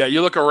 Yeah,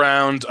 you look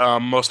around.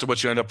 Most of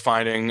what you end up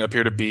finding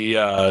appear to be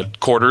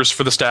quarters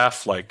for the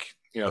staff, like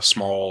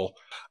small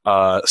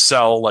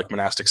cell, like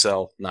monastic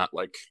cell, not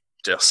like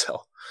jail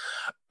cell,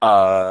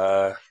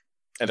 and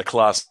a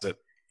closet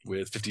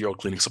with 50-year-old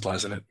cleaning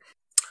supplies in it.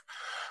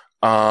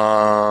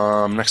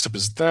 Next up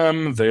is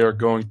them. They are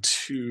going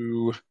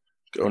to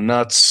go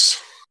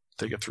nuts.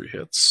 They get 3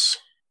 hits,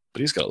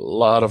 but he's got a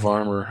lot of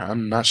armor.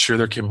 I'm not sure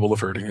they're capable of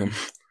hurting him.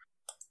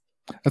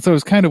 That's what I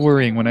was kind of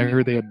worrying when I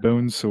heard they had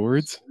bone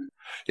swords.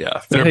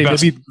 Yeah, But hey,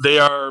 maybe- they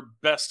are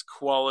best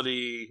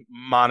quality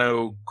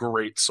mono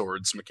great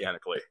swords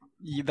mechanically.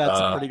 That's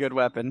a pretty good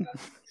weapon.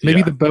 Maybe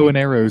Yeah. the bow and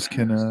arrows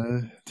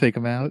can take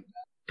them out.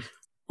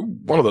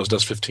 One of those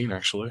does 15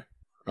 actually.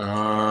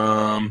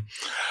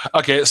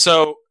 Okay,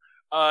 so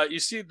you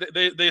see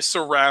they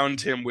surround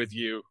him with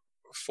you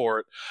for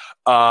it.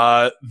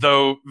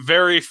 Though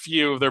very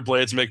few of their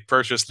blades make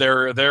purchase.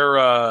 Their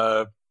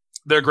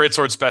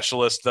greatsword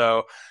specialist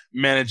though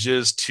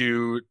manages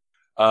to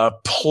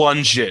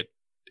plunge it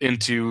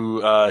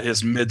into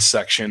his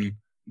midsection.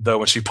 Though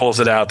when she pulls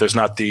it out, there's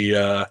not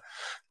the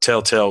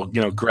telltale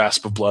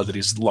grasp of blood that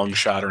he's lung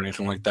shot or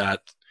anything like that.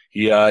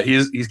 He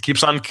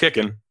keeps on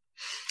kicking.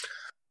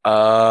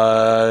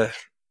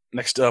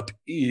 Next up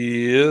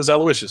is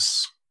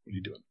Aloysius. What are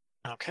you doing?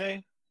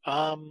 Okay.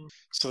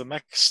 So the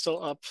mech is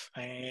still up,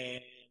 and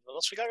what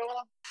else we got going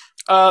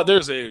on?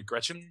 There's a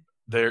Gretchen.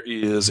 There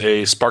is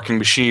a sparking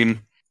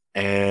machine,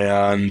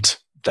 and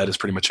that is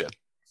pretty much it.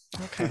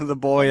 Okay. The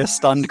boy, a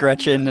stunned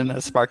Gretchen, and a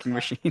sparking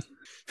machine.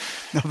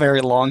 A very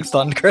long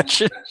stunned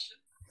Gretchen.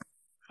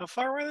 How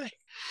far were they?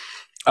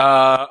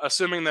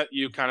 Assuming that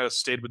you kind of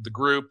stayed with the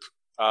group,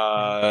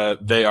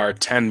 they are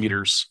 10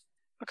 meters.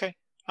 Okay.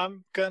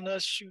 I'm gonna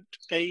shoot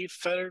a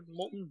fettered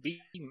molten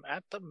beam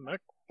at the mech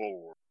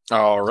board.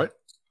 All right.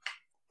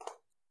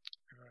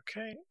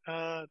 Okay.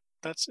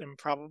 That's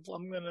improbable.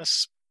 I'm gonna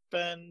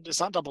spend. It's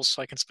not doubles,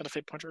 so I can spend a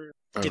fate pointer.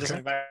 It doesn't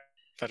Okay. matter.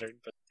 Fettered,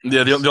 but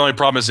Yeah, the only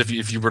problem is if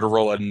you were to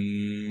roll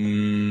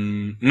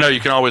no, you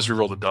can always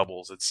reroll the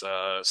doubles. It's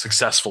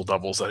successful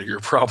doubles that are your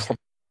problem.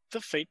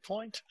 the fate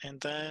point, and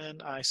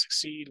then I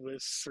succeed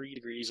with 4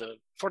 degrees of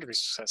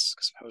success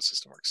because of how the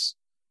system works.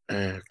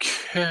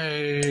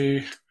 Okay.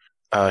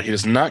 He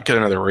does not get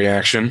another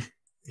reaction.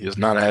 He is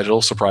not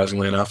agile,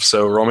 surprisingly enough.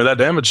 So roll me that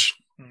damage.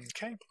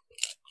 Okay.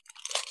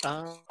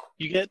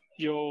 You get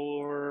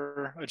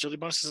your agility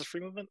bonus as a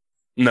free movement.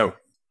 No.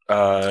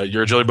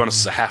 Your agility bonus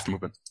is a half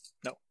movement.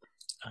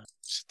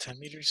 So 10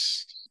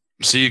 meters.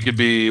 So you could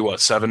be,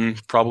 7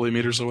 probably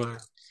meters away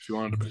if you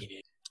wanted to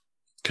be.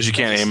 Because you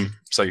can't aim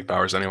psychic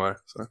powers anyway.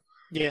 So.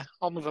 Yeah,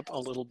 I'll move up a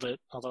little bit,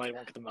 although I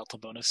won't get the mental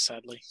bonus,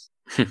 sadly.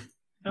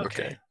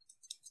 Okay.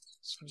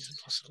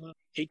 So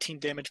 18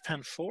 damage,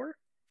 pen 4.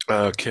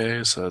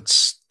 Okay, so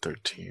that's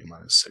 13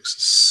 minus 6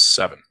 is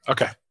 7.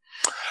 Okay.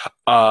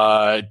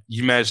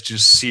 You managed to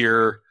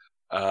sear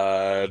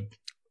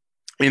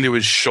into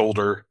his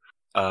shoulder.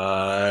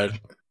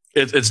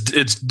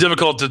 It's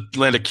difficult to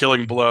land a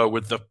killing blow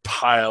with the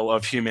pile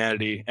of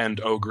humanity and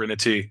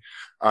ogrenity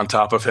on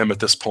top of him at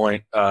this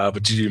point,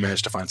 but you do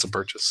manage to find some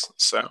purchase.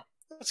 So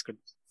That's good.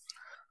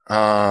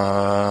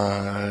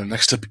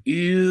 next up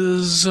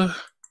is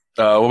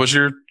what was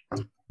your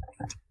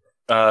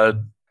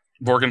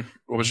Borgen?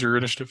 What was your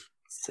initiative?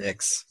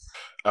 6.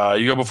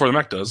 You go before the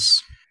mech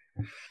does.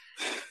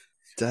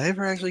 Did I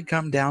ever actually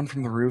come down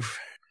from the roof?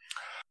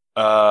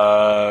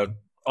 I'll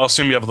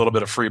assume you have a little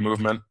bit of free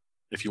movement.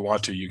 If you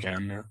want to, you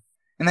can. Yeah.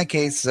 In that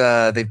case,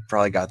 they've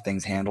probably got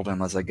things handled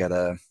unless I get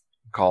a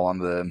call on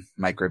the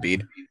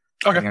microbead.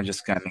 I Okay. think I'm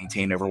just going to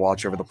maintain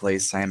Overwatch over the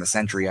place. I am a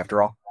sentry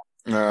after all.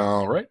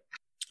 All right.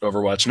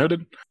 Overwatch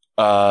noted.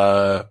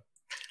 1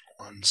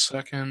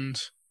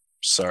 second.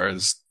 Sorry,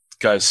 this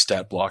guy's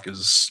stat block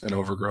is an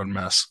overgrown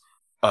mess.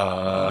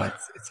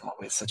 It's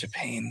always such a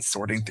pain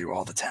sorting through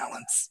all the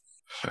talents.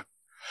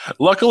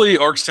 Luckily,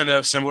 orcs tend to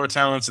have similar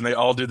talents, and they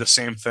all do the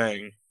same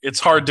thing. It's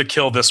hard to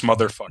kill this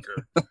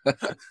motherfucker.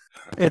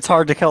 It's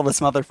hard to kill this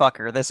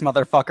motherfucker. This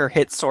motherfucker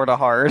hits sort of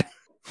hard.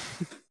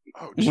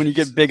 Oh, When you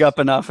get big up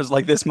enough, it's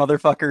like this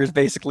motherfucker is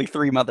basically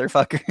 3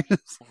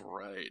 motherfuckers.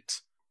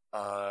 Right.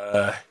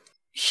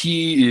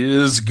 He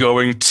is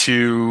going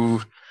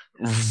to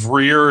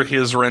rear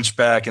his wrench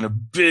back in a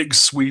big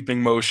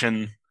sweeping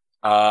motion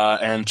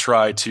and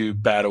try to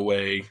bat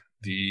away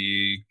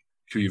the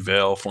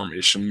Veil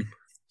formation.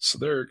 So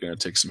they're going to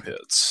take some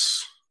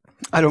hits.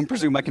 I don't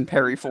presume I can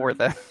parry for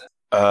that.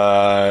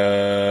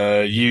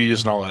 You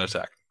use an all-out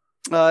attack.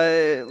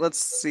 Let's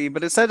see.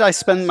 But it said I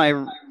spend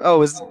my...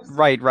 Oh, is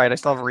right. I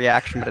still have a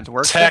reaction, but it's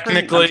work.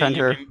 Technically,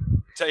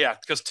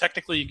 because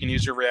technically you can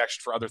use your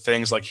reaction for other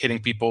things, like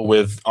hitting people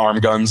with arm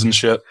guns and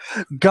shit.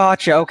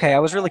 Gotcha. Okay, I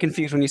was really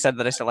confused when you said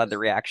that I still had the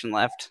reaction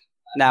left.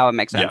 Now it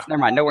makes sense. Yeah. Never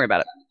mind. Don't worry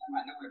about it.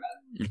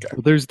 Okay.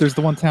 Well, there's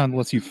the one town that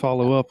lets you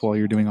follow up while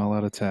you're doing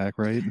all-out attack,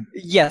 right?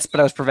 Yes, but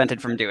I was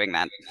prevented from doing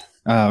that.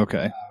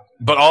 Okay.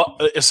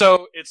 But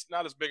so it's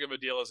not as big of a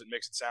deal as it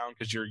makes it sound,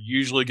 because you're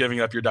usually giving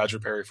up your dodge or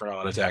parry for an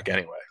all-out attack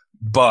anyway.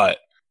 But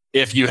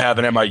if you have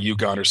an MIU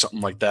gun or something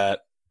like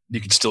that,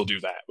 you can still do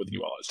that with a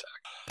new all-out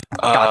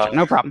attack. Gotcha.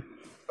 No problem.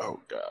 Oh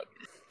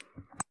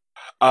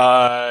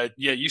god.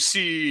 Yeah, you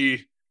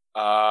see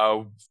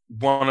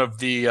one of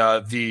the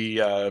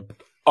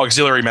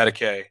auxiliary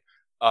Medicae.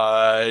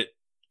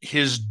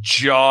 His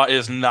jaw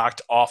is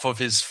knocked off of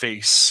his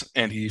face,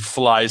 and he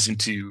flies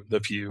into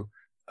the pew,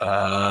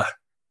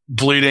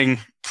 bleeding,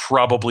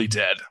 probably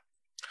dead.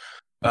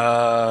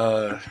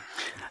 So,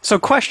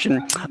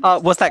 question: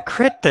 was that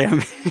crit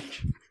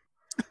damage?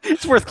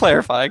 It's worth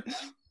clarifying.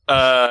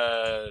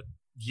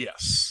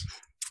 Yes.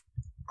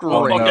 Great.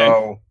 Oh, okay.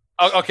 no.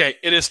 Okay,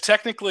 it is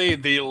technically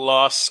the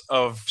loss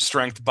of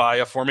strength by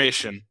a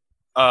formation.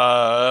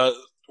 Does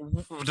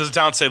the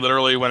town say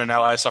literally when an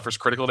ally suffers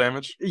critical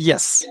damage?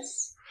 Yes.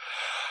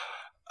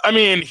 I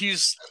mean,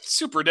 he's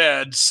super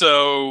dead,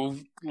 so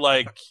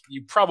like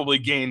you probably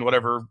gained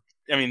whatever.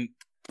 I mean,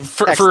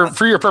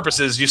 for your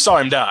purposes, you saw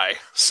him die,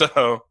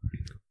 so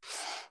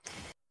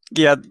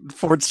Yeah,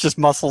 Ford's just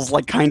muscles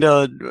like kind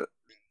of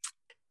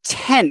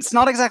tense,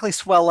 not exactly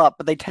swell up,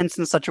 but they tense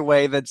in such a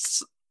way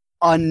that's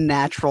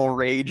unnatural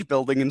rage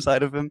building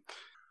inside of him.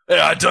 hey,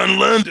 I done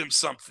learned him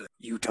something.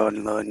 You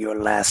done learn your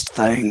last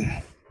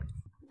thing.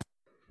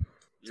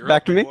 You're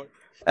Back up, to me? boy.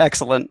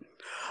 Excellent.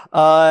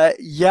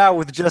 Yeah,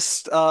 with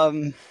just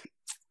bellow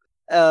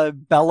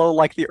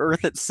like the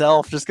earth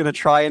itself, just gonna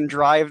try and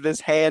drive this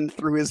hand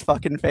through his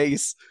fucking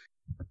face.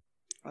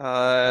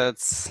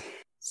 Let's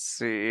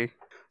see.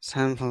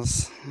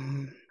 Samples.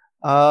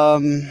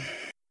 That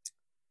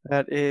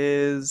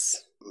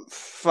is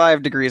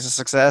 5 degrees of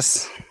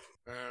success.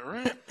 All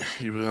right,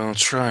 you will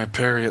try and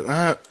parry at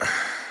that.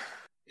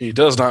 He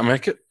does not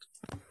make it.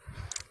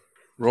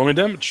 Roll me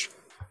damage.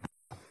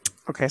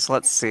 Okay, so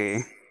let's see.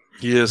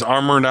 He is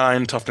armor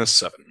 9, toughness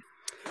 7.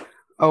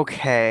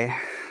 Okay,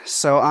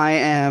 so I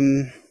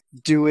am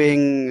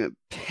doing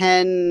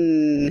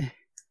pen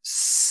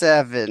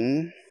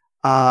 7.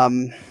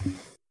 So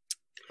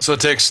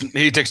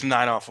he takes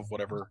 9 off of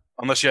whatever,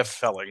 unless you have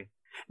felling.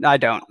 I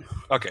don't.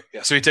 Okay,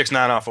 yeah. So he takes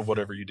 9 off of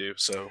whatever you do.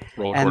 So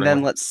roll And accordingly.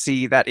 then let's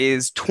see, that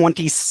is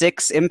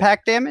 26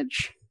 impact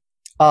damage.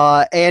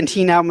 And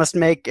he now must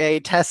make a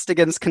test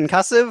against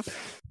concussive,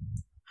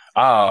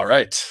 All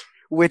right.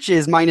 which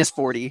is minus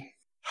 40.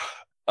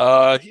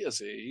 He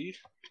has a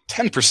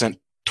 10%,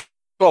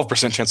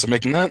 12% chance of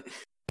making that.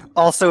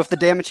 Also, if the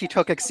damage he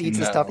took exceeds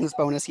his No. toughness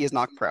bonus, he is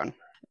knocked prone.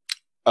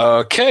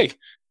 Okay.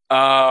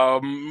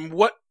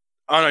 What?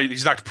 Oh no,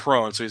 he's knocked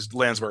prone, so he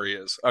lands where he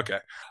is. Okay.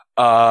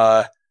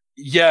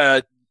 Yeah.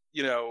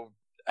 You know,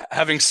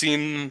 having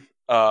seen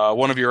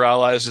one of your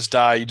allies just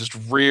die, you just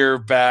rear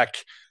back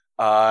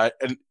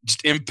and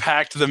just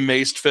impact the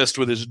maced fist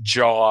with his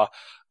jaw.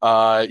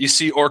 You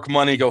see Orc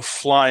money go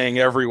flying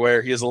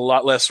everywhere. He is a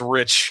lot less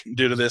rich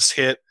due to this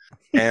hit,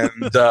 and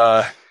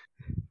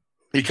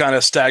he kind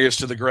of staggers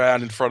to the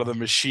ground in front of the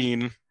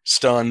machine,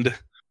 stunned.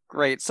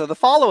 Great. So the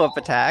follow-up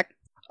attack.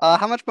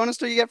 How much bonus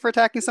do you get for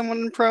attacking someone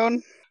in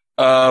prone?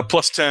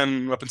 Plus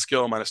 10 weapon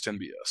skill, minus 10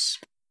 BS.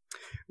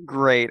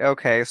 Great.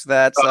 Okay, so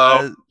that's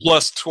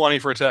Plus 20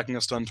 for attacking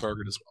a stun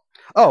target as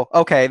well.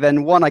 oh, okay.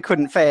 Then 1 I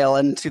couldn't fail,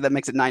 and 2 that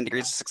makes it 9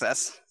 degrees of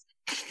success.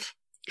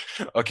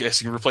 Okay,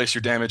 so you can replace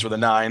your damage with a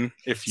 9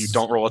 if you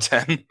don't roll a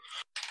 10.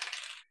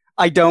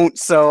 I don't.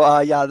 So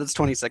yeah, that's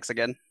 26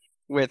 again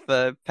with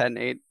pen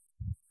 8.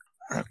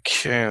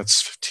 Okay,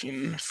 that's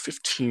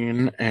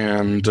 15,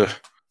 and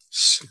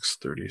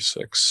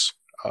 636.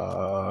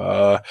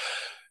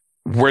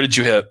 Where did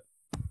you hit?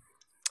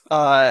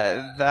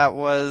 That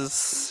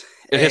was.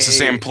 It hits the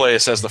same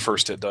place as the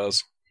first hit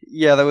does.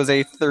 Yeah, that was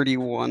a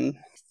 31.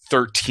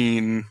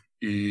 13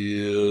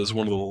 is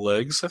one of the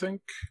legs, I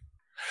think.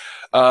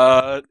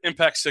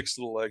 Impact 6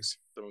 to the legs.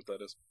 Don't know what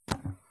that is.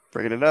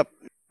 Bringing it up.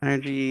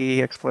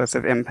 Energy,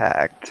 explosive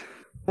impact.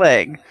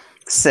 Leg.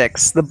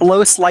 6. The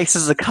blow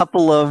slices a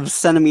couple of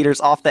centimeters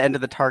off the end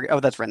of the target.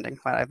 Oh, that's rending.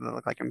 Why did that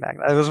look like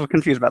impact? I was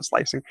confused about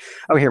slicing.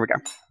 Oh, here we go.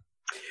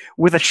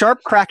 With a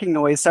sharp cracking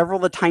noise, several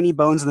of the tiny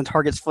bones in the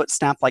target's foot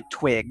snap like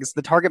twigs.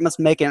 The target must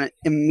make an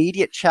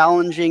immediate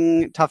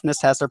challenging toughness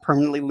test or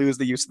permanently lose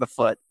the use of the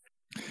foot.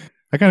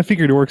 I kind of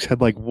figured orcs had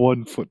like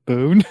 1 foot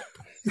bone.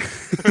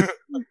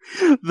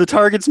 The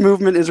target's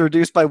movement is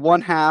reduced by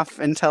 1/2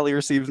 until he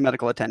receives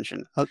medical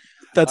attention.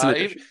 That's an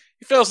addition.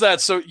 He fails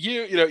that, so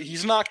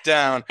he's knocked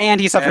down.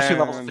 And he suffers 2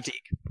 levels of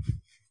fatigue.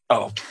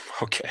 Oh,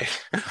 okay.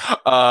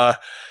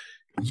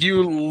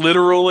 You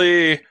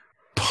literally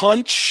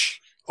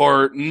punch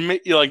or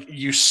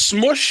you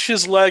smush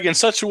his leg in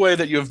such a way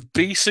that you have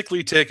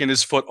basically taken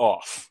his foot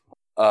off.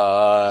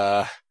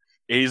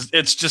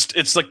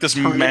 It's like this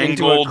Turn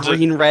mangled into a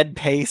green-red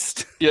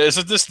paste. Yeah,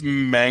 it's this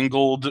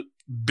mangled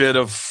bit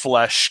of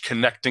flesh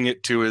connecting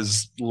it to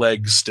his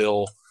leg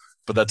still,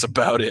 but that's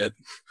about it.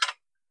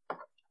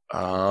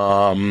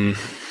 Let's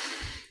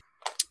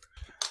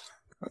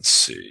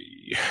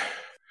see.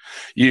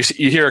 You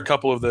hear a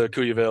couple of the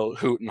Kuyavale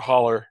hoot and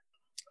holler.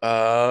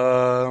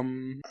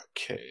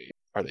 Okay.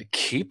 Are they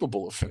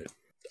capable of finishing?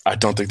 I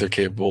don't think they're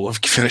capable of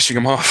finishing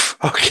him off.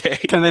 Okay.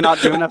 Can they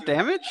not do enough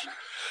damage?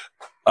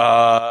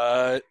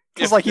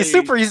 It's like he's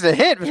super easy to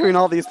hit between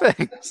all these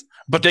things.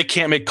 But they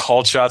can't make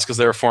called shots because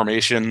they're a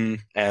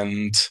formation,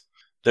 and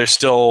they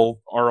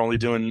still are only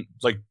doing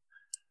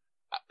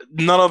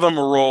none of them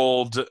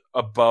rolled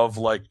above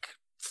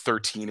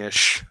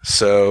 13-ish,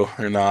 so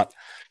they're not.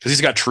 Because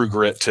he's got true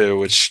grit too,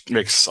 which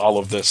makes all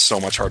of this so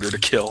much harder to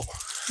kill.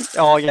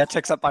 Oh yeah, it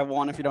ticks up by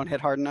 1 if you don't hit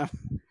hard enough.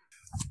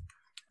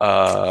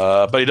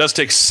 But he does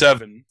take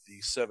 7.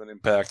 The 7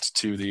 impact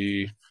to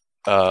the.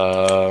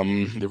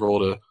 They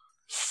rolled a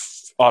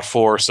odd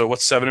 4. So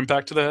what's 7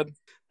 impact to the head?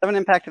 7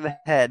 impact to the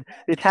head.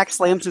 The attack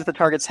slams into the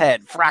target's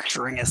head,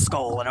 fracturing his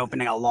skull and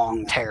opening a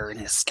long tear in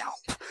his scalp.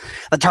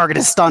 The target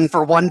is stunned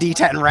for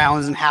 1d10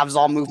 rounds and halves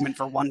all movement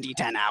for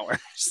 1d10 hours.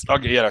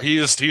 Okay, yeah,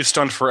 he's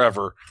stunned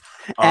forever.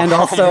 And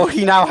also,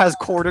 he now has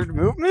quartered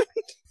movement.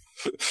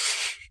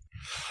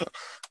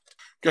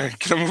 Okay,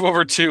 can I move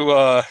over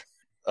to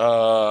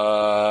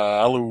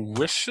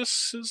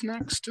Aloysius is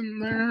next in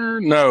there?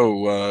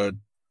 No,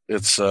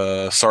 it's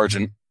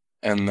Sergeant,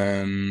 and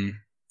then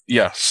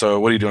So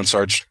what are you doing,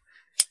 Sarge?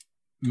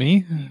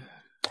 Me?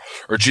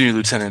 Or Junior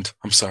Lieutenant?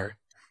 I'm sorry.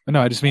 No,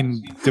 I just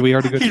mean, did we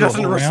already go? He through a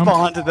doesn't whole round?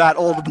 respond to that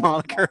old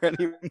moniker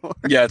anymore.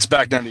 Yeah, it's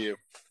back down to you.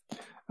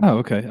 Oh,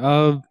 okay.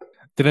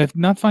 Did I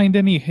not find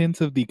any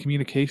hint of the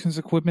communications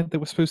equipment that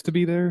was supposed to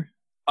be there?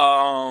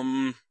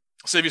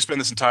 Say if you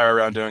spend this entire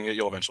round doing it,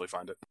 you'll eventually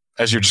find it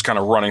as you're just kind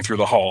of running through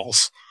the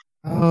halls.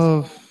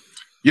 Oh,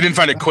 You didn't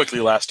find it quickly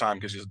last time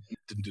because you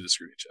didn't do the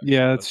scrutiny check.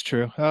 yeah, that's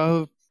true.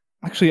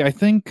 Actually, I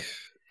think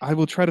I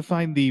will try to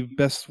find the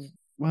best.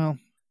 Well,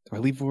 do I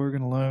leave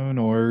Vorgan alone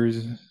or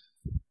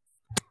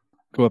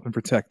go up and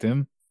protect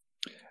him?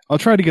 I'll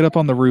try to get up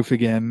on the roof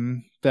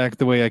again, back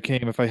the way I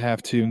came if I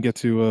have to, and get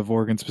to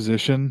Vorgan's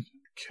position.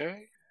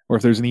 Okay. Or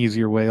if there's an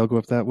easier way, I'll go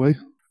up that way.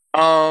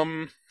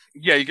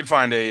 Yeah, you can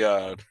find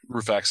a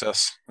roof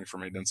access for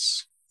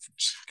maintenance.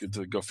 Just good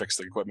to go fix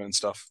the equipment and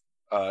stuff.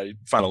 You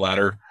find a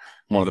ladder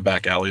in one of the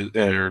back alleys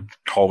or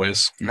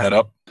hallways and head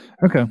up.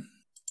 Okay.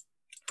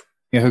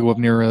 Yeah, I'll go up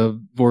near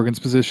Vorgan's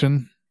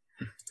position.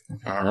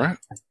 All right.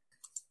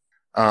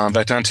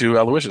 Back down to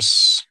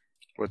Aloysius.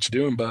 What you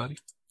doing, buddy?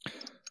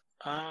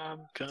 I'm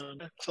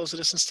gonna close the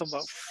distance to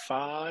about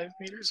 5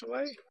 meters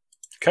away.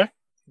 Okay.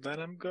 Then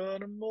I'm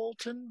gonna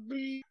Molten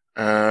Beam.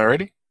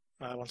 Ready?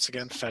 Once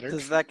again, fettered.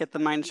 Does that get the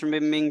minus from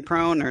him being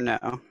prone or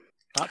no?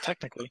 Not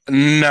technically.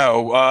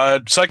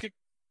 No. Psychic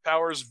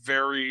powers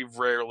very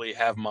rarely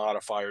have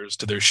modifiers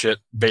to their shit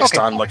based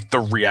on the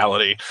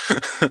reality.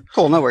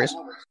 Cool, no worries.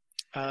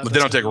 But they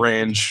don't take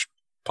range,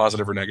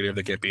 positive or negative.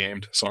 They can't be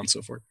aimed, so on and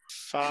so forth.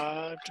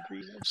 5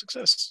 degrees of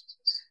success.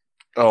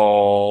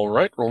 All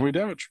right, roll me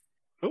damage.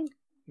 Oh,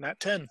 nat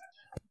 10.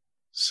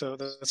 So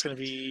that's going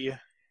to be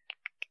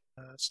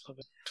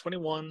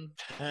 21,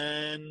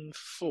 10,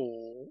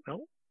 4.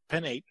 No,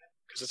 10, 8,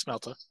 because it's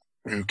Melta.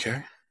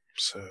 Okay,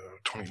 so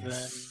 20.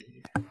 Then,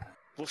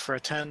 for a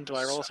 10, do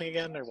I roll a thing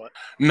again, or what?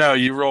 No,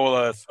 you roll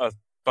a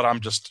but I'm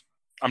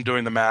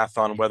doing the math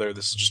on whether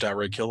this is just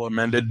outright kill.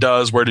 Amended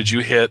does. Where did you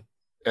hit,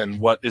 and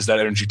what is that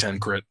energy 10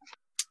 crit?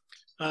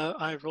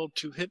 I rolled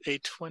to hit a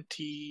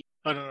 20.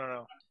 Oh,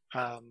 no.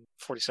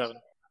 47.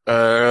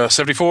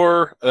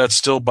 74. That's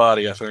still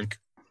body, I think.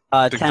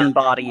 10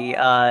 body.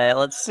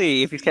 Let's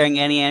see. If he's carrying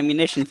any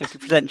ammunition,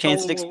 50%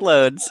 chance it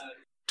explodes.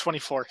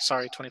 24.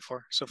 Sorry,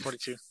 24. So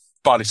 42.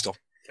 Body still.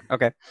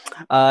 Okay.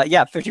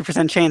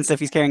 50% chance if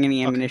he's carrying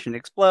any ammunition it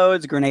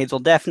explodes. Grenades will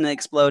definitely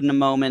explode in a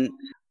moment.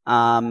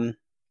 And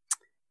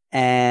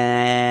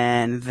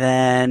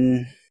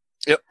then...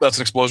 Yep, that's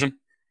an explosion.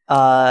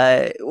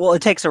 Well,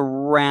 it takes a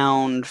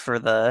round for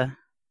the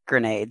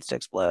grenades to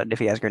explode if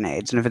he has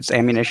grenades. And if it's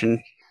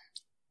ammunition...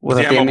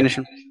 Without the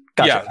ammunition?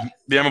 Gotcha. Yeah,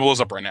 the ammo blows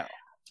up right now.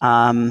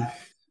 And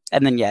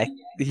then,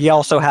 he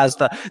also has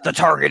the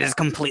target is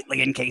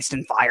completely encased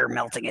in fire,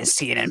 melting his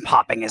skin and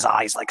popping his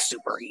eyes like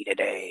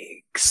superheated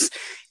eggs.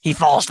 He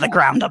falls to the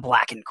ground, a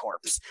blackened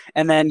corpse.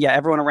 And then,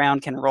 everyone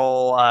around can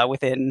roll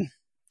within...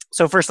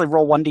 So firstly,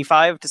 roll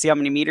 1d5 to see how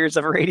many meters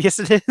of a radius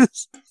it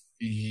is.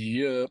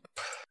 Yep.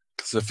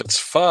 Because if it's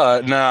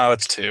 5... No,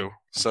 it's 2.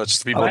 So it's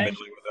just the people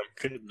immediately with them.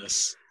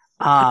 Goodness.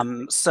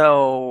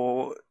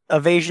 So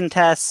evasion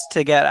test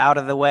to get out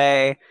of the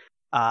way.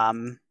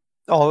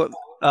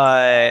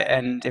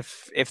 And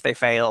if they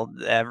fail,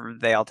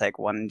 they all take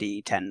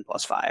 1d10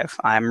 plus 5.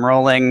 I'm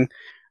rolling.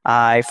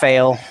 I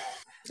fail.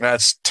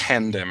 That's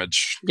 10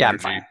 damage. Yeah, I'm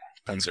Energy. fine.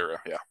 Pen 0,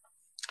 yeah.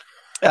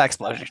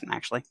 Explosion,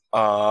 actually.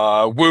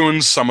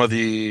 Wounds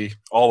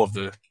all of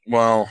the.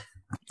 Well,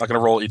 I'm not gonna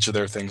roll each of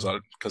their things on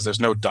it because there's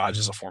no dodge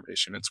as a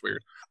formation. It's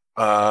weird.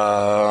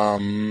 I'll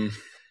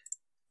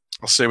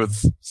say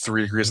with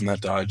 3 degrees in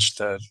that dodge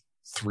that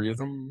 3 of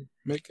them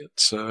make it.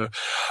 So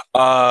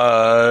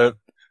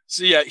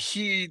yeah,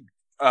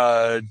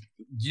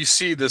 you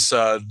see this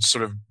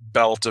sort of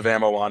belt of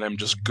ammo on him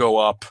just go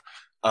up,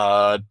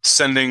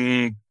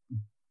 sending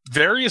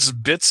various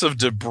bits of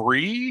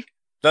debris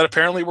that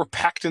apparently were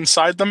packed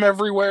inside them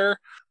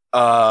everywhere.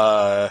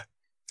 A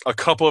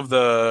couple of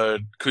the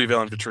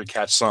Kuivel infantry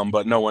catch some,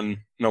 but no one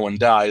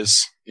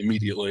dies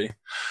immediately.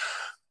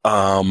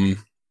 And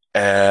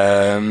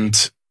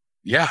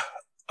yeah,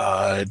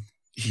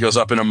 he goes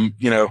up in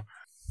a,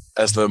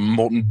 as the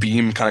molten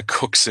beam kind of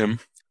cooks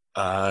him.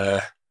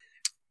 That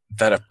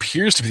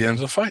appears to be the end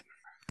of the fight.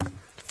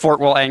 Fort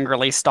will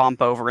angrily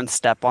stomp over and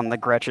step on the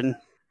Gretchen.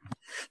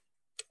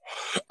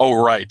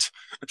 Oh, right.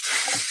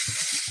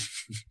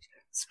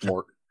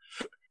 Sport.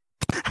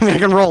 I mean, I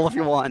can roll if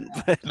you want.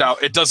 But... No,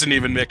 it doesn't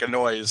even make a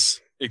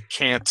noise. It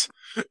can't.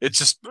 It's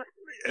just,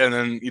 and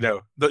then,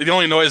 the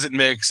only noise it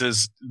makes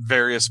is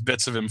various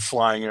bits of him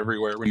flying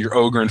everywhere when your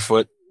ogre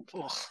foot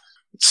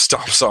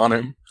stomps on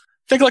him.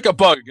 Think like a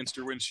bug against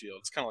your windshield.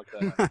 It's kind of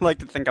like that. I like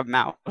to think of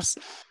mouse.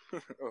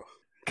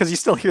 Because you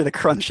still hear the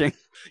crunching.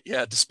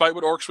 Yeah, despite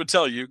what orcs would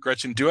tell you,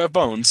 Gretchen do have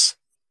bones,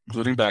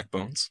 including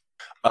backbones.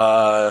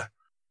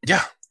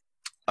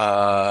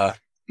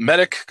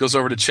 Medic goes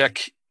over to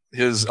check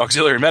his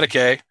auxiliary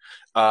medicae.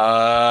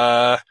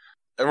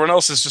 Everyone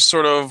else is just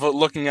sort of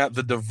looking at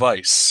the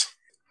device.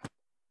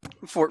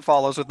 Fort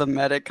follows with the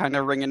medic kind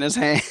of wringing his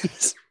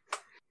hands.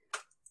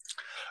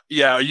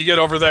 Yeah, you get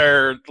over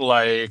there,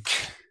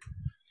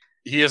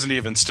 he isn't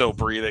even still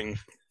breathing.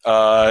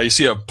 You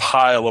see a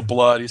pile of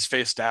blood. He's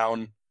face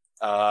down.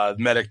 The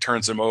medic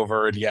turns him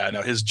over, and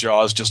his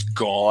jaw's just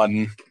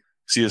gone.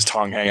 See his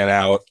tongue hanging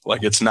out.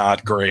 It's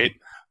not great.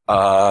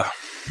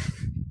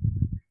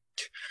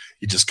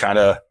 He just kind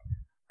of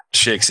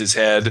shakes his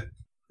head.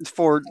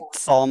 Ford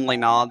solemnly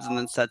nods and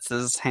then sets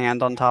his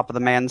hand on top of the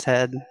man's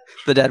head,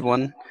 the dead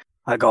one.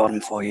 I got him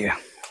for you.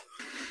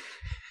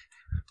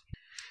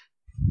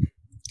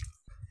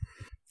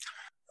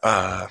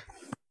 The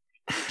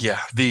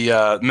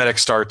medic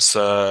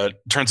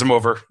turns him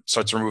over,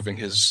 starts removing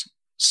his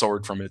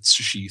sword from its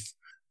sheath,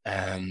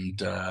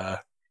 and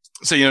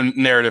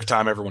narrative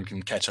time, everyone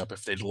can catch up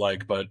if they'd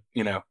like, but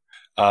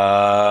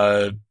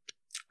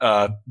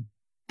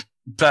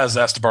Paz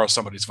asked to borrow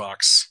somebody's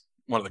Vox,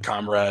 one of the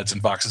comrades,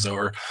 and Vox is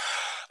over.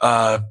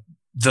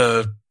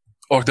 The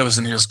orc that was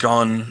in here is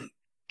gone.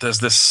 There's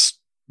this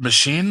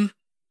machine,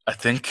 I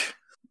think.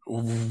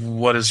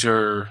 What's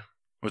your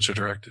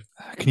directive?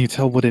 Can you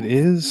tell what it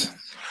is?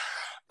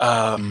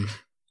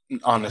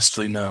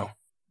 Honestly, no.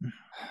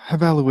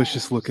 Have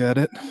Aloysius look at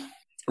it.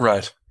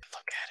 Right.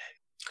 Look at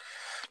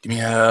it. Give me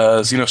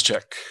a Xenos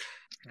check.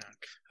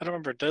 I don't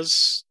remember.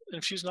 Does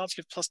Infused Knots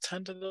give plus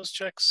 10 to those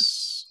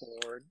checks?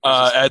 Or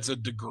adds a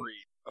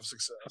degree of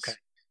success. Okay.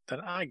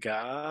 Then I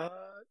got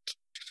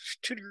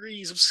 2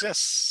 degrees of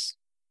success.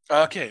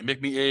 Okay,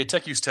 make me a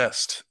tech use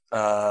test.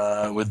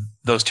 With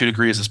those 2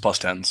 degrees is plus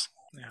 10s.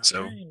 Okay.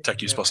 So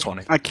tech use plus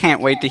 20. I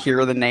can't wait to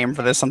hear the name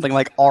for this. Something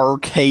like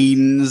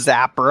Arcane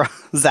Zappa.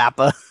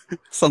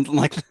 Something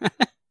like that.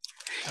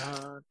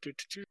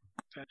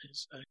 That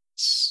is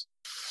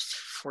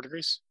 4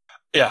 degrees.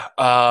 Yeah.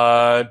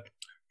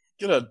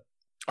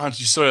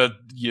 You sort of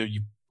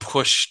you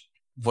push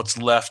what's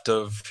left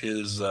of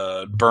his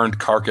burned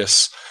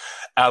carcass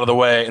out of the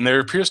way, and there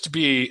appears to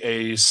be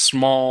a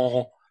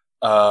small,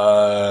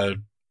 not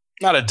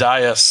a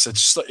dais.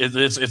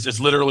 It's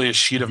literally a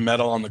sheet of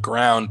metal on the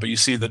ground, but you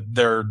see that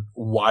there are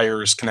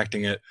wires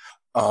connecting it.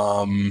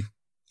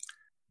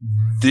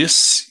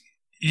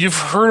 You've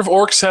heard of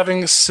orcs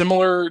having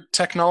similar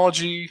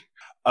technology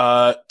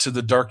to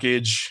the Dark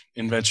Age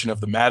invention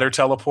of the matter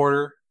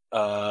teleporter.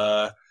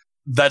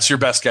 That's your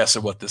best guess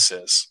at what this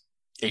is.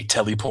 A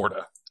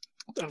teleporter.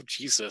 Oh,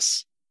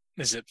 Jesus.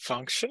 Is it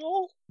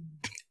functional?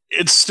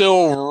 It's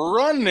still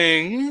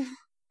running.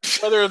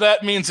 Whether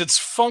that means it's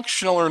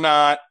functional or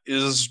not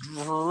is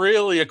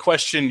really a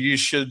question you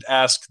should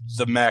ask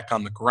the mech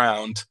on the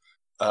ground.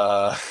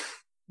 Yeah,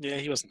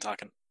 he wasn't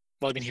talking.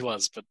 Well, I mean, he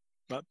was, but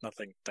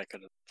nothing that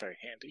could have very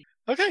handy.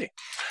 Okay.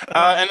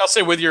 And I'll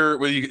say with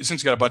you,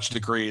 since you got a bunch of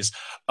degrees,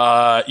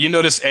 you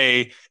notice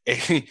a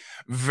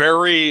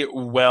very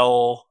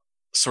well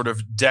sort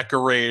of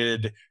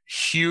decorated,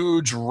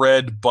 huge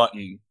red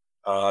button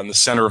in the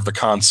center of the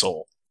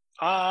console.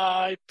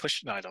 I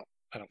push. No, I don't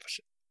push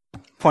it.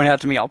 Point out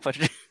to me, I'll push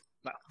it.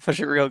 No. Push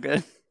it real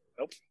good.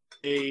 Nope.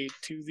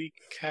 To the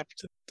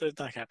captain,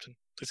 not captain,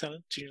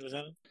 lieutenant, junior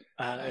lieutenant.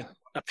 It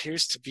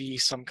appears to be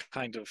some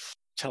kind of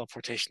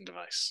teleportation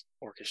device,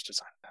 orcish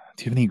design.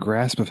 Do you have any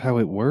grasp of how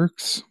it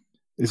works?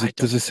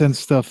 Does it send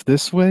stuff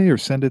this way or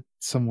send it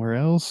somewhere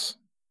else?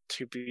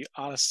 To be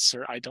honest,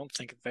 sir, I don't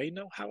think they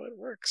know how it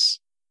works.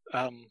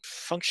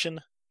 Function,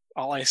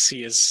 all I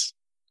see is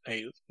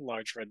a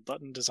large red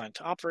button designed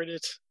to operate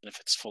it, and if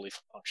it's fully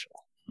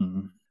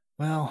functional.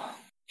 Well,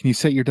 can you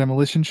set your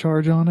demolition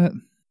charge on it?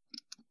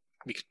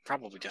 We could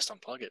probably just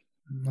unplug it.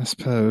 I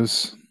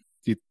suppose.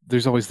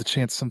 There's always the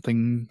chance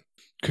something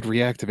could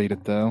reactivate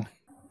it, though.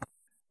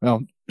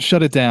 Well,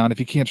 shut it down. If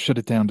you can't shut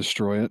it down,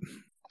 destroy it.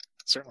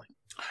 Certainly.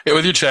 Yeah,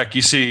 with your check,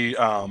 you see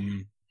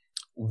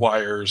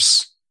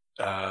wires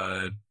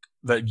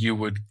that you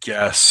would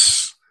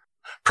guess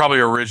probably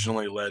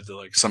originally led to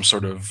like some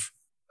sort of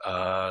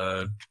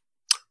not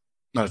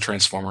a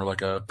transformer,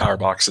 like a power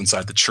box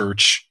inside the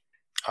church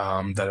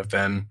that have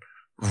been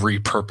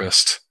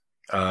repurposed.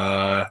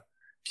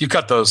 If you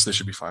cut those, they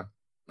should be fine.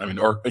 I mean,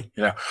 orc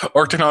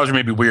technology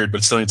may be weird,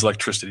 but it still needs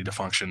electricity to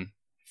function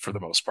for the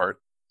most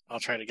part. I'll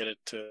try to get it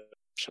to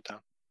shut down.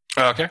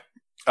 Okay.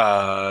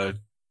 So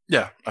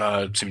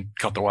you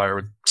cut the wire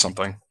with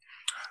something.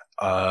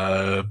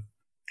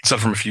 Aside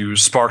from a few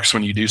sparks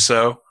when you do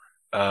so,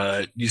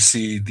 you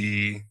see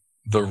the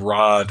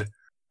rod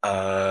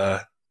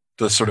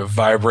the sort of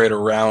vibrate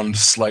around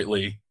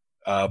slightly,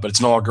 but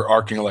it's no longer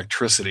arcing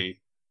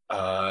electricity.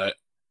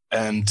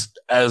 And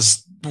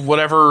as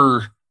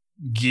whatever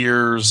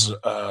gears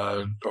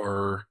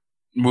or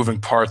moving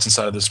parts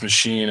inside of this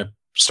machine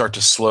start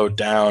to slow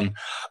down,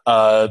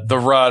 the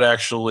rod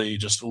actually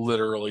just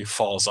literally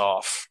falls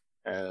off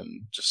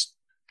and just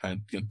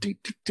kind of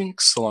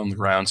dinks along the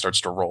ground,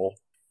 starts to roll.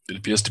 It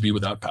appears to be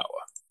without power.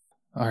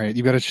 All right,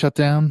 you got it shut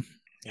down?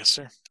 Yes,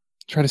 sir.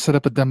 Try to set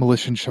up a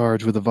demolition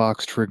charge with a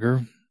Vox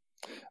trigger.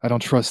 I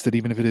don't trust it,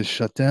 even if it is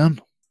shut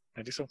down.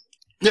 I do so.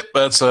 Yep,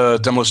 that's a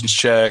demolitions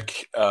check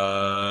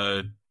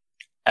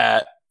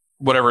at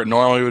whatever it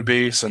normally would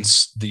be,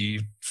 since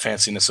the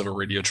fanciness of a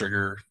radio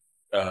trigger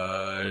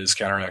is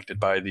counteracted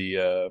by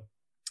the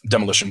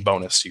demolition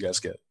bonus you guys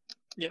get.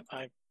 Yep,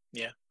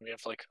 we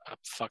have like a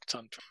fuck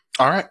ton.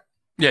 All right.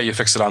 Yeah, you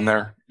fix it on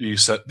there. You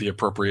set the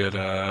appropriate,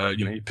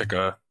 you pick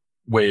a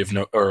wave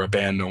or a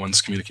band no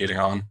one's communicating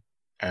on,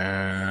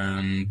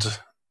 and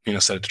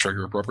set it to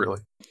trigger appropriately.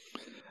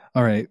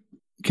 All right.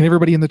 Can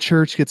everybody in the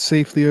church get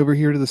safely over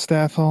here to the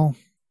staff hall?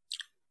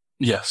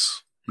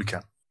 Yes, we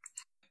can.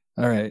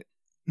 All right.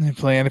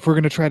 Plan. If we're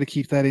going to try to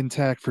keep that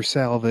intact for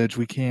salvage,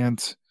 we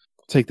can't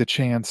take the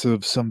chance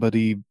of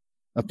somebody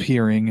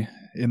appearing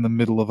in the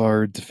middle of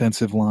our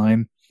defensive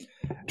line.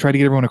 Try to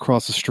get everyone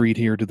across the street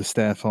here to the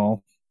staff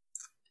hall.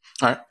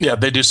 All right. Yeah,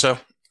 they do so.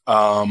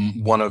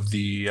 One of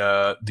the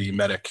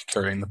medic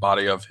carrying the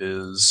body of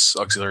his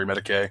auxiliary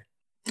medic A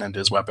and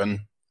his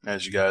weapon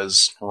as you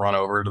guys run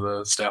over to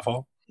the staff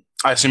hall.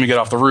 I assume you get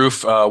off the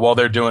roof.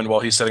 While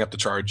he's setting up the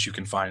charge, you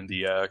can find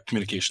the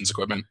communications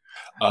equipment.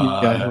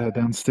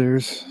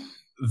 Downstairs.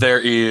 There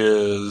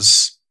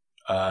is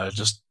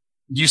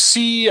you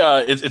see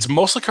it's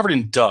mostly covered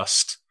in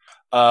dust.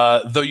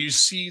 Though you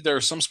see there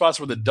are some spots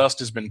where the dust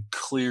has been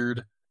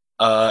cleared.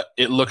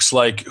 It looks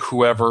like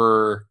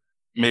whoever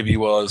maybe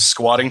was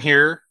squatting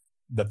here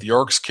that the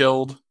orcs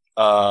killed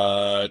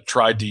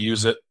tried to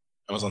use it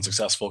and was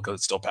unsuccessful because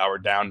it's still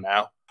powered down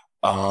now.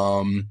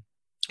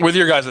 With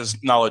your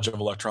guys' knowledge of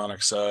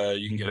electronics,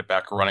 you can get it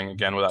back running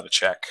again without a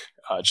check.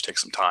 It just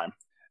takes some time.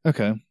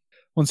 Okay.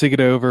 Once they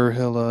get over,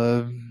 he'll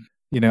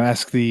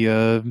ask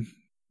the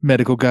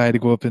medical guy to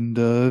go up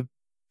and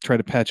try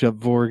to patch up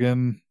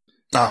Vorgan.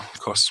 Oh, of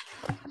course.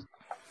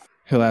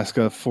 He'll ask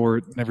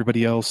Fort and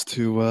everybody else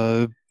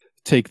to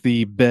take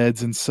the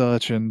beds and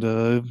such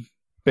and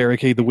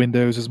barricade the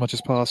windows as much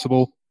as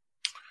possible.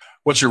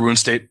 What's your wound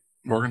state,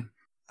 Morgan?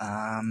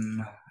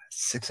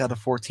 6 out of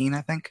 14,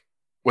 I think.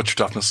 What's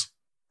your toughness?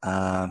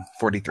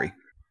 43.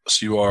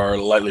 So you are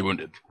lightly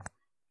wounded,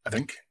 I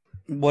think.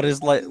 What is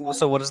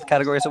the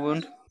categories of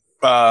wound?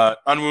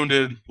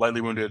 Unwounded,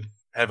 lightly wounded,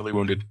 heavily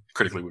wounded,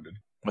 critically wounded.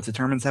 What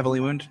determines heavily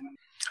wounded?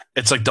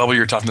 It's like double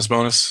your toughness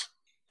bonus.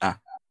 Ah.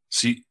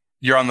 See,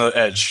 you're on the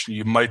edge.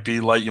 You might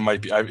be light. You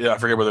might be. I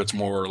forget whether it's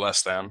more or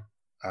less than.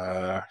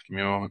 Give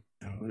me a moment.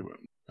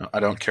 I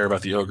don't care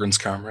about the Ogryn's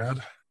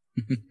comrade.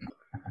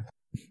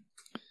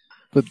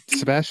 But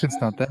Sebastian's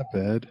not that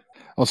bad.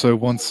 Also,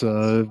 once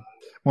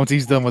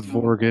he's done with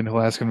Vorgan,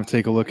 he'll ask him to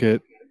take a look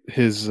at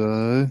his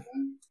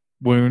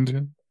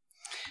wound.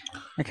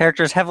 My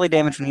character is heavily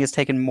damaged when he has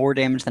taken more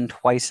damage than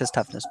twice his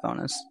toughness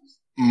bonus.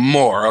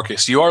 More. Okay,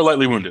 so you are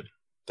lightly wounded.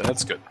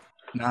 That's good.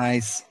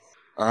 Nice.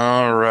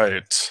 All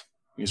right.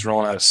 He's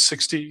rolling out of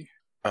 60.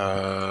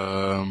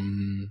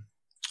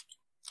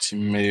 He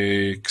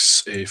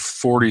makes a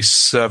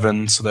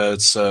 47, so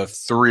that's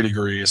 3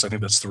 degrees. I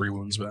think that's 3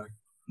 wounds back.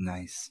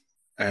 Nice.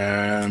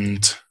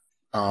 And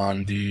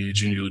on the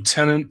junior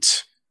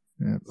lieutenant,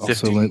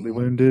 also lightly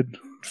wounded.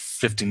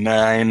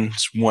 59,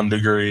 it's 1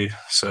 degree,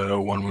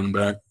 so 1 wound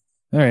back.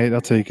 All right,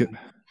 I'll take it.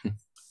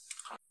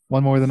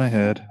 One more than I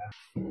had.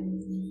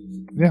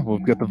 Yeah, we'll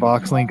get the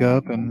Vox link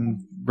up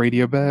and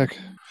radio back.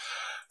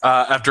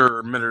 After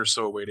a minute or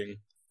so waiting,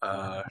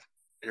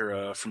 you're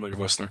a familiar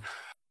voice there.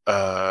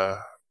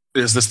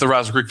 Is this the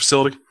Rouser Creek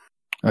facility?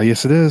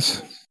 Yes, it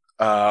is.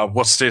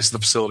 What's the status of the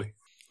facility?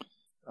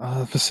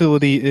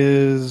 Facility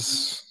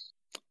is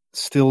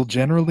still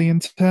generally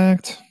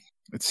intact.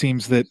 It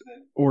seems that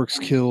orcs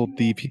killed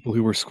the people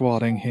who were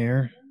squatting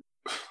here.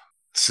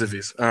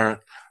 Civvies. All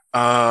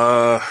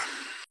right.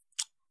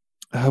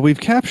 We've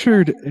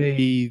captured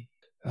a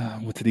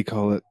what did he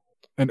call it?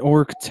 An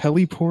orc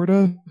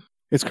teleporter.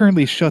 It's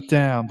currently shut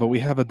down, but we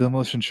have a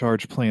demolition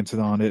charge planted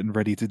on it and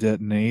ready to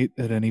detonate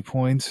at any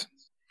point.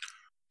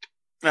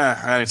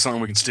 I need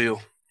something we can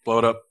steal. Blow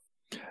it up.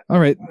 All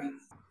right.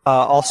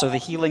 Also, the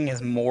healing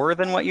is more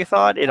than what you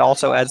thought. It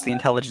also adds the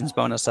intelligence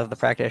bonus of the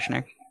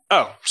practitioner.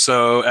 Oh,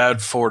 so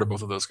add 4 to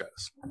both of those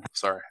guys.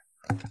 Sorry.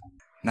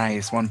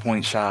 Nice, 1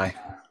 point shy.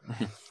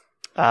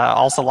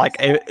 Also, like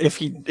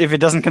if it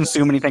doesn't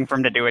consume anything for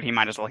him to do it, he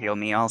might as well heal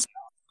me also.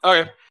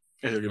 Okay.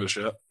 Yeah, give it a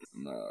shot.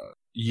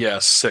 Yeah,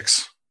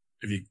 6.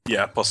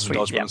 Plus his Sweet,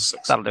 intelligence yeah, bonus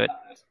 6. that'll do it.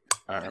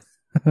 All right.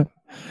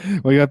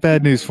 Well, you got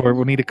bad news for it.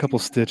 We'll need a couple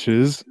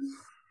stitches.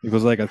 It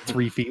was like a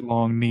 3 feet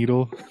long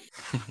needle.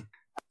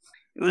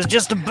 It was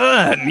just a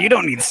burn. You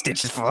don't need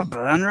stitches for a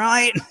burn,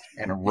 right?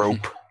 And a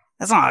rope.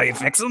 That's not how you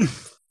fix them.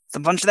 It's a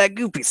bunch of that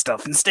goopy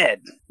stuff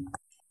instead.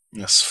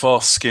 Yes,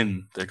 false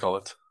skin, they call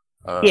it.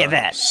 Yeah,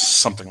 that.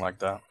 Something like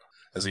that.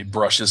 As he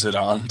brushes it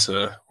on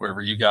to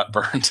wherever you got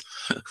burned.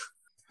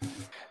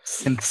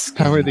 Synth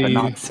skin, How are but the-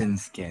 not sin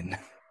skin.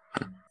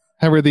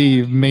 How are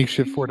the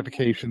makeshift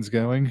fortifications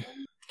going?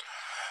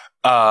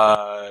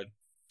 Well,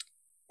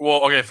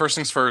 okay, first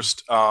things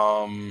first.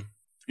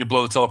 You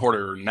blow the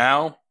teleporter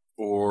now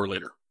or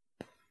later?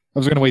 I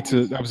was going to wait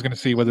to. I was going to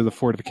see whether the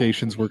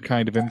fortifications were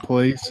kind of in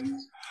place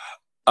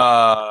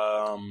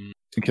in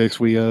case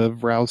we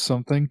rouse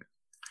something.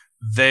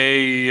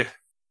 If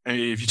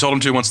you told them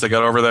to once they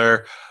got over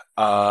there,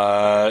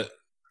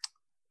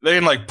 they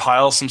can like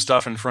pile some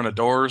stuff in front of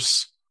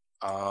doors.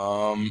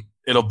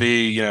 It'll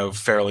be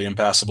fairly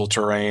impassable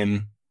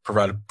terrain,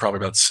 provided probably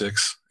about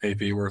 6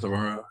 AP worth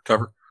of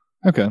cover.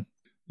 Okay.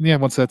 Yeah,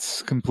 once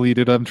that's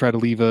completed, I'm trying to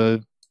leave a.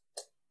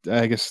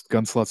 I guess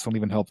gun slots don't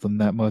even help them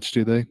that much,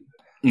 do they?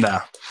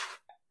 Nah.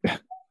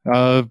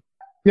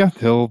 Yeah,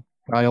 he'll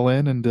dial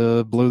in and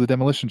blow the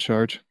demolition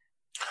charge.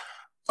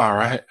 All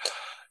right.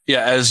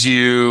 Yeah, as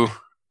you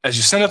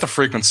send out the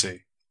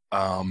frequency,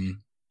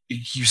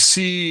 you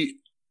see.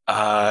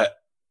 At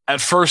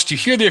first, you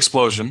hear the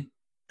explosion,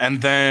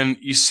 and then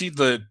you see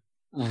the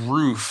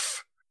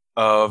roof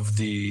of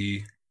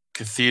the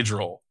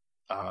cathedral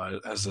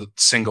as a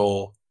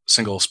single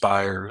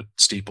spire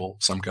steeple,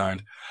 some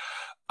kind.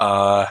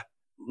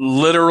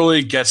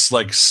 Literally gets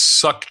like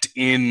sucked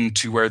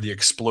into where the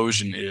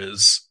explosion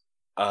is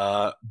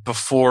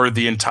before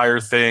the entire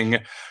thing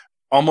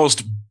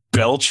almost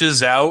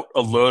belches out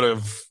a load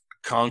of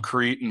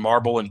concrete and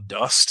marble and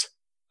dust.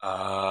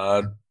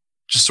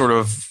 Just sort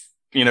of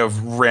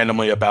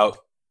randomly about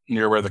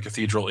near where the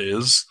cathedral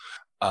is,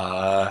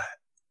 and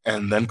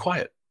then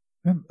quiet.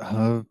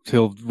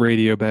 He'll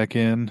radio back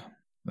in.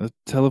 The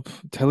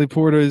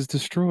teleporter is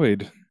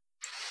destroyed.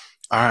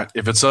 All right,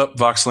 if it's up,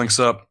 Vox links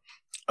up.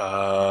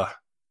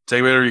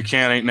 Take whatever you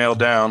can, ain't nailed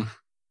down,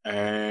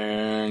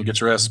 and get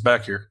your asses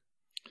back here.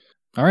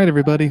 All right,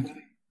 everybody.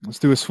 Let's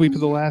do a sweep of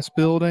the last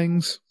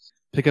buildings,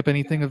 pick up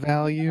anything of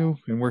value,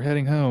 and we're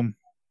heading home.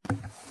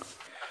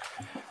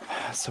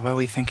 So what are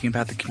we thinking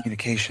about the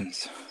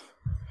communications?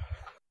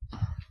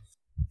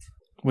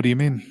 What do you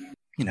mean?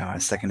 A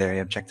secondary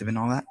objective and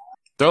all that?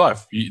 They're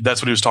alive.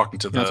 That's what he was talking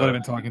to. That's what I've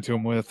been talking to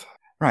him with.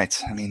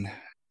 Right. I mean, do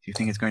you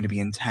think it's going to be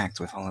intact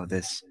with all of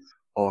this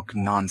orc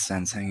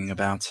nonsense hanging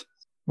about?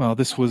 Well,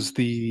 this was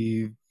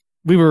we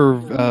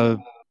were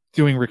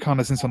doing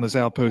reconnaissance on this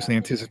outpost in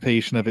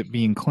anticipation of it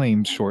being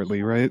claimed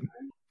shortly, right?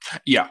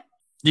 Yeah.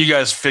 You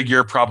guys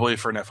figure probably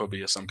for an FOB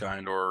of some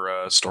kind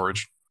or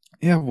storage.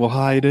 Yeah, we'll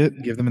hide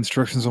it, give them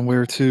instructions on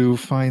where to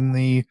find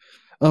the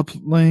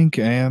uplink,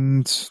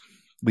 and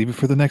leave it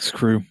for the next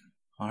crew.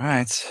 All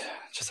right.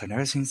 Just I've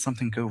never seen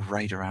something go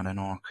right around an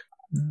orc.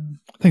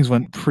 Things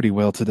went pretty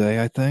well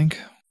today, I think.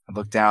 I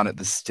looked down at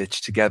the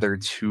stitched together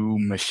 2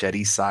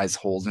 machete-sized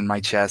holes in my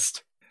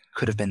chest.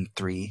 Could have been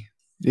 3.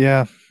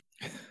 Yeah.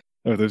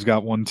 Oh, there's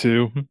got one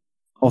too.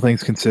 All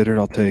things considered,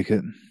 I'll take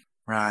it.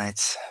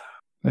 Right.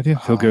 I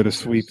think he'll go to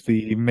sweep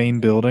the main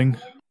building.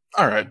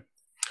 All right.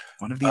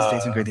 One of these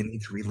days I'm going to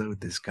need to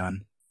reload this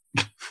gun.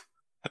 I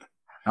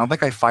don't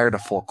think I fired a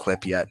full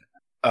clip yet.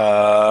 If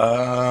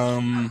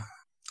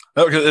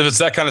it's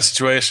that kind of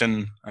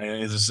situation,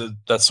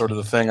 that's sort of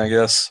the thing, I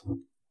guess.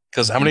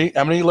 Because how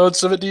many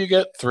loads of it do you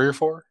get? 3 or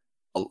 4?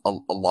 A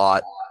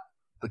lot.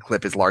 The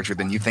clip is larger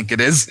than you think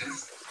it is.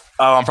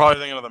 Oh, I'm probably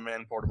thinking of the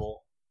man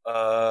portable.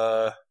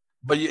 But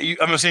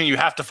I'm assuming you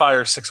have to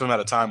fire 6 of them at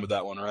a time with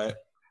that one, right?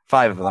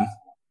 5 of them.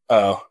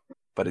 Oh.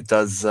 But it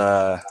does...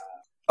 but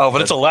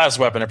it's a las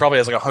weapon. It probably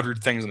has like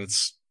 100 things in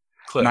its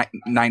clip.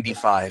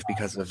 95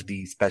 because of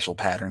the special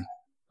pattern.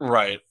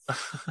 Right.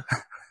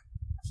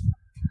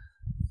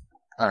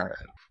 All right.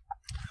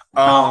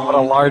 What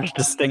a large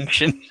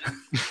distinction.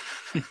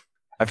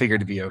 I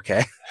figured it'd be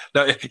okay.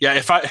 No, yeah,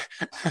 It's I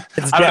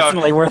don't know.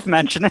 definitely worth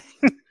mentioning.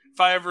 If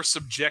I ever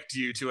subject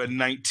you to a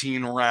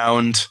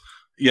 19-round,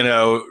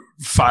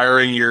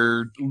 firing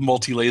your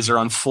multi-laser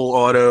on full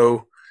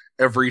auto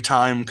every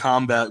time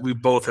combat. We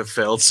both have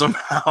failed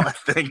somehow, I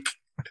think.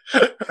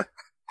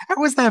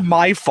 How is that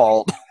my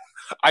fault?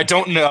 I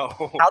don't know.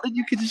 How did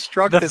you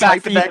construct The this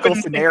fact that you hypothetical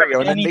couldn't think of scenario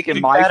and then make it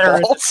anything my better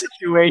in fault? the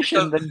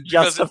situation than Because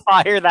just to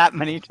fire that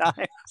many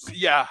times.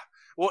 Yeah.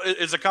 Well,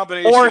 it's a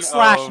combination Or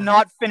of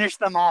not finish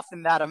them off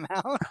in that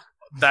amount.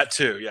 that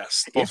too,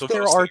 yes. Both If of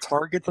there those are things.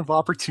 targets of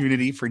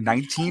opportunity for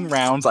 19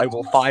 rounds, I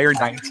will fire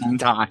 19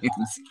 times.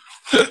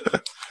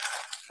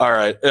 All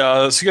right.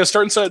 So you guys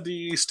start inside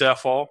the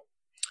staff hall.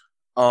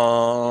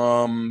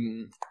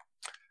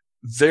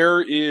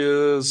 There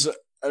is,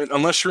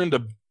 unless you're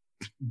into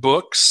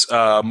books,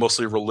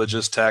 mostly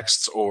religious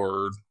texts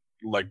or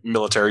like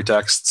military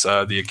texts,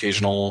 the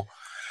occasional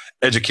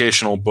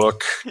educational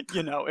book.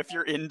 If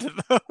you're into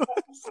those.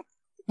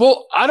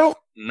 Well, I don't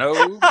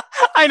know.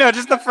 I know,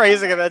 just the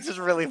phrasing of that's just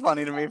really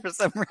funny to me for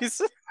some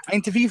reason. I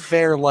mean, to be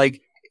fair,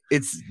 like,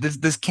 it's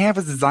this camp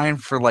is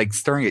designed for like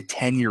staring at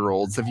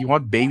 10-year-olds. If you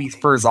want baby's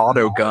first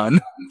auto gun,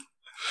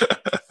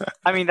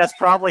 I mean, that's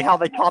probably how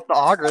they taught the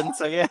Ogren,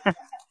 so yeah.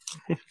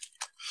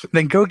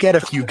 then go get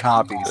a few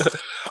copies.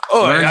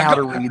 Oh, Learn yeah, how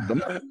to read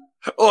them.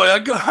 Oh,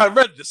 yeah, I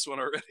read this one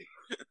already.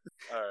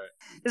 All right.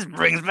 This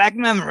brings back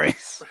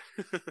memories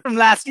from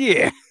last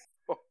year.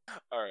 All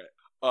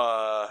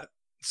right.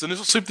 So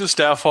initial sleep to the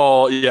staff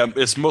hall. Yeah,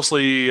 it's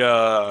mostly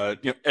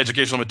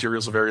educational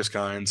materials of various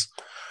kinds.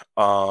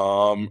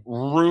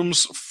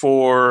 Rooms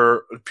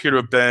for appear to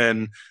have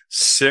been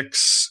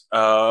 6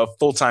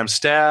 full-time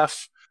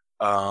staff.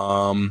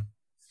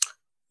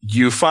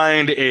 You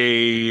find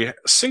a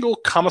single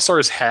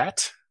commissar's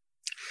hat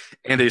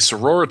and a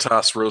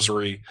sororitas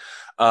rosary.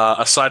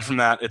 Aside from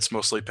that, it's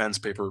mostly pens,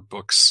 paper,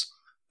 books,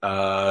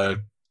 that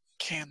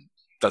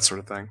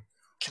sort of thing.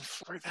 Can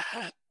wear the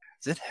hat.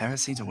 Is it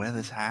heresy to wear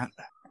this hat?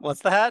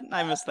 What's the hat?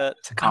 I missed that.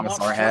 It's a I want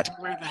commissar Ford hat. to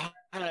wear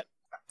the hat.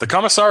 The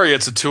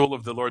commissariat's a tool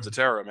of the Lords of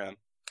Terra, man.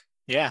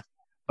 Yeah.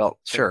 Well,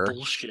 they're sure.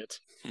 Bullshit.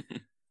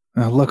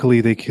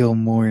 Luckily, they kill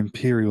more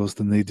Imperials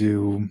than they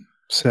do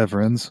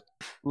Severans.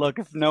 Look,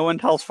 if no one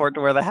tells Ford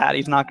to wear the hat,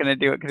 he's not going to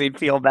do it because he'd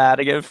feel bad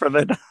again for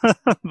the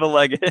the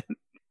legate.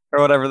 Or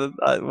whatever.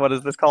 What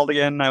is this called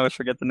again? I always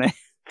forget the name.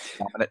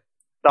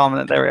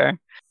 Dominant, there we are.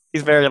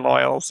 He's very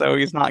loyal, so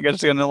he's not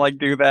just going to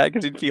do that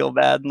because he'd feel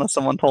bad unless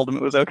someone told him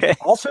it was okay.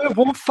 Also, it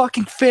won't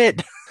fucking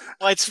fit.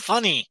 Well, it's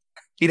funny.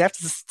 He'd have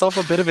to stuff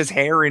a bit of his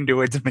hair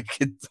into it to make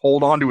it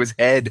hold on to his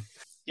head.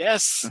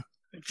 Yes.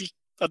 If he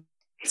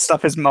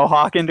Stuff his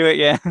mohawk into it,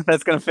 yeah.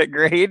 That's going to fit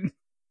great.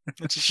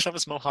 just shove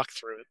his mohawk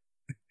through it.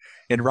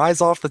 It'd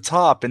rise off the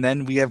top, and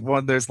then we have one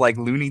of those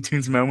Looney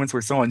Tunes moments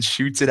where someone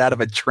shoots it out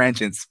of a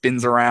trench and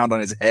spins around on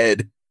his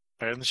head.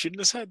 Better than shooting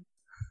his head.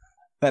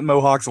 That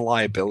mohawk's a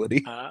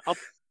liability. Up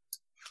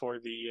for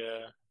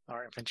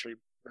our infantry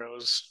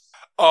bros.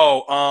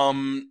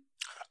 Oh,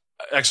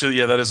 actually,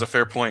 yeah, that is a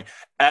fair point.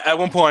 At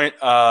one point,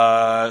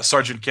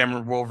 Sergeant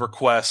Cameron will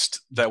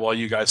request that while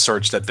you guys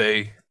search, that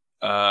they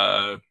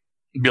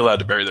be allowed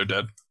to bury their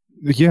dead.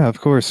 Yeah,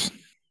 of course.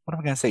 What am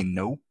I gonna say?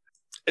 No.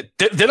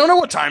 They don't know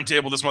what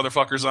timetable this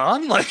motherfucker's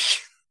on.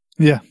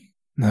 Yeah.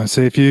 No,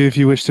 so if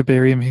you wish to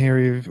bury him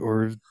here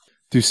or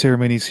do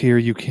ceremonies here,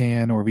 you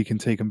can, or we can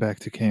take him back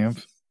to camp.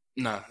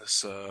 No,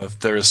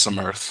 there is some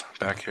earth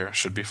back here.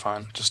 Should be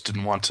fine. Just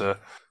didn't want to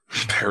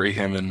bury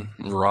him in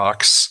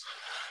rocks.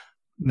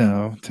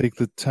 No, take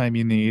the time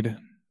you need,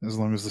 as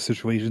long as the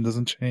situation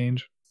doesn't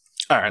change.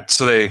 All right,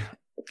 so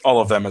all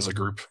of them as a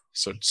group,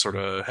 so sort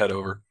of head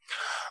over.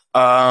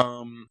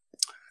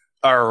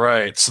 All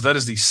right, so that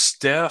is the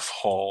staff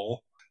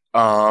hall.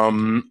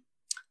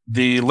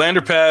 The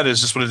lander pad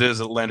is just what it is.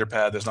 A lander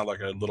pad. There's not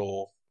like a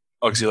little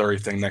auxiliary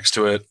thing next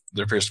to it.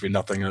 There appears to be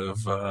nothing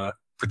of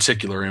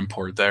particular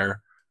import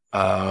there,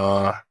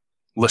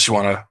 unless you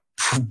want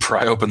to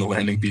pry open the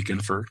landing beacon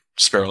for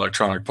spare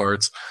electronic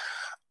parts.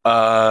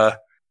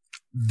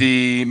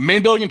 The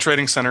main building and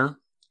trading center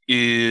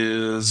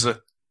is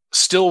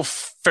still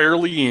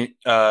fairly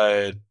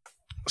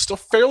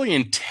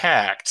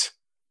intact.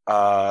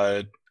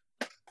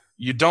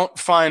 You don't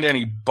find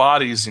any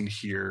bodies in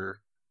here,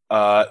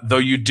 though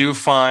you do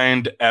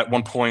find at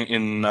one point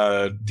in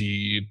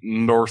the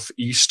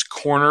northeast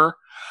corner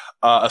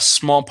a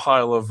small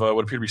pile of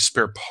what appear to be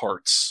spare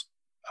parts,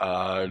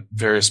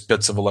 various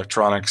bits of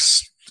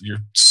electronics you're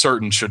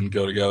certain shouldn't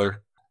go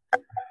together. I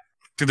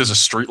think there's a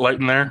street light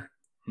in there.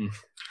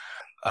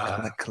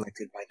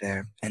 Collected by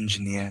their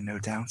engineer, no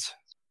doubt.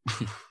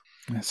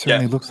 It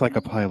certainly looks like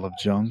a pile of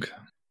junk.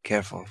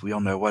 Careful, we all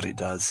know what it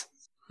does.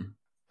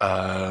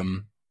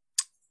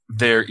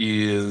 There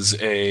is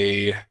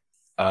you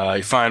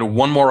find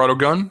one more auto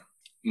gun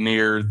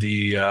near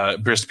the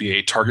appears to be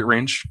a target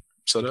range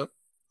set up.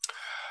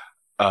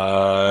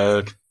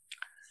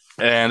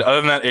 And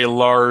other than that, a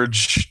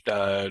large,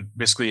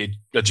 basically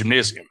a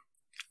gymnasium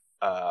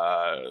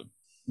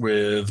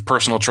with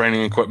personal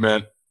training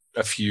equipment,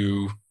 a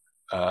few,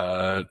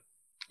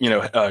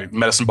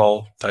 medicine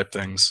ball type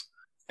things,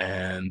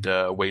 and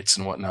weights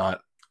and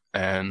whatnot.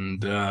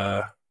 And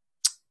that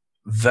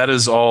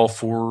is all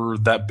for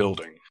that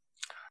building.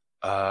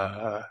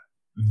 The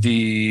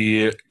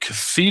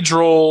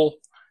cathedral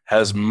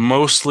has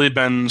mostly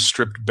been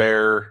stripped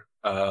bare.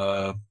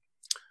 Some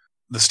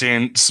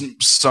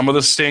of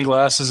the stained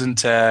glass is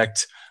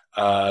intact.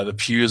 The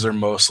pews are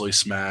mostly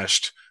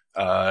smashed,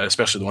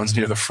 especially the ones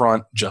near the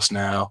front just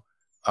now.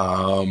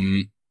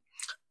 But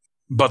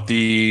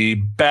the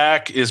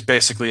back is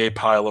basically a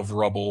pile of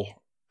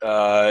rubble.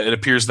 It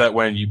appears that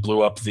when you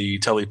blew up the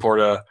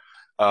teleporter,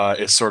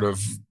 it sort of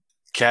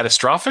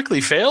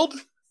catastrophically failed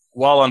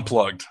while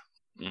unplugged.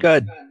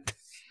 Good.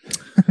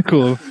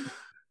 Cool.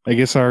 I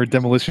guess our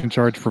demolition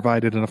charge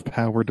provided enough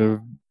power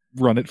to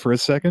run it for a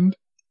second.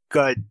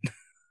 Good.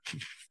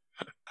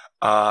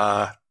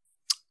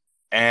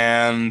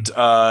 And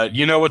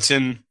you know what's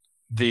in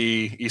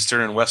the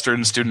eastern and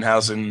western student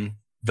housing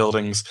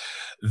buildings?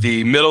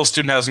 The middle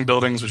student housing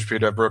buildings, which appear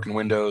to have broken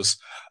windows,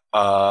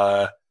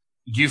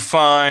 you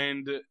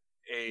find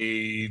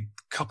a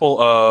couple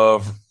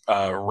of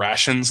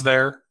rations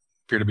there,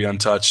 appear to be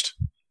untouched,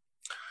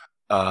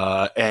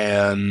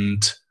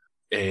 and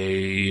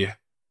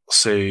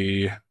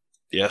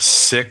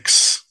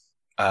six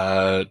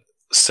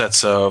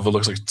sets of what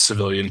looks like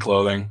civilian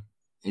clothing,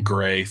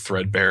 gray,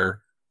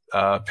 threadbare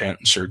pant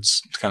and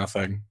shirts kind of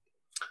thing.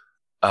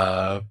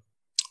 And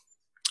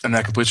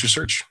that completes your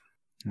search.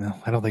 No,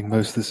 I don't think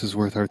most of this is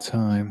worth our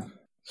time.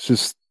 Let's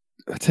just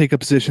take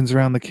up positions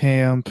around the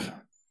camp.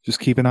 Just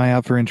keep an eye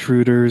out for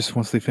intruders.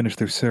 Once they finish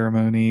their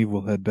ceremony,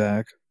 we'll head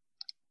back.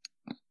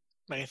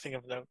 Anything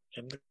of note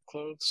in the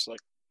clothes? Like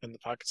in the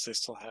pockets, they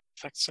still have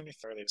effects or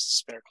anything? Or are they just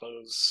spare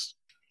clothes?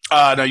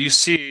 No, you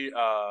see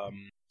a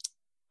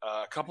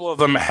couple of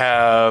them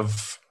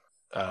have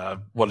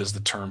what is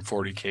the term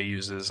 40K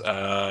uses?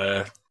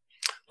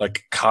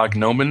 Like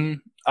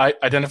cognomen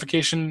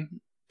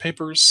identification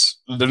papers.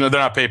 They're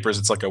not papers.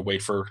 It's like a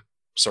wafer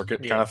circuit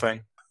kind of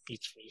thing.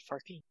 Each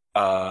party.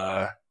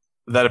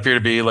 That appear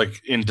to be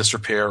like in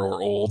disrepair or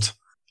old.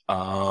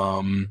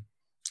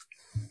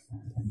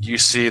 You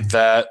see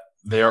that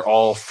they're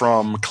all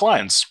from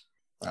Klein's,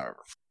 the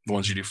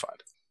ones you do find.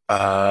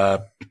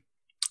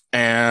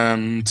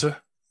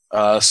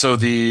 So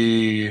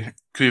the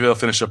Cuville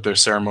finish up their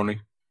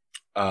ceremony.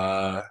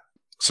 So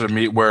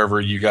meet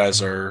wherever you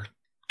guys are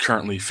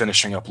currently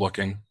finishing up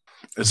looking.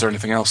 Is there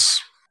anything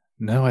else?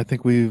 No, I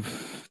think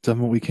we've done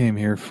what we came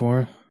here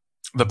for.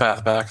 The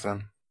path back,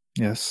 then.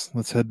 Yes,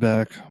 let's head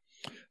back.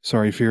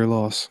 Sorry for your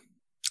loss.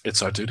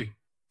 It's our duty.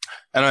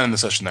 And I end the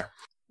session there.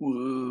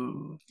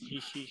 Woo.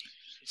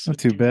 Not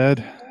too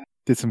bad.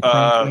 Did some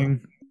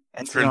cranking.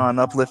 And on an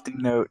uplifting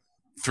note.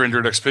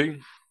 300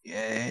 XP.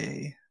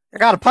 Yay. I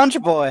got a punch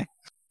a boy.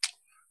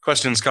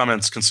 Questions,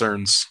 comments,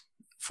 concerns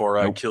for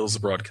Nope. Kills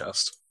the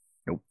Broadcast.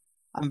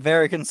 I'm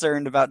very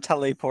concerned about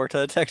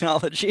teleporter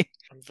technology.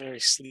 I'm very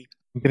sleepy,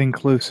 I'm getting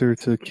closer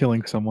to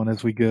killing someone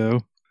as we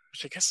go.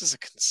 which I guess is a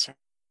concern.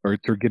 Or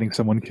getting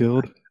someone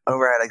killed. Oh,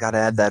 right. I gotta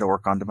add that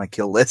orc onto my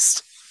kill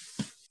list.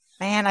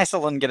 Man, I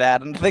still didn't get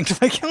added into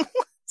things like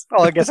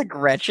well, I guess a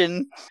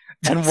Gretchen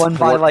and one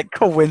by like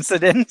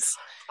coincidence.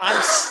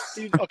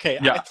 Okay.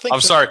 Yeah, I think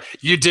I'm sorry.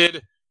 You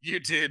did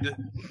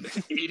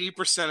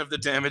 80% of the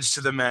damage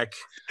to the mech,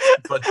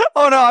 but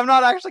Oh no, I'm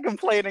not actually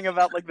complaining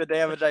about like the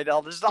damage I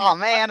dealt. Just oh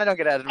man, I don't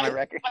get added to my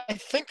record. I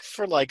think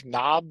for like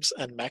knobs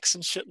and mechs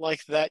and shit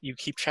like that, you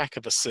keep track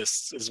of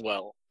assists as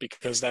well,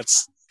 because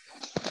that's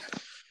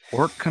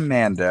Orc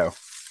Commando.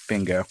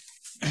 Bingo.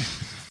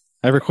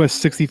 I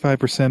request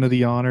 65% of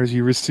the honors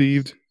you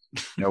received.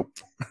 Nope.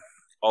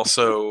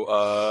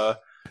 also,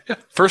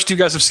 first you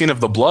guys have seen of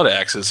the blood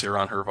axes here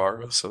on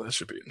Hervara, so that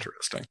should be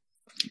interesting.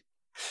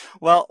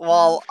 Well,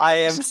 while I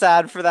am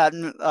sad for that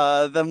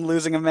them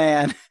losing a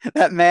man,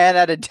 that man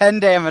added 10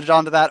 damage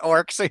onto that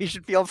orc, so you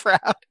should feel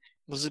proud.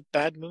 was it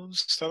Bad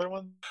Moons, the other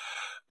one?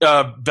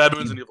 Bad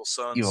Moons and Evil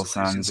Sons. Evil is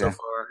what you've seen Sons, so yeah.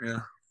 far, yeah.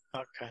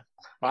 Okay.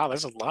 Wow,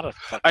 there's a lot of.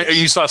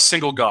 You saw a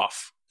single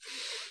Goff.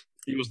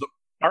 He was the.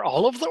 Are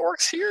all of the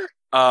orcs here?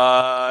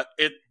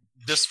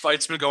 This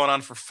fight's been going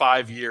on for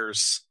 5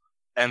 years,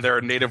 and there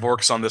are native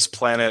orcs on this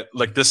planet.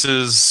 Like this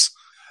is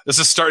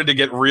starting to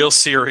get real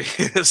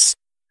serious.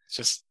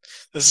 Just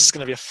this is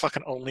gonna be a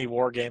fucking only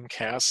war game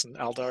cast, and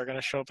Eldar are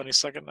gonna show up any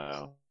second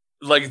now.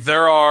 Like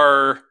there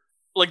are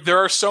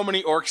so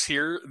many orcs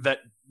here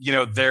that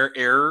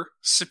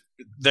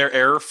their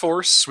air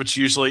force, which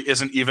usually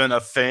isn't even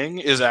a thing,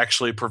 is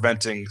actually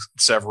preventing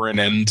Severan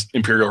and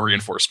Imperial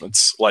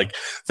reinforcements. Like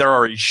there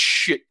are a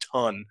shit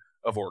ton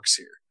of orcs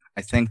here.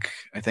 I think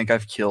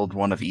I've killed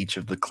one of each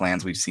of the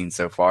clans we've seen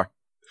so far.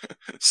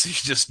 So you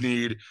just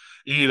need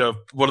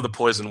what are the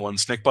poison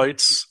ones? Snake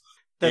bites.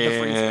 They're the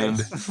free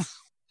space.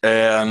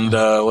 And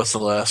what's the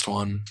last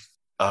one?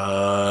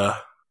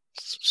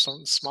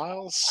 Some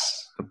smiles.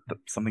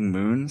 Something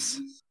moons?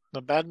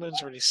 The Bad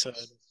Moons already said.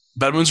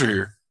 Bad Moons are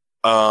here.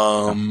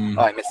 Oh,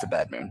 I missed a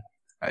bad moon.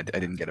 I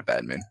didn't get a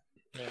bad moon.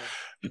 Yeah,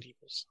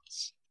 medieval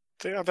sons.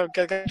 They've got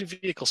to do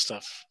vehicle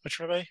stuff.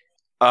 Which are they?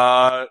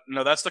 No,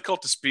 that's the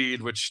Cult of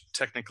Speed, which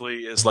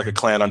technically is like a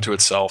clan unto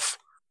itself.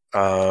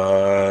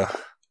 I'm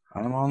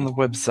on the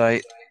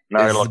website. Now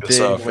I It's gotta look a this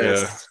big up.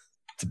 list. Yeah.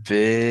 It's a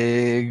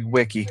big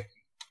wiki.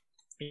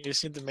 We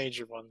just need the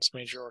major ones,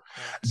 major orc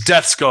ones.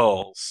 Death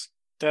Skulls.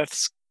 Death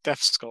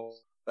Skull.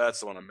 That's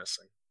the one I'm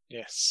missing.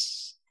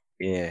 Yes.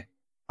 Yeah.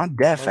 I'm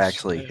deaf, Most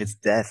actually. familiar. It's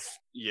death.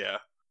 Yeah,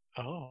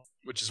 Oh.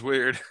 which is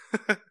weird.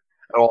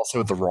 Also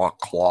with the rock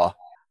claw.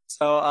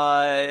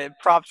 So,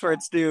 props where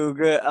it's due.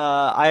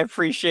 I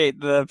appreciate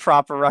the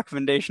proper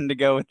recommendation to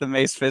go with the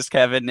Mace Fist,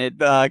 Kevin.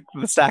 The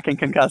stacking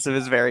concussive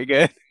is very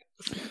good.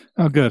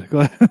 Oh, good.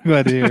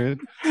 Glad to hear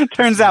it.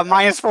 Turns out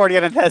minus 40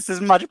 on a test is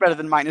much better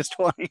than minus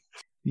 20.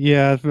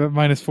 Yeah,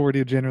 minus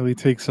 40 generally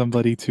takes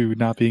somebody to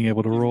not being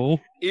able to roll.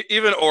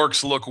 Even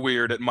orcs look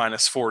weird at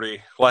minus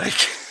 40. Like,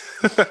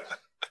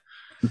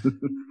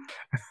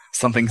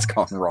 Something's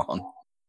gone wrong.